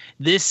wise,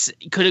 this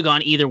could have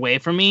gone either way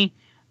for me.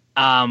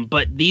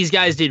 But these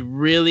guys did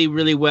really,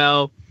 really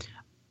well.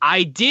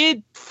 I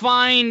did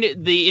find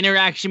the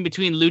interaction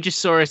between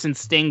Luchasaurus and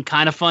Sting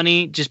kind of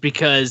funny just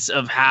because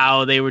of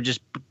how they were just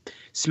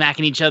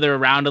smacking each other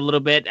around a little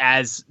bit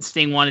as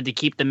Sting wanted to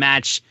keep the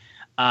match.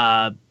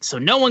 So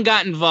no one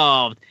got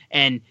involved.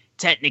 And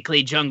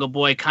technically Jungle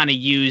Boy kind of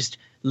used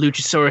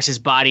Luchasaurus's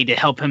body to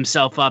help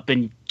himself up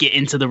and get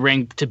into the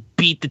ring to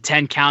beat the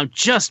 10 count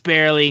just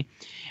barely.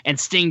 And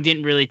Sting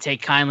didn't really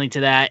take kindly to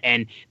that.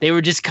 And they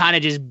were just kind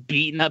of just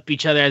beating up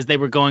each other as they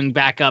were going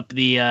back up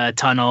the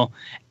tunnel.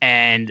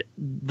 And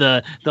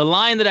the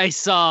line that I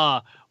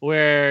saw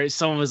where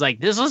someone was like,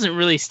 this wasn't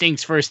really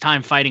Sting's first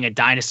time fighting a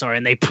dinosaur,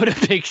 and they put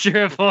a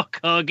picture of Hulk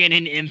Hogan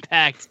in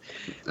Impact.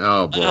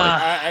 Oh, boy.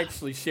 I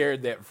actually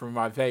shared that from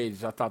my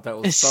page. I thought that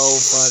was so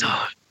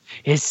funny.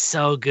 It's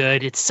so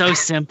good. It's so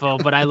simple,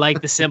 but I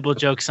like the simple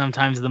jokes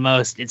sometimes the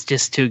most. It's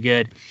just too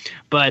good.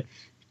 But,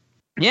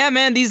 yeah,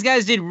 man, these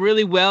guys did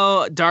really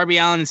well. Darby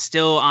Allin is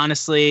still,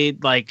 honestly,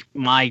 like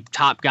my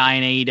top guy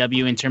in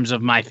AEW in terms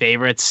of my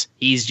favorites.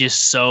 He's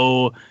just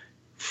so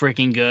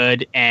freaking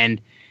good,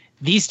 and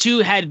these two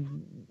had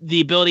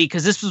the ability,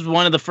 because this was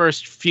one of the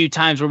first few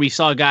times where we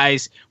saw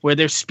guys where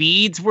their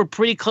speeds were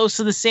pretty close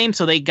to the same,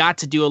 so they got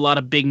to do a lot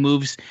of big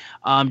moves,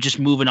 just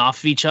moving off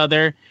of each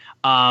other.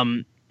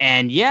 And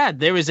yeah,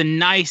 there was a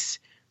nice,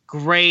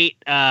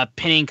 great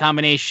pinning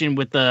combination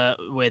with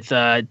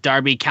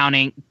Darby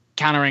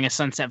countering a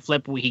sunset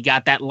flip. He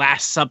got that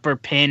Last Supper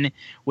pin,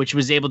 which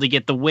was able to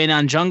get the win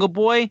on Jungle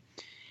Boy.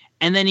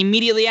 And then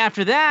immediately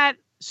after that,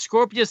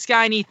 Scorpio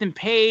Sky and Ethan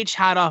Page,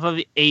 hot off of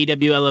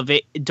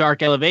AEW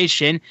Dark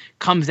Elevation,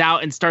 comes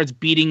out and starts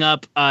beating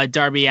up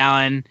Darby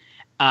Allin,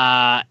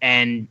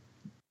 and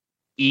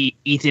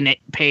Ethan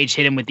Page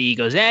hit him with the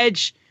Ego's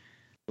Edge.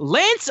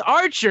 Lance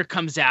Archer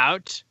comes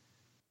out,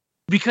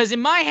 because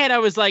in my head I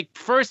was like,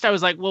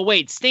 well,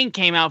 wait, Sting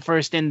came out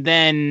first, and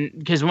then,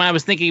 because when I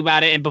was thinking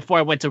about it and before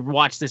I went to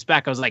watch this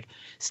back, I was like,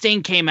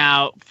 Sting came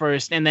out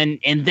first, and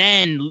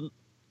then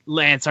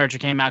Lance Archer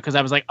came out, because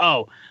I was like,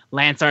 oh,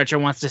 Lance Archer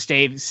wants to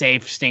save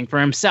Sting for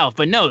himself.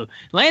 But no,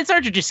 Lance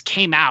Archer just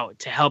came out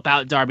to help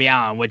out Darby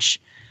Allin, which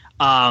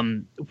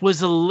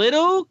was a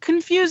little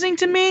confusing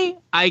to me.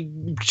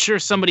 I'm sure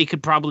somebody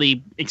could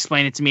probably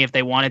explain it to me if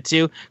they wanted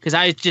to, because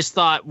I just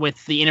thought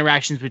with the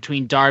interactions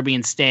between Darby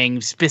and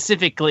Sting,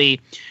 specifically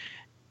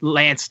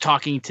Lance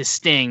talking to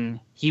Sting,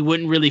 he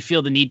wouldn't really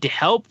feel the need to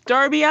help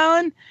Darby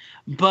Allin.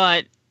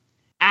 But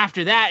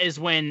after that is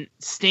when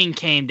Sting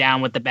came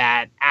down with the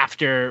bat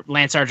after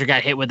Lance Archer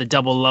got hit with a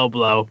double low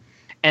blow.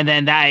 And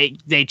then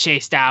they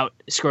chased out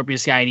Scorpio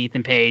Sky and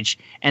Ethan Page,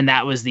 and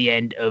that was the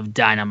end of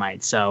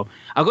Dynamite. So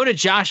I'll go to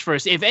Josh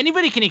first. If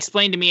anybody can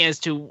explain to me as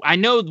to, I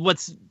know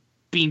what's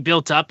being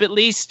built up at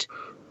least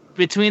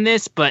between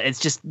this, but it's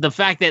just the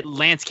fact that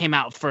Lance came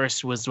out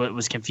first was what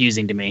was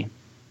confusing to me.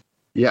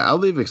 Yeah, I'll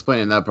leave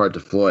explaining that part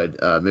to Floyd.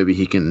 Maybe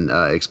he can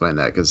explain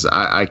that, because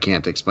I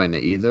can't explain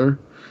it either.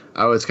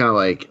 I was kind of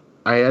like,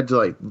 I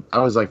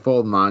was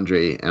folding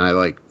laundry, and I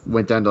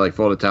went down to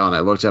fold a towel, and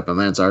I looked up and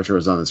Lance Archer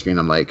was on the screen.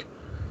 I'm like,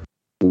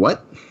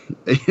 what?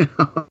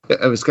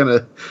 I was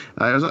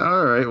like,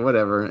 all right,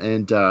 whatever.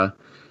 And, it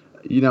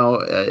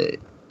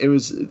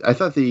was, I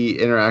thought the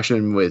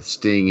interaction with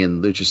Sting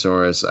and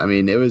Luchasaurus, I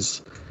mean, it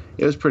was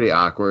pretty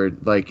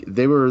awkward.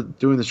 They were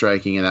doing the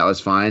striking and that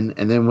was fine.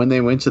 And then when they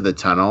went to the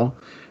tunnel,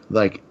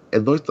 it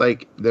looked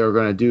like they were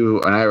going to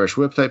do an Irish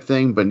whip type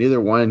thing, but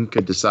neither one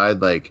could decide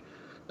what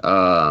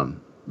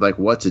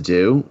to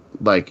do,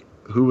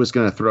 who was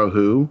going to throw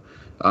who.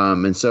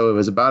 And so it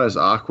was about as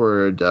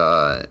awkward,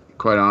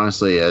 quite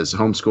honestly, as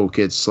homeschool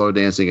kids slow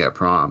dancing at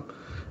prom.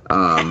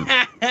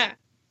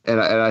 And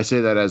I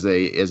say that as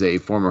a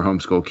former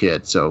homeschool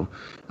kid, so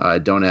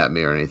don't at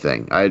me or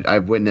anything.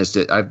 I've witnessed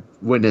it. I've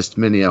witnessed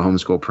many a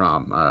homeschool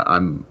prom.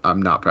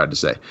 I'm not proud to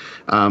say.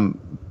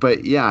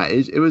 But yeah,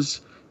 it was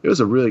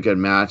a really good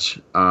match.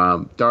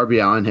 Darby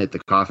Allin hit the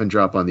coffin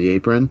drop on the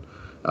apron,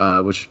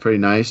 which was pretty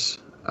nice.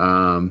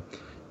 Yeah,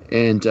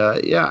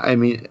 I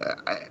mean,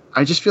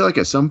 I just feel like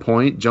at some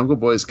point Jungle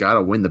Boy's got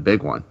to win the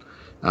big one.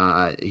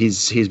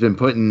 He's been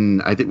put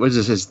in, I think, what is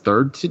this, his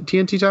third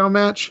TNT title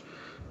match?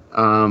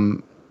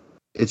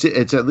 It's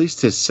at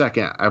least his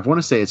second. I want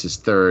to say it's his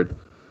third,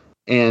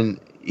 and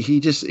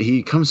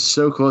he comes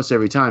so close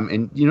every time,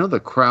 and the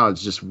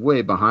crowd's just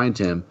way behind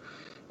him.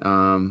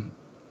 I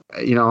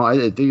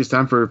think it's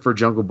time for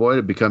Jungle Boy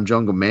to become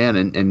Jungle Man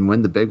and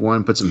win the big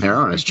one, put some hair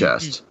on his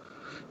chest.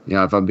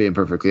 If I'm being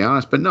perfectly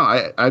honest. But no,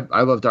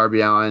 I love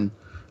Darby Allin.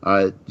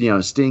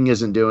 Sting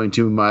isn't doing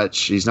too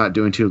much. He's not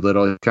doing too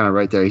little. He's kind of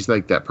right there. He's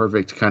like that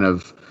perfect kind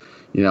of,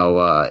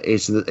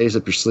 ace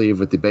up your sleeve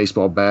with the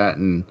baseball bat.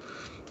 And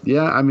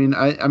yeah, I mean,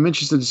 I'm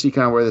interested to see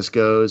kind of where this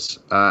goes.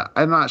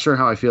 I'm not sure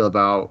how I feel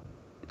about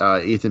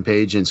Ethan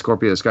Page and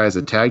Scorpio Sky as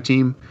a tag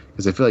team,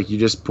 because I feel like you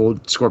just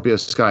pulled Scorpio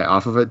Sky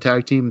off of a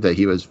tag team that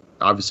he was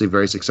obviously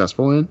very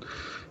successful in.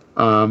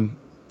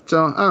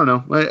 So I don't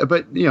know,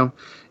 but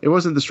it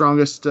wasn't the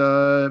strongest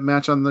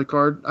match on the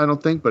card, I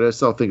don't think, but I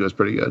still think it was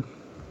pretty good.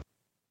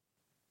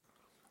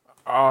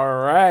 All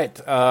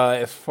right.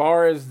 As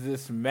far as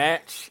this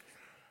match,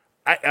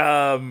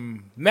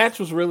 match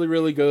was really,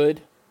 really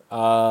good.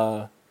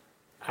 I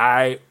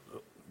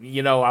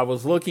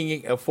was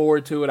looking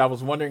forward to it. I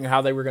was wondering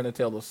how they were going to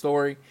tell the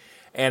story,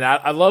 and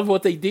I love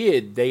what they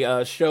did.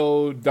 They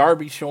showed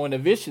Darby showing the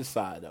vicious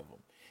side of him.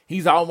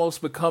 He's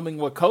almost becoming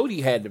what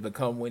Cody had to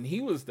become when he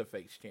was the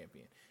face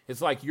champion. It's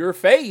like you're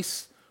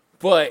face,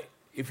 but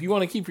if you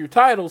want to keep your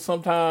title,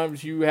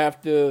 sometimes you have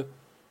to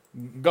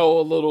go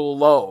a little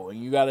low,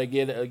 and you gotta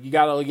get a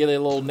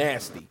little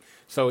nasty.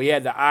 So he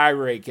had the eye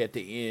rake at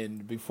the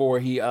end before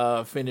he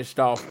finished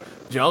off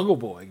Jungle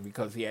Boy,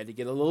 because he had to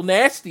get a little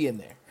nasty in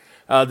there.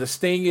 The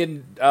Sting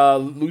and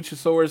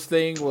Luchasaurus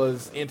thing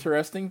was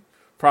interesting.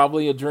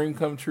 Probably a dream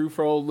come true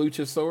for old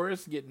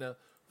Luchasaurus, getting to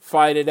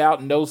fight it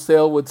out no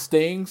cell with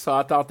Sting. So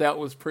I thought that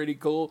was pretty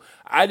cool.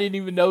 I didn't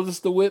even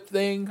notice the whip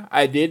thing.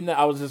 I didn't.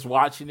 I was just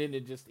watching it,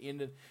 and just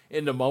in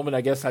the moment,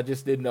 I guess I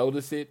just didn't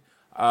notice it.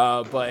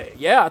 But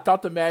yeah, I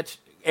thought the match,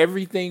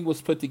 everything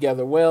was put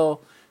together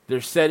well.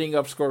 They're setting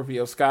up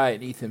Scorpio Sky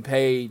and Ethan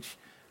Page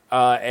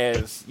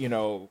as,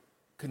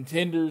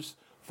 contenders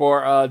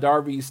for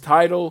Darby's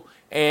title.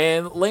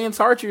 And Lance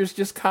Archer is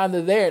just kind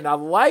of there. And I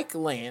like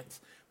Lance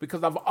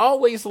because I've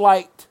always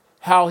liked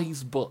how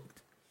he's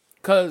booked.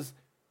 Because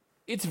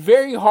it's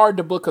very hard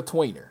to book a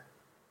tweener.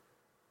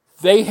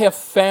 They have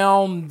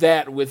found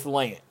that with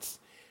Lance.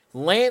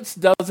 Lance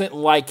doesn't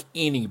like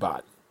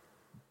anybody.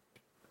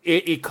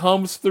 It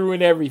comes through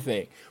in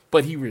everything.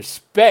 But he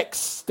respects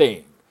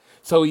Sting.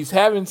 So he's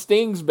having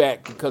Sting's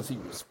back because he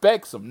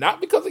respects him.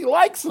 Not because he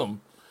likes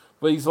him.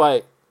 But he's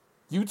like,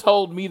 you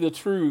told me the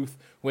truth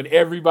when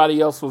everybody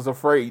else was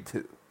afraid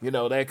to.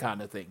 That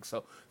kind of thing.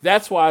 So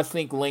that's why I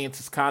think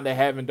Lance is kind of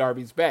having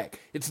Darby's back.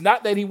 It's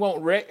not that he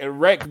won't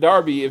wreck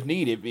Darby if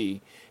needed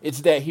be. It's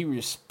that he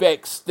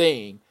respects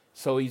Sting.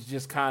 So he's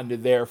just kind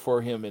of there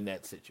for him in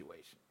that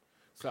situation.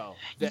 So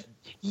that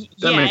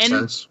makes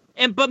sense.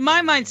 But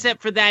my mindset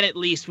for that at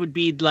least would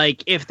be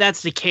like, if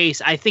that's the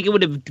case, I think it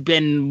would have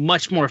been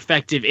much more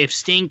effective if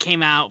Sting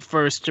came out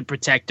first to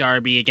protect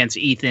Darby against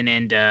Ethan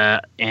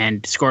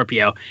and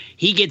Scorpio.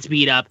 He gets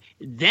beat up,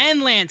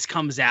 then Lance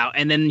comes out,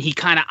 and then he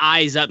kind of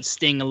eyes up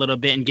Sting a little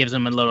bit and gives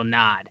him a little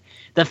nod.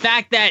 The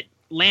fact that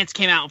Lance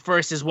came out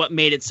first is what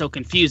made it so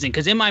confusing.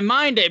 Because in my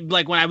mind,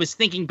 like when I was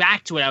thinking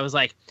back to it, I was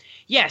like,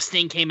 yeah,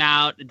 Sting came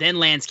out, then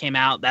Lance came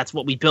out. That's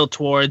what we built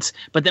towards.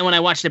 But then when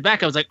I watched it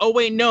back, I was like, oh,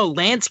 wait, no,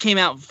 Lance came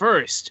out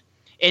first.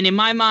 And in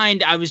my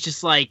mind, I was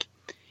just like,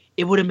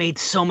 it would have made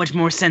so much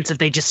more sense if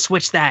they just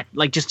switched that,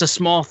 like just a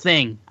small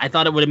thing. I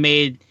thought it would have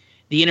made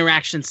the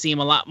interaction seem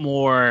a lot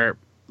more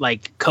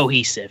like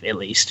cohesive, at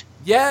least.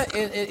 Yeah,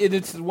 and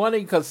it's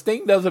funny because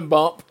Sting doesn't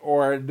bump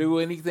or do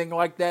anything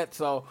like that,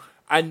 so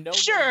I know.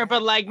 Sure,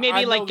 but like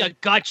maybe like a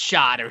gut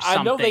shot or something.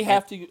 I know they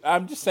have to.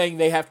 I'm just saying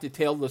they have to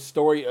tell the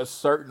story a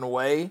certain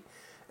way,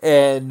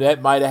 and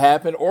that might have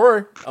happened.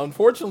 Or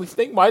unfortunately,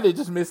 Sting might have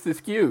just missed his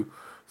cue.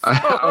 So,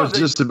 I was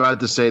just about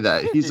to say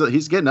that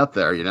he's getting up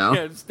there, you know.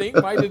 Yeah, Sting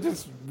might have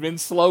just been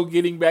slow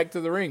getting back to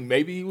the ring.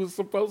 Maybe he was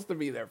supposed to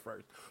be there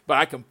first. But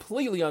I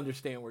completely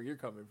understand where you're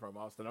coming from,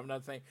 Austin. I'm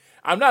not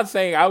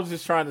saying. I was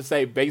just trying to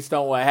say, based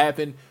on what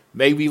happened,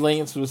 maybe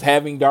Lance was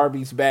having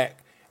Darby's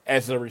back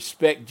as a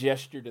respect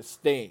gesture to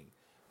Sting.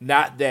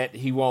 Not that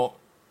he won't,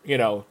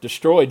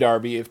 destroy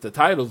Darby if the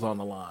title's on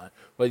the line.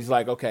 But he's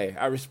like, okay,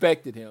 I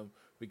respected him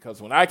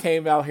because when I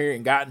came out here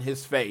and got in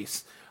his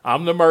face,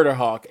 I'm the Murder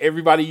Hawk.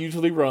 Everybody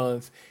usually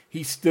runs.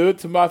 He stood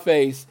to my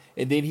face,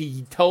 and then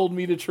he told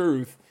me the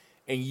truth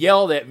and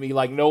yelled at me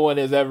like no one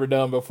has ever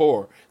done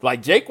before.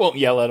 Like, Jake won't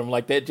yell at him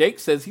like that. Jake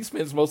says he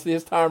spends most of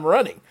his time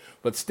running.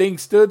 But Sting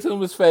stood to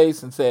his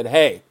face and said,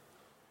 hey,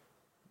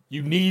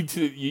 you need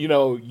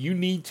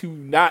to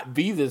not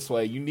be this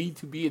way. You need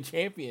to be a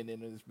champion in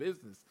this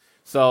business.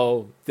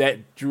 So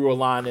that drew a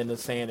line in the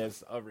sand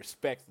as a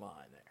respect line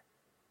there.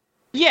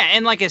 Yeah,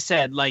 and like I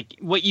said, like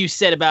what you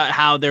said about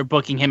how they're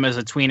booking him as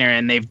a tweener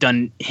and they've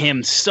done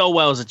him so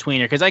well as a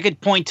tweener. Because I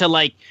could point to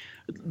like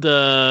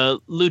the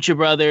Lucha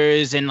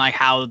Brothers and like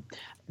how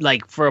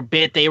like for a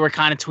bit they were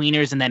kind of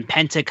tweeners and then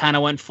Penta kind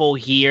of went full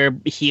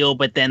heel,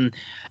 but then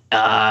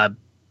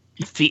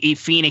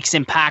Phoenix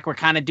and Pac were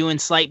kind of doing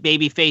slight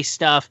babyface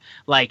stuff.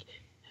 Like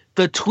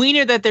the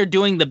tweener that they're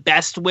doing the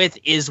best with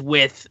is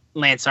with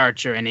Lance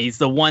Archer, and he's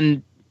the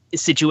one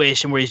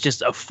situation where he's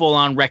just a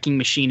full-on wrecking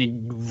machine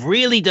and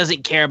really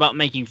doesn't care about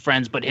making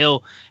friends, but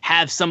he'll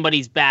have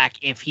somebody's back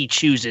if he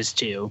chooses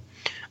to.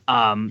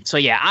 So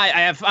yeah,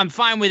 I'm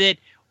fine with it.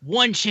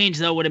 One change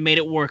though would have made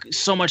it work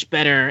so much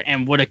better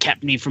and would have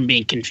kept me from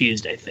being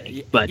confused, I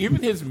think. But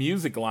even his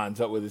music lines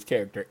up with his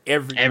character.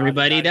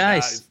 Everybody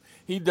dies.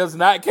 He does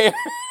not care.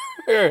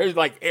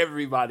 Like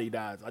everybody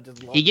dies. I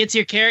just love he gets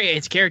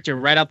his character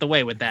right out the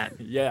way with that.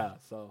 Yeah,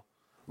 so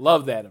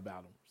love that about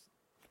him.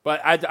 But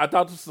I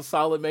thought this was a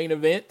solid main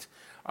event.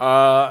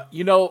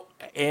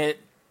 And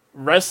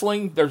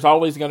wrestling, there's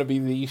always going to be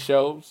these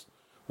shows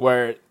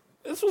where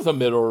this was a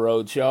middle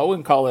road show. I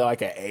wouldn't call it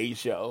like an A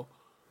show,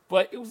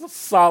 but it was a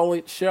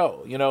solid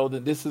show.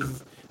 This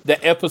is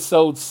the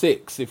episode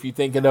 6. If you're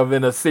thinking of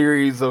in a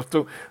series of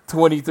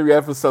 23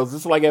 episodes,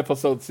 this is like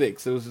episode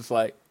 6. It was just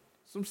like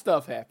some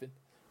stuff happened.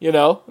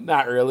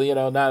 Not really,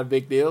 not a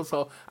big deal.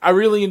 So I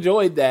really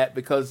enjoyed that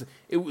because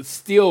it was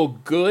still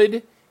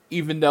good,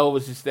 even though it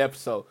was just an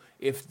episode.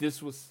 If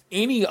this was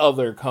any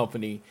other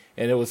company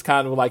and it was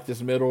kind of like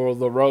this middle of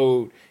the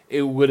road,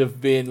 it would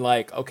have been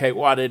like, okay,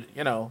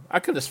 I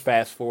could just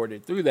fast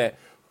forwarded through that.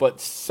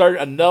 But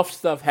enough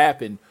stuff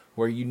happened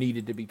where you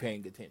needed to be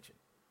paying attention.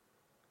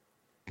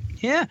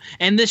 Yeah,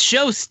 and this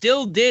show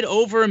still did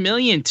over 1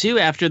 million too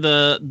after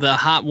the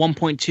hot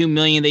 1.2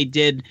 million they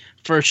did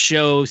first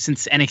show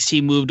since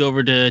NXT moved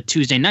over to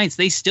Tuesday nights.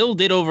 They still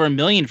did over 1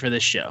 million for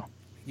this show.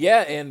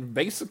 Yeah, and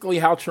basically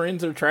how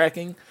trends are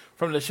tracking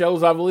from the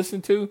shows I've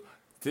listened to,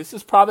 this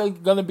is probably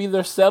going to be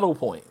their settle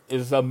point,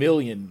 is 1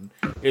 million.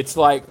 It's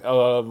like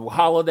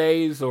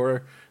holidays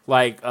or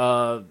like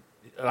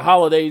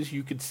holidays,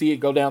 you could see it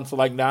go down to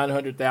like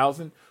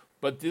 900,000.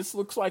 But this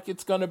looks like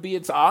it's going to be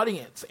its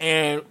audience.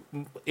 And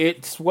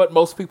it's what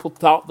most people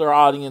thought their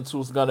audience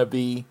was going to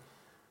be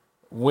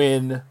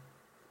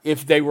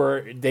if they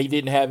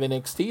didn't have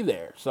NXT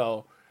there.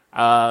 So,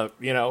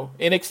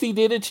 NXT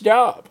did its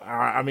job.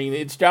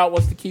 Its job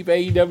was to keep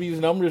AEW's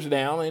numbers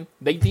down, and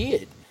they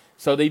did.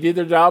 So they did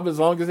their job as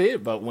long as it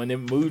did. But when it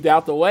moved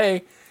out the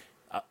way,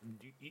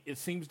 it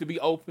seems to be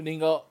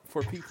opening up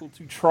for people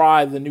to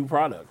try the new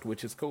product,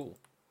 which is cool.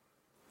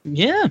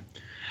 Yeah.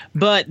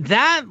 But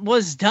that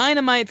was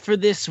Dynamite for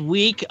this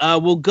week.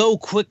 We'll go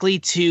quickly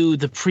to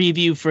the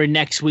preview for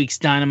next week's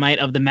Dynamite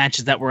of the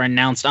matches that were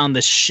announced on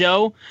the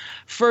show.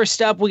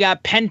 First up, we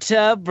got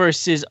Penta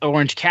versus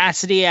Orange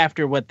Cassidy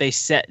after what they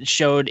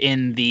showed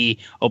in the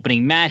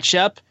opening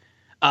matchup.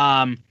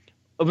 Not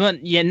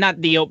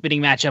the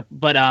opening matchup,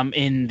 but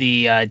in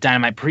the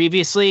Dynamite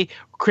previously.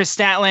 Chris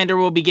Statlander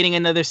will be getting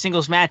another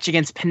singles match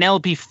against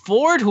Penelope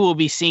Ford, who we'll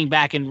be seeing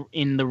back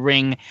in the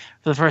ring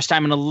for the first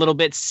time in a little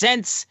bit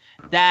since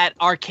that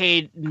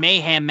Arcade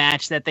Mayhem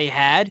match that they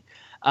had.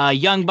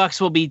 Young Bucks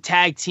will be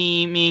tag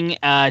teaming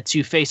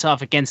to face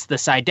off against the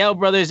Sydal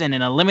brothers in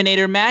an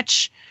eliminator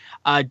match.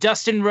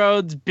 Dustin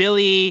Rhodes,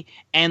 Billy,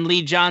 and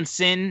Lee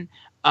Johnson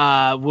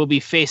will be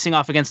facing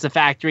off against the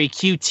Factory,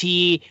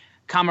 QT,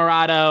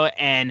 Camarado,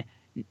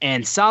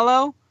 and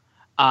Salo.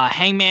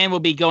 Hangman will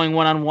be going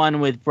one-on-one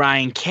with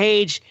Brian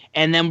Cage,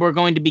 and then we're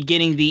going to be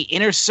getting the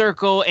Inner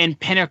Circle and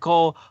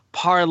Pinnacle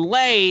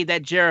parlay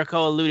that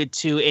Jericho alluded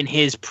to in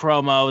his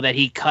promo that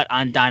he cut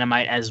on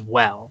Dynamite as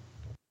well.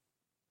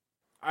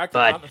 I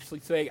can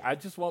honestly say I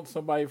just want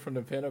somebody from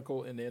the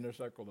Pinnacle and the Inner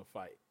Circle to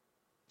fight.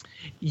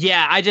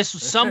 Yeah,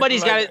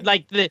 somebody's got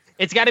to,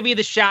 it's got to be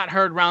the shot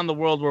heard around the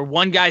world where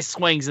one guy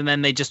swings and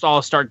then they just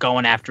all start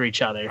going after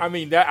each other. I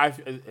mean,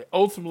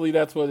 ultimately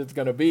that's what it's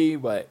going to be,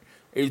 but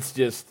it's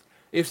just,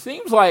 it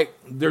seems like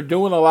they're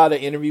doing a lot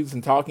of interviews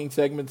and talking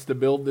segments to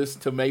build this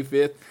to May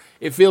 5th.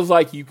 It feels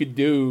like you could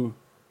do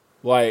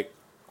like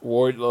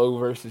Wardlow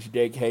versus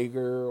Jake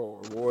Hager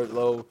or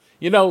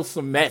Wardlow,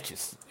 some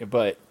matches.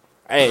 But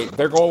hey,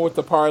 they're going with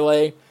the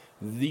parlay.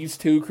 These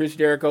two, Chris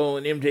Jericho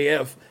and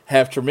MJF,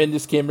 have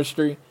tremendous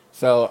chemistry.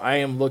 So I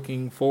am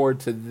looking forward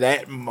to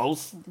that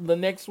most the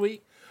next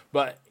week.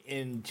 But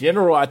in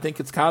general, I think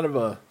it's kind of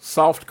a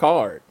soft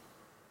card.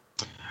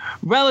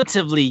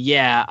 Relatively,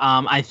 yeah.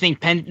 I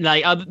think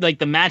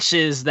the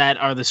matches that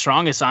are the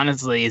strongest,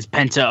 honestly, is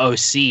Penta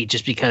OC,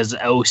 just because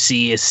OC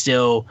is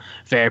still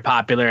very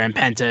popular and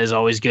Penta is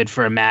always good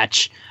for a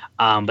match.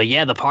 But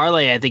yeah, the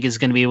parlay I think is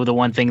going to be the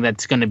one thing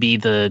that's going to be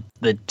the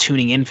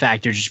tuning in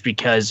factor, just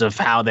because of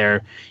how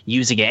they're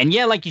using it. And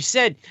yeah, like you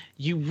said,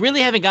 you really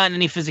haven't gotten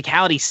any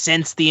physicality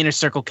since the Inner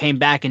Circle came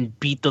back and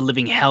beat the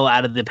living hell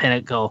out of the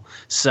Pinnacle.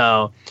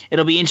 So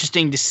it'll be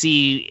interesting to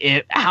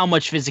see how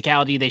much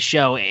physicality they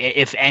show,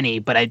 if any.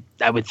 But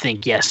I would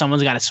think, yeah,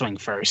 someone's got to swing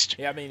first.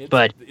 Yeah, I mean,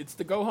 it's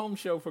the go home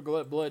show for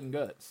Blood and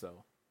Guts. So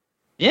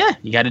yeah,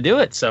 you got to do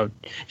it. So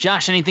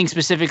Josh, anything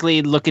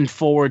specifically looking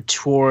forward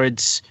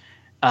towards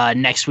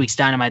next week's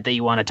Dynamite that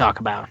you want to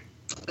talk about?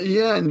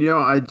 Yeah, and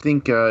I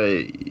think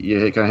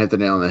you kind of hit the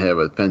nail on the head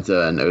with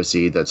Penta and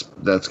OC.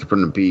 That's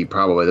going to be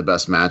probably the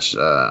best match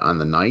on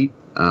the night.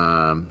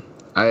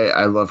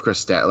 I love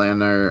Chris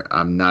Statlander.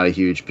 I'm not a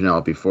huge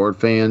Penelope Ford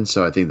fan,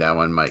 so I think that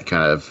one might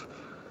kind of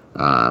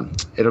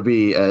it'll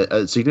be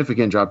a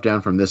significant drop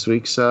down from this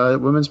week's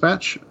women's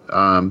match.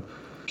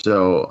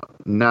 So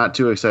not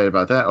too excited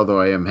about that, although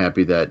I am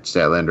happy that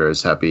Statlander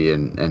is happy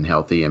and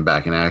healthy and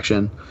back in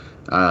action.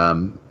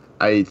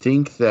 I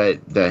think that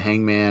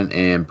Hangman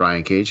and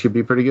Brian Cage could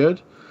be pretty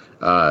good.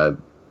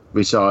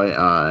 We saw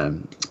I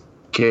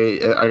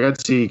got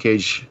to see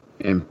Cage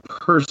in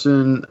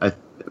person, I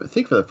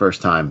think for the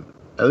first time,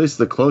 at least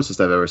the closest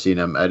I've ever seen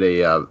him at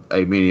a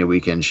Mania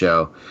weekend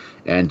show.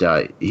 And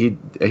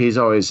he's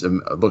always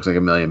looks like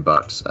 $1 million.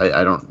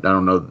 I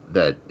don't know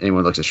that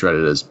anyone looks as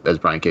shredded as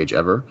Brian Cage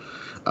ever.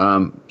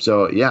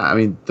 So yeah, I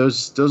mean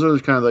those are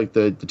kind of like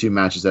the two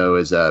matches though,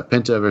 is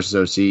Penta versus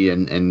OC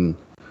and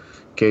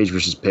Cage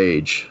versus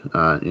Page,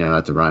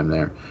 not to rhyme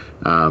there.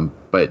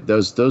 But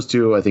those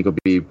two I think will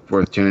be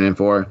worth tuning in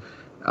for.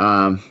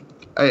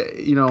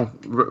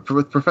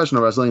 With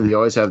professional wrestling, they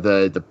always have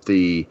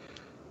the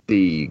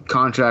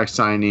contract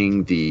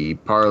signing, the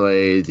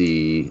parlay,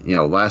 the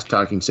last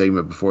talking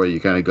segment before you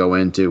kind of go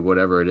into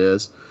whatever it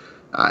is.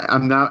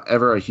 I'm not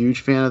ever a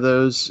huge fan of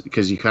those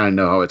because you kind of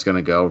know how it's going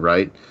to go,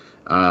 right?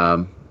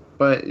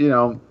 But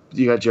you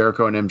got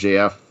Jericho and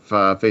MJF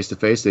face to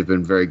face. They've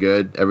been very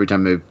good every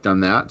time they've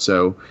done that,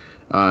 so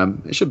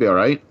it should be all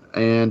right.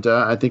 And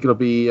I think it'll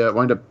be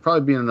wind up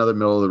probably being another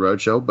middle of the road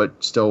show, but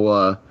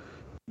still,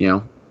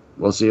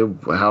 we'll see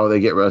how they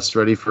get us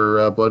ready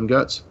for Blood and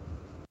Guts.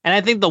 And I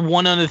think the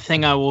one other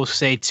thing I will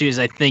say too is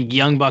I think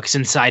Young Bucks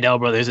and Sydal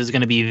Brothers is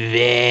going to be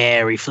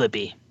very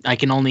flippy. I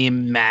can only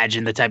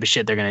imagine the type of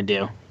shit they're going to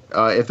do.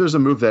 If there's a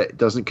move that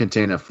doesn't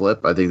contain a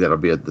flip, I think that'll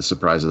be the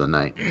surprise of the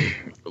night.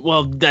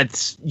 Well,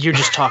 you're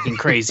just talking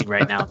crazy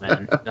right now,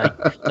 man.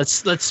 Like,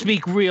 let's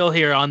speak real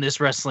here on this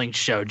wrestling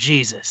show,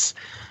 Jesus.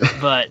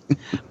 But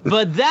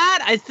that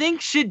I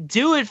think should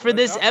do it for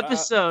this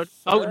episode.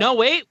 Oh no,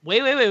 wait.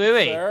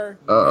 Sir,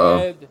 you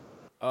had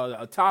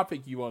a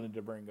topic you wanted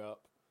to bring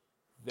up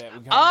that we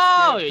kind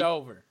of skipped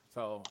over.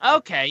 So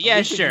okay,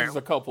 yeah, sure. Use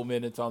a couple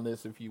minutes on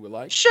this if you would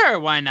like. Sure,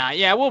 why not?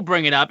 Yeah, we'll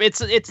bring it up.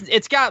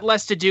 It's got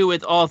less to do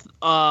with all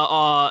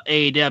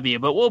AEW,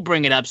 but we'll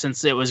bring it up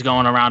since it was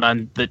going around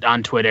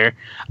on Twitter.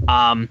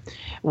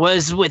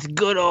 Was with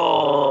good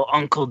old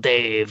Uncle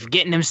Dave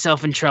getting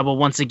himself in trouble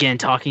once again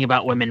talking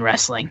about women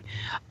wrestling.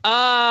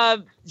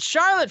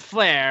 Charlotte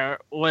Flair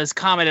was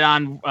commented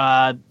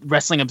on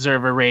Wrestling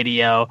Observer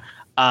Radio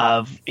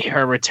of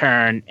her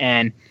return,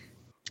 and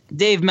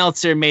Dave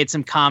Meltzer made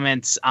some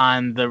comments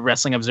on the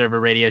Wrestling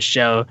Observer Radio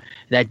show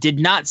that did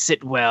not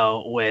sit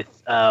well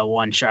with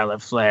one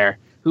Charlotte Flair,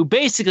 who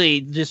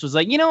basically just was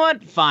like, you know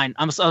what? Fine.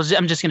 I'm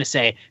just going to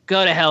say,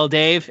 go to hell,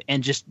 Dave,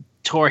 and just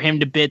tore him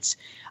to bits.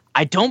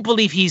 I don't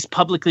believe he's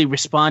publicly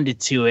responded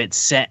to it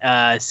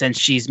since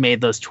she's made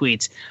those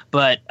tweets.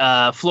 But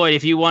Floyd,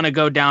 if you want to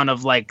go down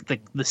of like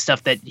the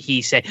stuff that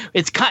he said,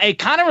 it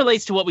kind of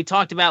relates to what we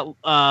talked about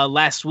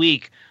last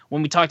week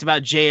when we talked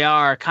about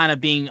JR kind of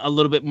being a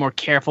little bit more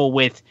careful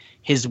with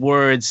his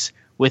words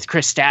with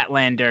Chris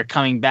Statlander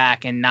coming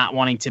back and not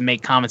wanting to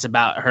make comments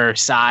about her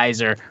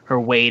size or her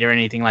weight or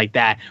anything like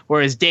that.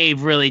 Whereas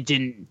Dave really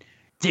didn't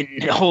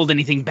hold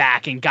anything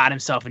back and got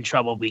himself in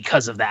trouble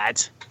because of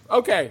that.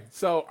 Okay,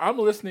 so I'm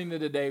listening to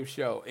the Dave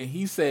show, and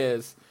he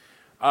says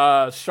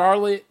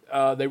Charlotte,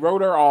 they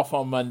wrote her off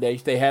on Monday.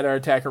 They had her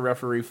attack a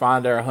referee,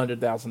 fined her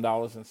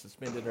 $100,000 and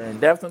suspended her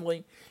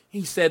indefinitely.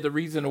 He said the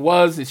reason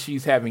is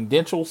she's having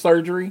dental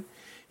surgery.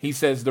 He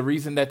says the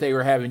reason that they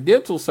were having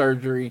dental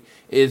surgery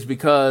is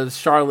because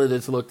Charlotte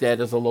is looked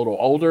at as a little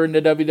older in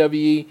the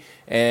WWE,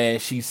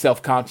 and she's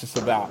self-conscious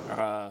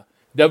about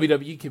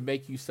WWE can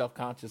make you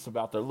self-conscious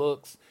about their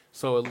looks,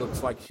 so it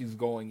looks like she's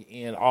going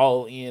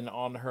all in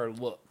on her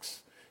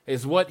looks,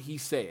 is what he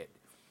said.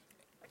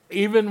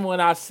 Even when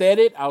I said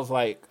it, I was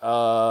like,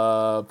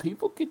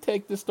 people could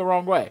take this the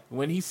wrong way.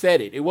 When he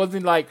said it, it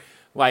wasn't like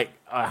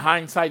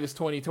hindsight is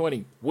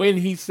 20/20. When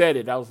he said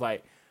it, I was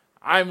like,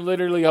 I'm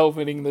literally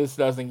hoping this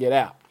doesn't get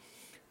out.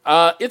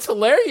 It's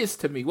hilarious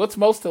to me. What's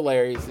most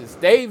hilarious is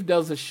Dave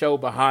does a show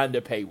behind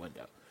the pay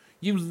window.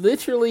 You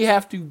literally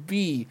have to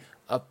be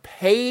a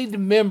paid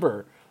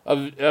member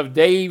of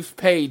Dave's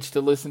page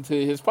to listen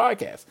to his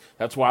podcast.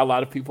 That's why a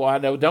lot of people I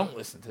know don't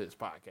listen to his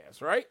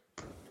podcast, right?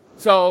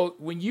 So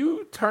when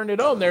you turn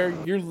it on there,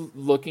 you're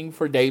looking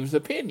for Dave's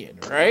opinion,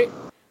 right?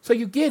 So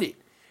you get it.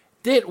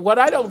 Then what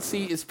I don't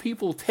see is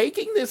people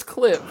taking this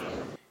clip,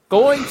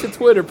 going to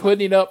Twitter,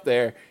 putting it up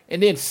there,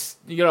 and then,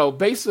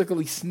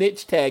 basically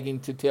snitch tagging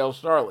to tell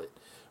Charlotte.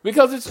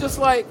 Because it's just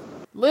like,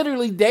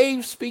 literally,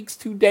 Dave speaks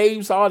to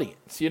Dave's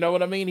audience. You know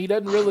what I mean? He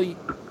doesn't really...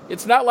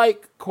 It's not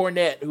like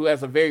Cornette, who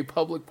has a very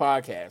public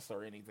podcast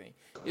or anything.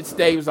 It's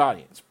Dave's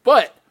audience.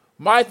 But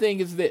my thing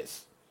is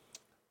this.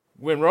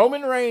 When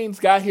Roman Reigns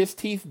got his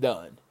teeth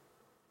done,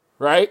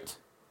 right?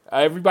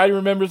 Everybody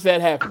remembers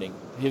that happening.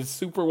 His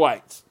super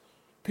whites.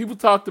 People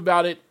talked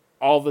about it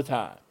all the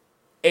time.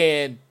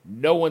 And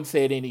no one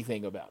said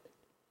anything about it.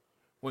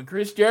 When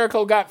Chris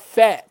Jericho got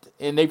fat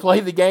and they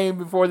played the game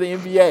before the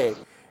NBA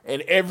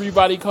and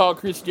everybody called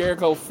Chris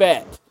Jericho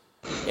fat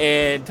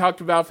and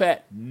talked about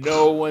fat,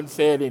 no one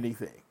said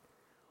anything.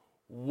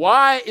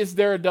 Why is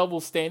there a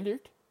double standard?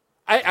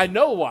 I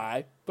know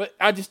why, but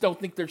I just don't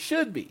think there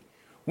should be.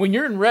 When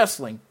you're in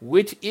wrestling,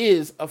 which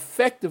is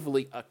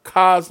effectively a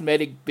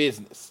cosmetic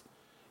business,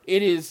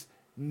 it is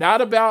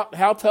not about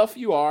how tough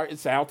you are,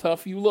 it's how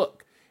tough you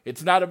look.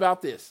 It's not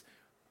about this.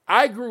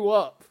 I grew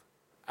up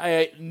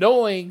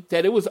knowing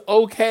that it was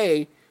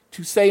okay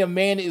to say a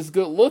man is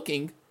good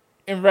looking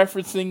in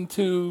reference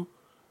to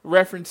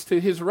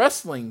his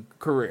wrestling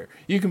career.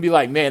 You can be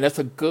like, man, that's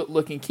a good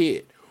looking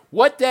kid.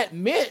 What that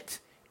meant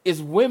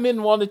is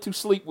women wanted to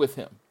sleep with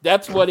him.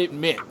 That's what it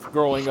meant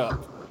growing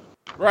up,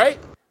 right?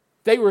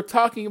 They were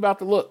talking about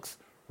the looks.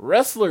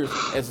 Wrestlers,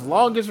 as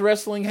long as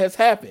wrestling has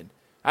happened,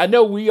 I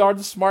know we are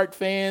the smart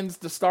fans,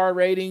 the star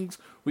ratings,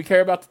 we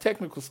care about the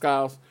technical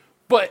styles,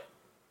 but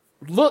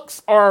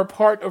looks are a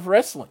part of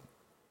wrestling.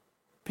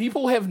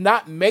 People have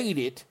not made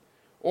it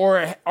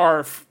or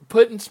are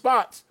put in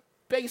spots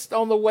based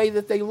on the way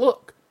that they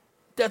look.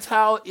 That's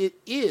how it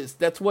is.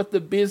 That's what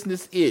the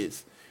business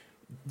is.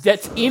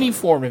 That's any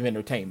form of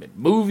entertainment.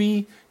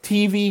 Movie,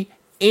 TV,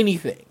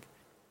 anything.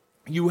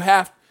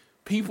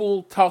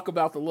 People talk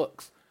about the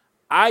looks.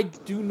 I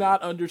do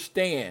not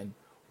understand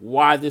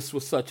why this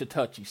was such a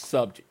touchy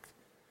subject.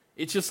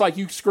 It's just like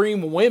you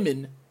scream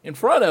women in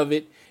front of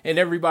it and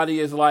everybody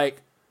is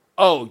like,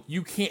 oh,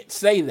 you can't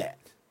say that.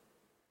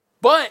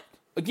 But,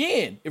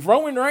 again, if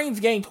Roman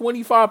Reigns gained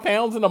 25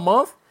 pounds in a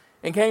month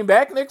and came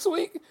back next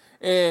week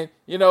and,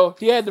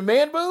 he had the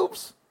man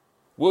boobs,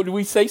 would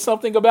we say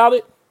something about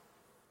it?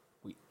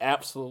 We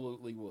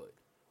absolutely would.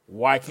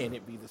 Why can't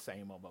it be the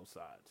same on both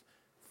sides?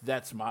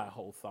 That's my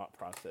whole thought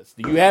process.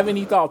 Do you have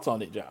any thoughts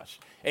on it, Josh?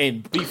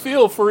 And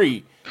feel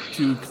free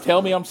to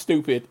tell me I'm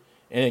stupid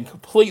and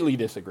completely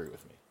disagree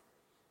with me.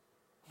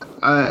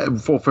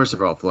 Well, first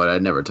of all, Floyd,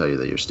 I'd never tell you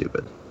that you're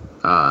stupid,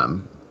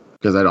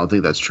 because I don't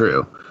think that's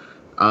true.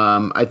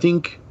 I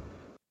think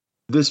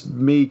this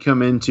may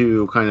come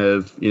into kind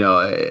of, the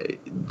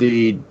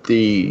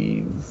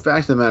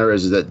fact of the matter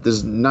is that this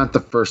is not the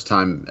first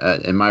time,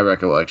 in my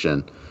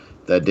recollection,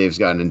 that Dave's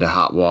gotten into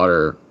hot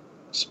water,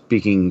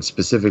 speaking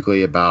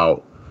specifically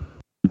about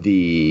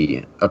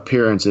the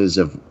appearances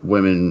of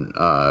women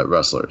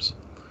wrestlers.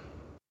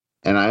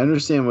 And I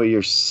understand what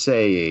you're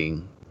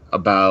saying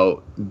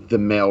about the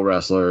male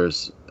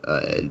wrestlers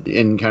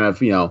in kind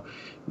of,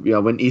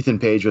 when Ethan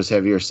Page was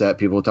heavier set,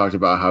 people talked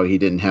about how he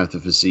didn't have the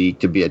physique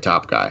to be a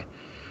top guy.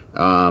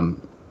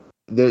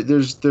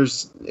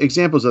 There's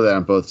examples of that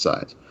on both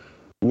sides.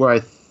 Where I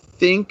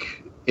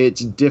think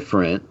it's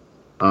different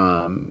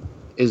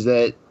is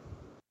that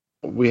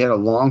we had a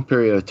long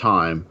period of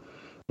time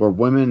where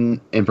women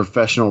in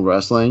professional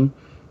wrestling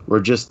were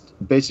just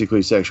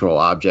basically sexual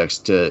objects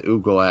to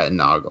oogle at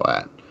and ogle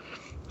at.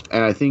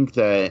 And I think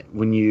that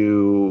when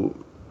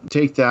you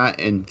take that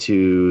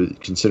into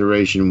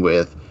consideration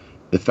with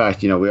the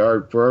fact,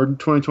 we're in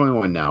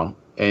 2021 now,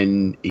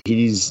 and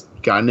he's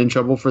gotten in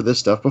trouble for this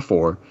stuff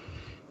before,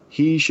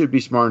 he should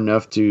be smart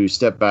enough to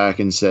step back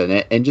and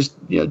just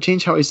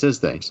change how he says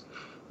things.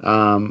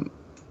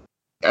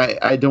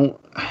 I've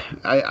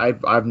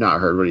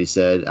not heard what he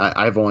said.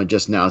 I've only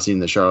just now seen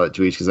the Charlotte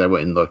tweets because I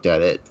went and looked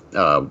at it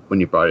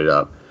when you brought it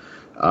up.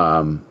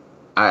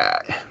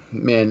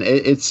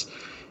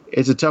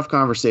 It's a tough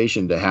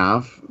conversation to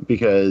have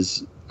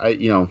because I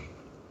don't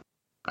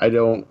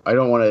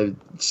want to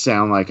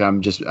sound like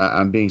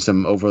I'm being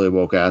some overly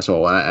woke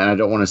asshole, and I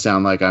don't want to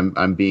sound like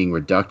I'm being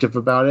reductive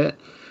about it.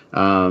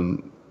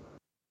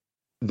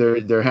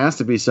 There has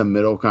to be some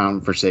middle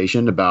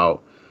conversation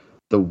about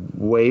the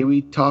way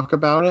we talk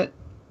about it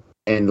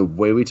and the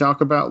way we talk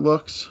about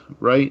looks,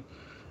 right?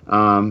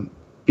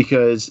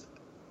 Because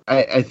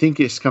I think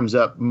this comes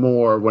up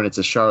more when it's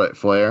a Charlotte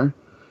Flair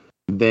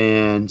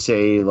than,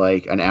 say,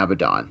 like an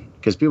Abaddon.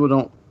 Because people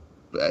don't,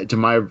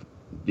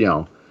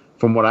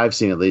 from what I've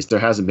seen at least, there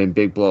hasn't been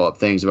big blow-up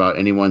things about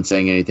anyone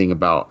saying anything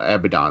about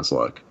Abaddon's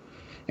look.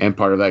 And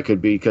part of that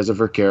could be because of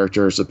her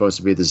character is supposed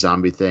to be the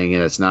zombie thing,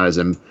 and it's not as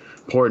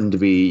important to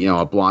be,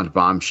 a blonde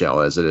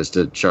bombshell as it is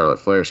to Charlotte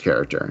Flair's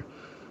character.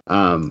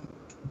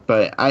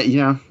 But I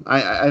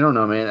don't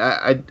know,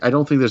 man. I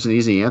don't think there's an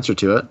easy answer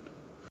to it.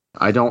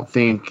 I don't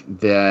think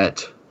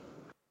that,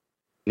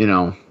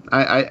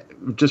 I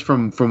just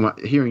from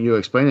hearing you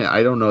explain it,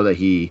 I don't know that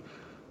he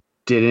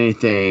did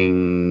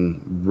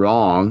anything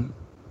wrong,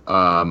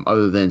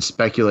 other than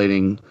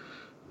speculating,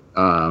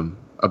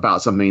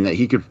 about something that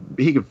he could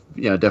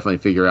definitely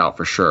figure out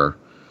for sure,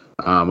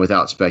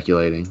 without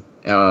speculating.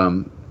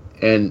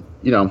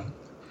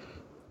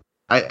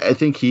 I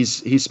think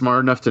he's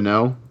smart enough to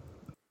know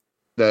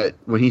that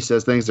when he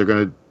says things, they're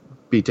going to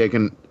be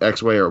taken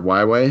X way or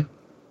Y way.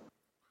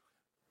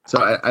 So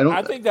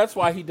I think that's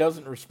why he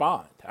doesn't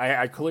respond.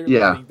 I clearly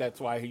think that's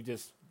why he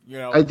just,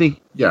 I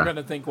think, you're going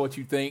to think what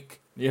you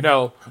think.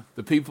 The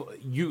people,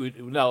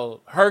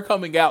 her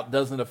coming out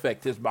doesn't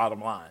affect his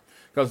bottom line.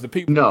 Because the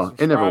people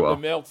it never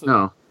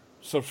will.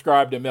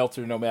 Subscribe to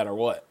Meltzer no matter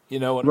what. You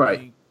know what I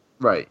mean?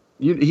 Right.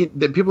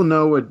 People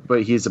know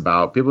what he's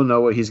about. People know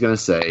what he's going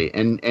to say.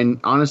 And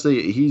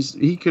honestly,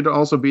 he could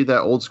also be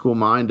that old school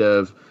mind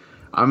of,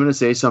 I'm going to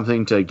say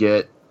something to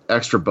get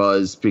extra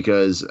buzz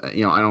because, I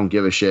don't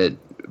give a shit.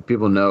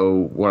 People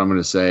know what I'm going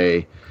to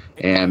say,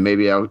 and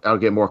maybe I'll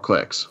get more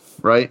clicks.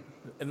 Right?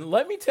 And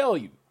let me tell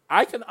you,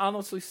 I can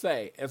honestly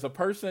say, as a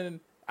person,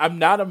 I'm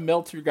not a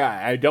Meltzer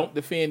guy. I don't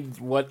defend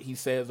what he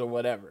says or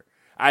whatever.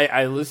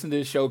 I listen to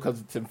his show because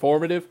it's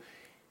informative.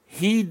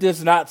 He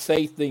does not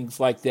say things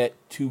like that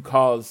to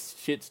cause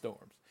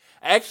shitstorms.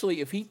 Actually,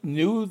 if he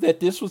knew that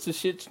this was a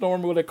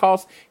shitstorm would have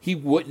caused, he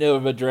wouldn't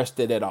have addressed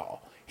it at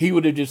all. He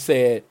would have just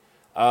said,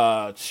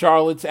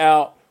 Charlotte's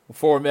out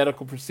for a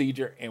medical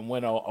procedure and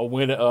went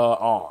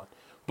on.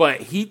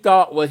 But he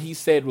thought what he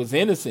said was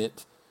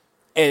innocent,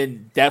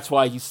 and that's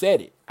why he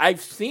said it.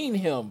 I've seen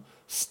him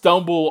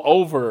stumble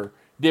over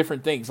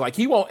different things. Like,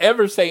 he won't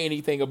ever say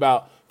anything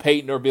about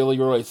Peyton or Billy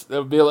Royce,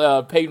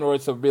 Peyton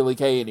Royce or Billy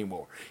Kay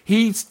anymore.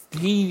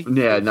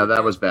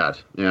 That was bad.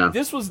 Yeah.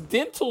 This was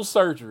dental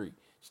surgery.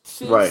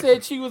 She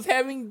said she was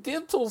having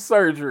dental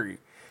surgery.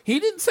 He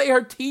didn't say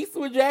her teeth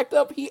were jacked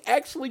up. He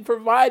actually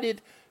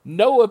provided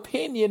no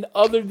opinion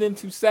other than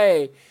to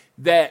say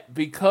that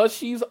because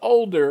she's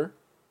older,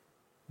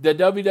 the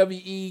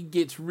WWE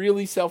gets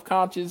really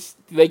self-conscious.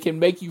 They can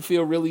make you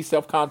feel really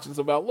self-conscious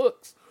about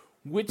looks,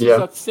 which is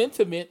a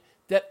sentiment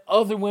that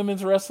other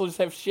women's wrestlers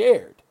have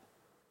shared.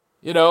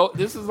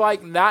 This is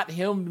like not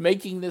him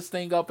making this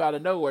thing up out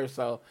of nowhere.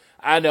 So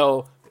I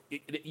know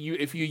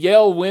if you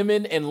yell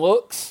women and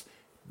looks,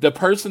 the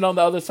person on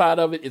the other side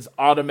of it is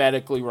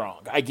automatically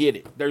wrong. I get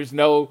it. There's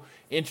no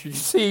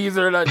intricacies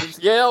or not.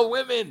 Just yell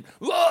women,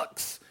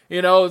 looks.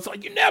 It's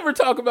like you never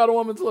talk about a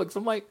woman's looks.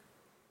 I'm like,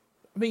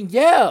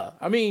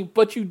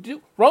 but you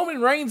do.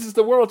 Roman Reigns is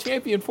the world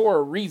champion for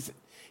a reason.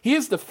 He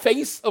is the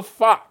face of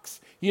Fox.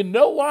 You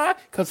know why?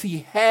 Because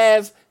he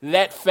has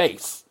that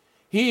face.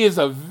 He is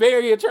a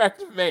very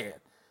attractive man.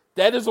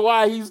 That is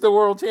why he's the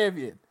world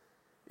champion.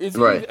 Is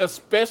he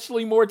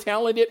especially more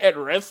talented at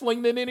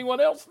wrestling than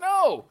anyone else?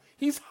 No.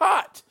 He's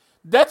hot.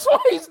 That's why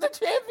he's the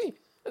champion.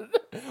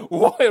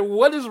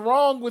 What is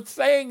wrong with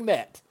saying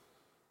that?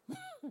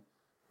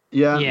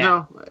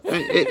 No.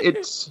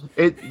 It's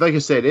like I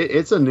said,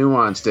 it's a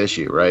nuanced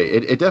issue, right?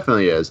 It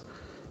definitely is.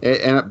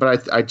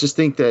 But I just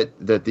think that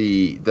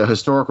the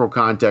historical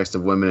context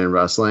of women in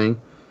wrestling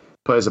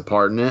plays a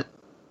part in it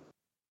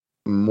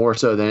more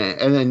so than.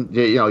 And then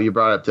you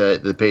brought up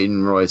the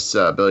Peyton Royce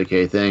Billy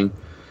Kay thing.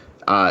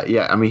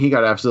 He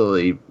got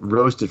absolutely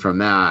roasted from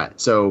that.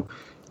 So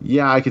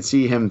I could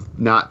see him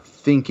not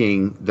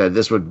thinking that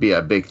this would be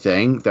a big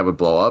thing that would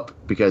blow up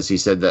because he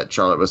said that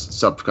Charlotte was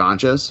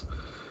subconscious.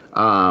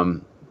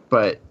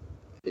 But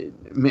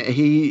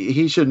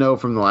he should know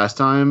from the last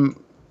time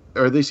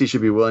or at least he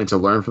should be willing to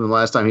learn from the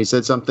last time he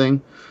said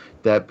something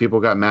that people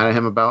got mad at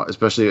him about,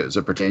 especially as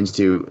it pertains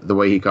to the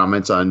way he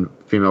comments on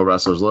female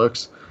wrestlers'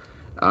 looks.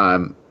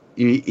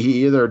 He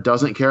either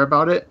doesn't care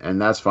about it,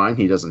 and that's fine.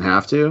 He doesn't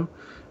have to,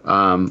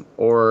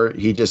 or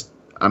he just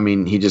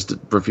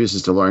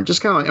refuses to learn.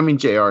 Just kind of like,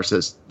 JR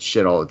says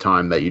shit all the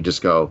time that you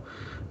just go,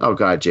 oh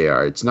God,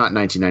 JR, it's not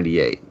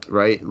 1998,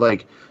 right?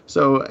 Like,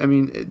 so,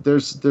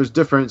 there's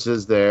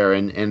differences there,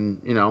 and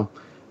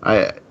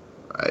I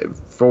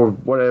for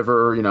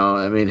whatever,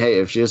 hey,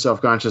 if she is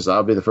self-conscious,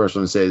 I'll be the first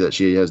one to say that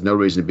she has no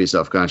reason to be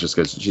self-conscious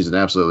because she's an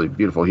absolutely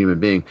beautiful human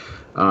being.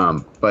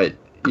 But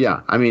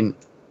yeah, I don't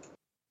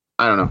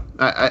know.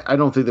 I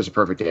don't think there's a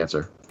perfect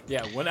answer.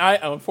 Yeah, when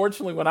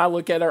I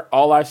look at her,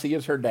 all I see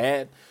is her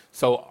dad.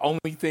 So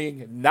only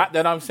thing, not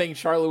that I'm saying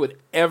Charlotte would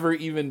ever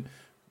even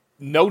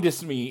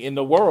notice me in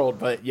the world,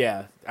 but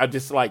yeah, I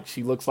just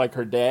she looks like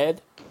her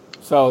dad.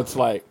 So it's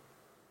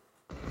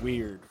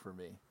weird for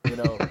me.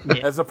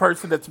 As a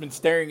person that's been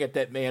staring at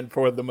that man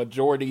for the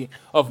majority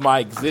of my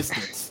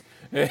existence,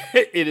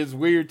 it is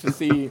weird to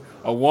see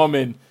a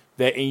woman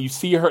and you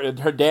see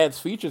her dad's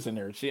features in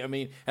her.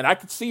 And I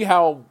could see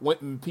how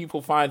when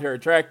people find her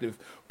attractive,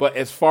 but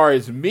as far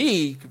as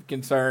me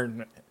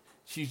concerned,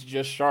 she's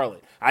just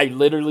Charlotte. I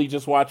literally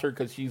just watch her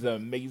because she's an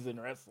amazing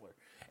wrestler,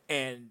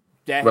 and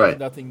that has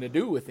nothing to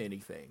do with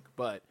anything.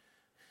 But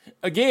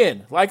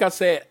again, like I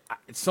said,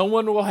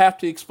 someone will have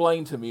to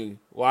explain to me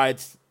why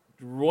it's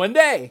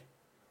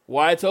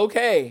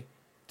okay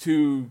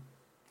to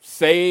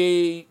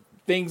say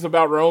things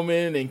about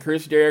Roman and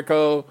Chris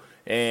Jericho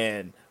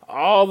and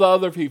all the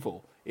other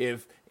people.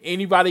 If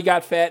anybody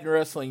got fat in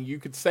wrestling, you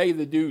could say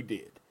the dude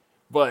did.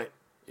 But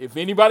if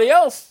anybody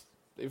else,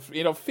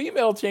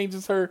 female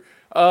changes her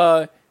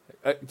look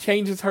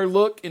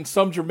in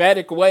some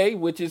dramatic way,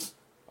 which is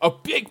a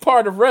big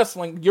part of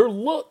wrestling. Your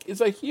look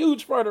is a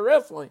huge part of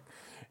wrestling.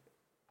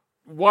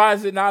 Why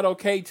is it not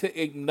okay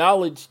to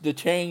acknowledge the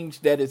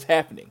change that is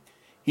happening?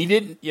 He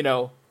didn't,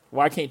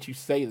 why can't you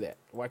say that?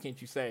 Why can't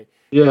you say,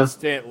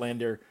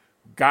 Statlander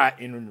got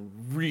in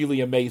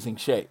really amazing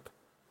shape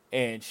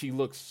and she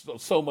looks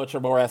so much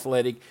more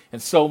athletic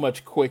and so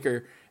much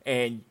quicker?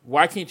 And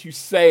why can't you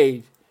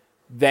say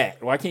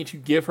that? Why can't you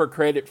give her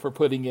credit for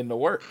putting in the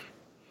work?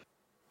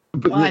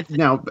 But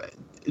now,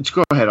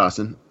 go ahead,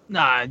 Austin.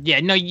 I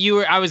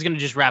was going to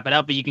just wrap it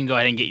up, but you can go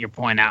ahead and get your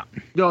point out.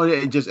 No,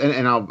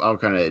 I'll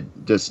kind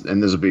of just,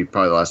 and this will be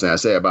probably the last thing I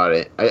say about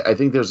it. I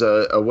think there's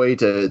a way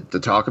to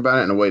talk about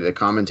it and a way to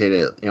commentate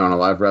it, on a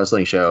live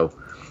wrestling show.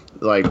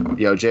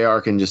 JR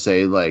can just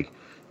say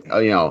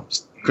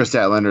Chris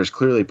Statlander has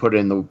clearly put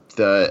in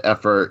the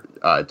effort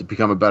to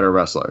become a better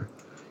wrestler.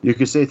 You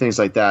could say things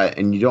like that,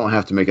 and you don't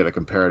have to make it a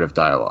comparative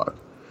dialogue,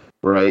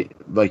 right?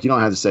 You don't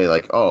have to say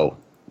oh,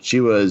 she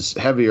was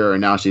heavier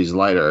and now she's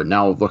lighter.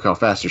 Now look how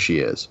faster she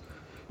is.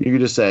 You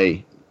could just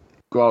say,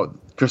 well,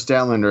 Chris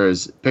Statlander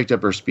has picked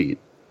up her speed,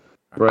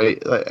 right?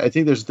 I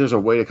think there's a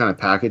way to kind of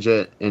package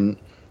it, and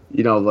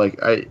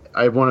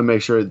I want to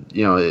make sure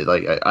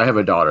I have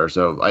a daughter,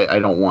 so I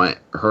don't want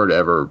her to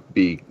ever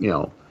be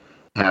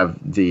have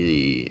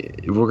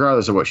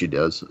regardless of what she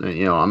does.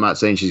 I'm not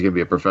saying she's gonna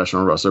be a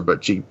professional wrestler,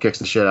 but she kicks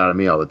the shit out of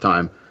me all the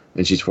time,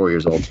 and she's 4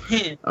 years old.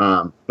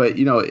 But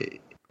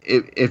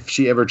if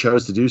she ever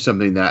chose to do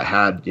something that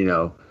had,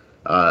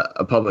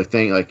 a public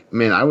thing, I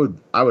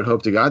would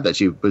hope to God that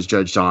she was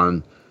judged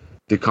on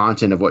the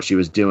content of what she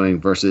was doing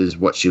versus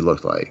what she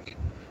looked like.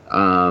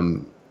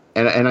 And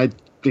I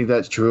think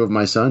that's true of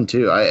my son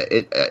too.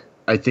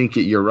 I think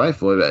you're right,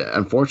 Floyd.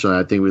 Unfortunately,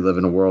 I think we live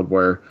in a world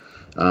where,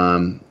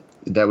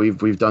 that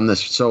we've done this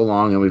so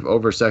long and we've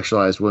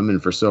over-sexualized women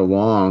for so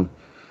long,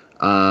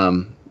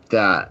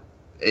 that,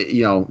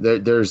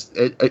 there's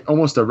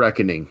almost a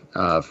reckoning,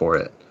 for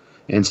it.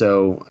 And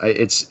so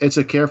it's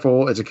a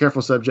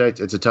careful subject.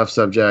 It's a tough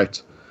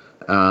subject.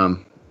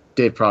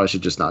 Dave probably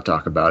should just not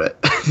talk about it.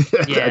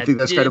 Yeah, I think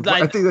that's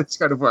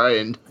kind of where I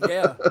end.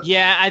 Yeah.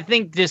 Yeah, I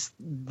think just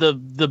the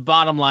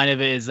bottom line of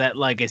it is that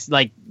it's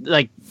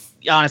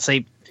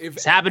honestly,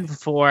 it's happened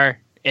before.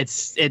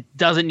 It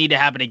doesn't need to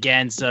happen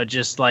again. So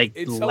just leave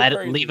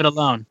it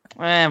alone.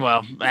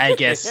 Well, I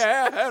guess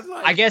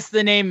I guess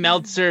the name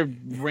Meltzer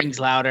rings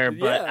louder,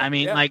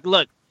 but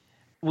look,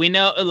 we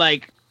know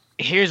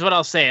here's what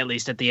I'll say, at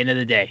least at the end of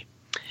the day.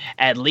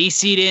 At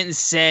least he didn't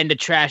send a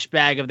trash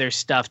bag of their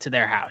stuff to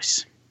their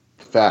house.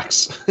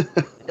 Facts.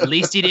 At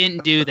least he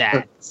didn't do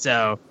that.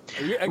 So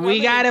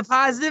we got a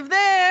positive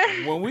there.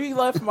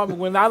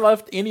 When I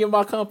left any of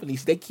my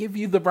companies, they give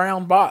you the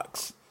brown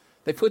box.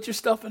 They put your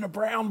stuff in a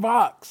brown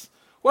box.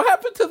 What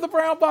happened to the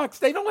brown box?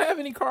 They don't have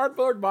any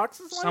cardboard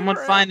boxes. Someone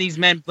find these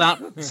men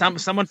brown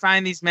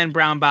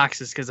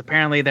boxes, because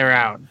apparently they're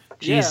out.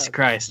 Jesus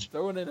Christ!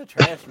 Throw it in a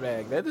trash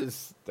bag.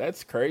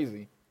 That's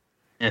crazy.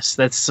 Yes,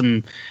 that's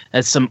some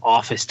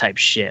Office type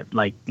shit.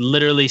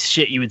 Literally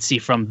shit you would see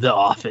from The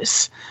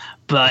Office.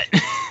 But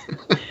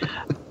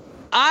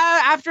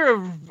after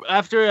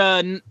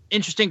an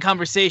interesting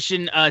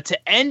conversation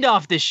to end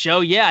off this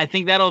show, I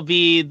think that'll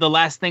be the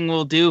last thing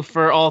we'll do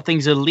for All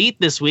Things Elite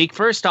this week.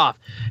 First off,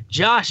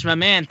 Josh, my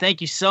man,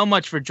 thank you so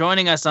much for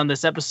joining us on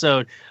this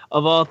episode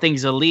of All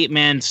Things Elite,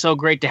 man. So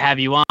great to have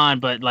you on,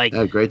 but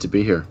great to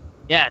be here.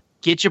 Yeah,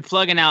 get your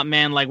plug-in out,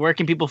 man. Where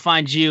can people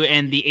find you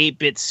and the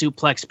 8-Bit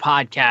Suplex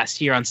podcast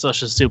here on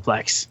Social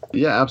Suplex?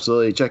 Yeah,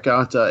 absolutely. Check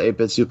out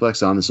 8-Bit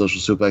Suplex on the Social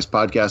Suplex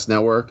Podcast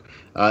Network.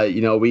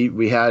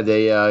 We had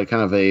a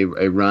kind of a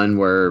run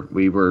where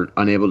we were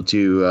unable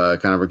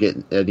to get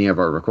any of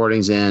our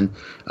recordings in.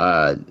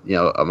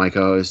 My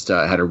co-host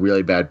had a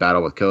really bad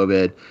battle with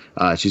COVID.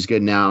 She's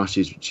good now.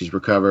 She's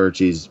recovered.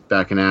 She's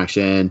back in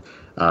action.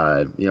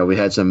 We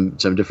had some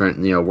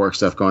different work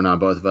stuff going on,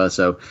 both of us.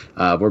 So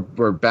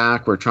we're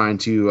back. We're trying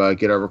to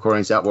get our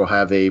recordings out. We'll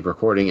have a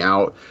recording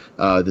out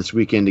this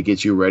weekend to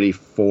get you ready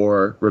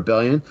for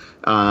Rebellion.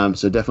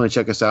 So definitely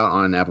check us out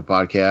on Apple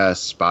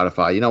Podcasts,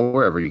 Spotify,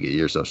 wherever you get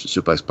your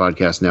Social Suplex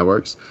Podcast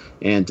networks,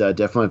 and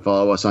definitely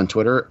follow us on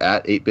Twitter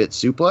at 8-Bit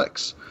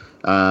Suplex.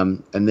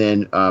 And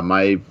then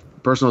my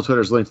personal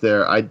Twitter is linked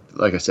there. I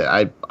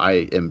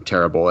am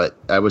terrible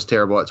I was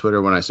terrible at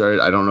Twitter when I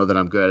started. I don't know that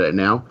I'm good at it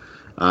now.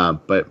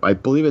 But I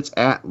believe it's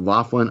at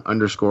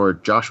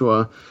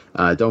Laughlin_Joshua.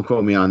 Don't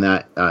quote me on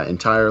that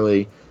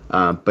entirely.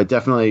 But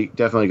definitely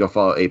go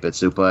follow 8-Bit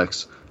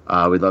Suplex.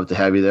 We'd love to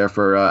have you there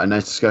for a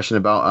nice discussion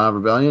about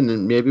Rebellion,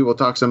 and maybe we'll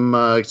talk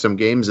some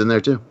games in there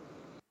too.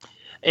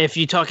 If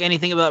you talk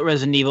anything about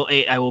Resident Evil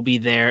 8, I will be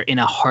there in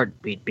a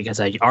heartbeat because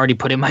I already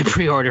put in my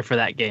pre-order for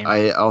that game.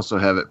 I also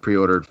have it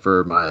pre-ordered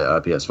for my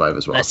PS5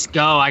 as well. Let's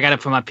go. I got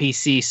it for my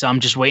PC, so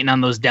I'm just waiting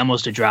on those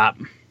demos to drop.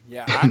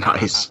 Yeah,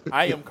 nice.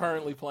 I am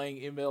currently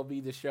playing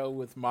MLB The Show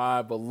with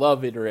my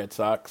beloved Red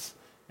Sox,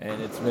 and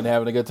it's been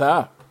having a good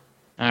time.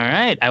 All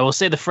right. I will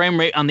say the frame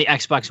rate on the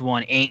Xbox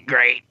One ain't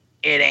great.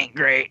 It ain't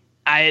great.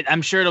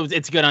 I'm sure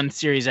it's good on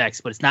Series X,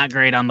 but it's not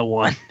great on the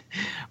One.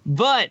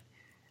 But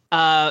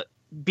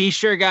be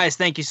sure, guys,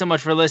 thank you so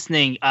much for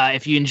listening.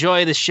 If you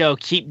enjoy the show,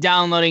 keep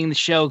downloading the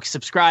show,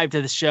 subscribe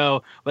to the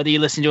show, whether you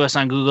listen to us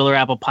on Google or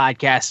Apple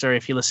Podcasts, or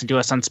if you listen to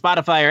us on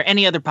Spotify or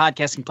any other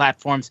podcasting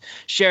platforms.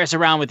 Share us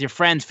around with your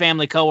friends,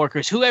 family,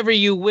 coworkers, whoever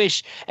you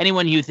wish,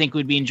 anyone you think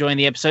would be enjoying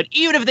the episode.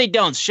 Even if they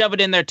don't, shove it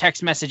in their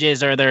text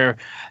messages or their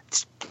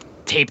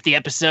tape the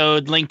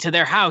episode link to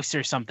their house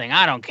or something.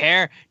 I don't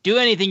care. Do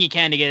anything you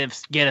can to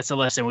get us a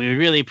listen. We would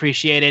really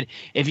appreciate it.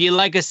 If you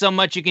like us so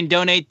much, you can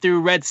donate through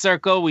Red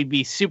Circle. We'd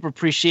be super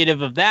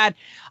appreciative of that.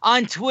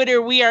 On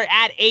Twitter, we are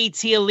at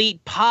AT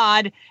Elite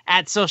Pod.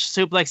 At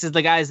Social Suplex is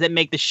the guys that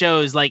make the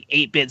shows like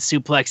 8-Bit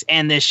Suplex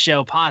and this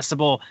show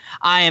possible.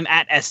 I am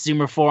at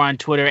SZoomer4 on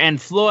Twitter, and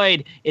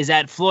Floyd is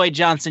at Floyd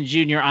Johnson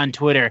Jr. on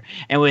Twitter.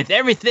 And with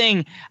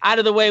everything out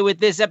of the way with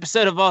this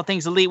episode of All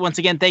Things Elite, once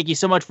again, thank you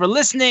so much for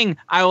listening.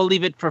 I will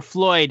leave it for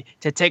Floyd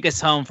to take us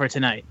home for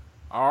tonight.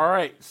 All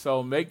right,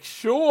 so make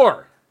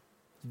sure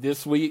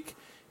this week,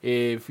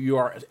 if you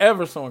are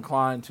ever so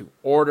inclined to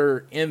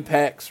order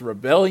Impact's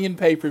Rebellion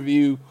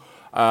pay-per-view,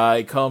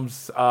 it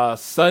comes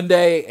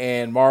Sunday,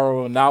 and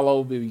Mauro Ranallo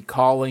will be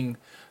calling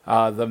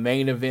the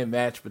main event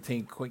match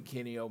between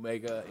Kenny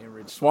Omega and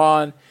Rich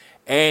Swann.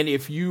 And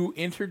if you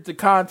entered the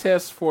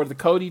contest for the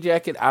Cody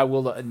jacket, I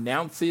will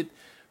announce it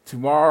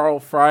tomorrow,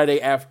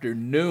 Friday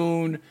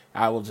afternoon.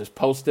 I will just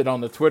post it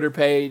on the Twitter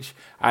page.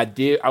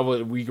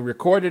 We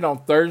recorded on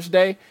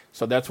Thursday,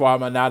 so that's why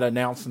I'm not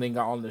announcing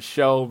on the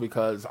show,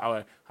 because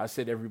I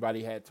said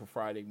everybody had till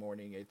Friday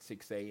morning at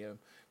 6 a.m.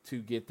 to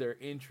get their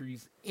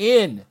entries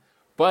in.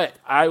 But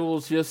I will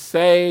just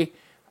say,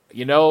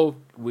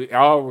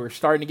 we're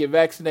starting to get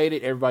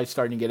vaccinated. Everybody's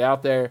starting to get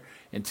out there.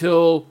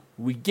 Until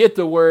we get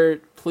the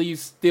word,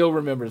 please still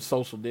remember to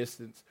social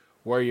distance,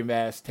 wear your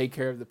mask, take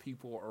care of the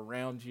people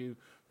around you,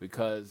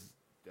 because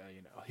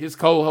his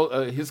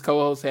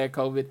co-host had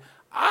COVID.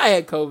 I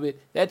had COVID.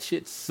 That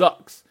shit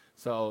sucks.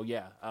 So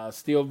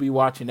still be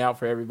watching out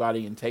for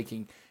everybody and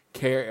taking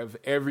care of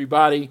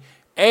everybody.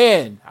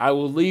 And I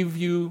will leave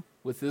you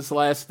with this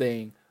last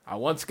thing. I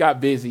once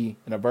got busy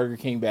in a Burger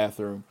King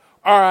bathroom.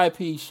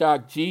 R.I.P.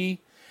 Shock G.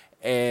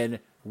 And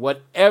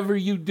whatever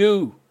you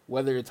do,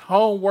 whether it's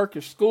home, work,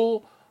 or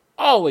school,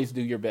 always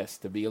do your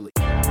best to be elite.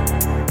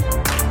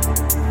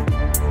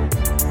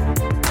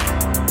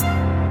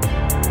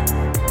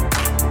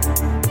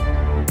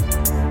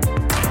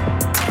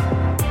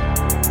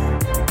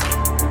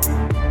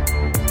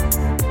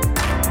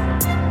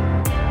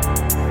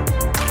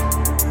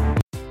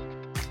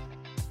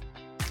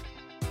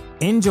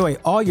 Enjoy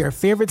all your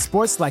favorite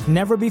sports like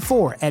never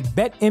before at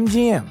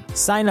BetMGM.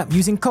 Sign up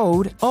using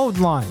code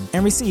OLDLINE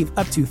and receive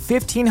up to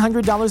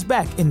 $1,500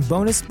 back in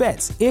bonus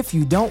bets if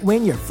you don't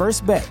win your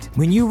first bet.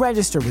 When you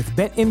register with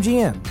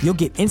BetMGM, you'll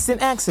get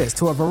instant access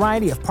to a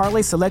variety of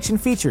parlay selection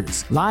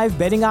features, live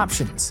betting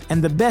options,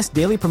 and the best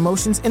daily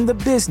promotions in the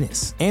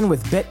business. And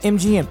with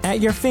BetMGM at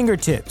your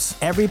fingertips,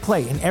 every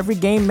play and every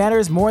game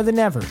matters more than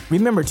ever.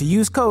 Remember to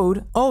use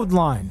code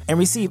OLDLINE and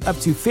receive up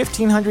to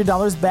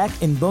 $1,500 back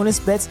in bonus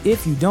bets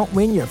if you don't don't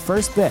win your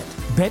first bet.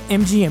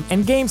 BetMGM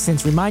and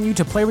GameSense remind you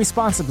to play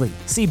responsibly.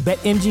 See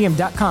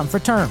BetMGM.com for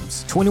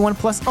terms. 21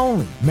 plus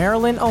only.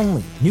 Maryland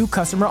only. New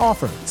customer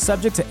offer.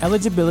 Subject to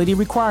eligibility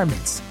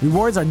requirements.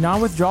 Rewards are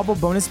non-withdrawable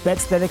bonus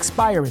bets that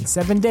expire in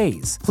 7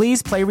 days.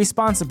 Please play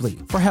responsibly.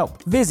 For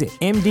help, visit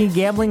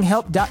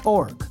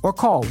mdgamblinghelp.org or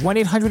call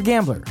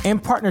 1-800-GAMBLER in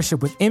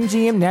partnership with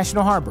MGM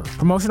National Harbor.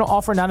 Promotional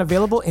offer not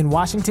available in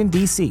Washington,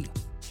 D.C.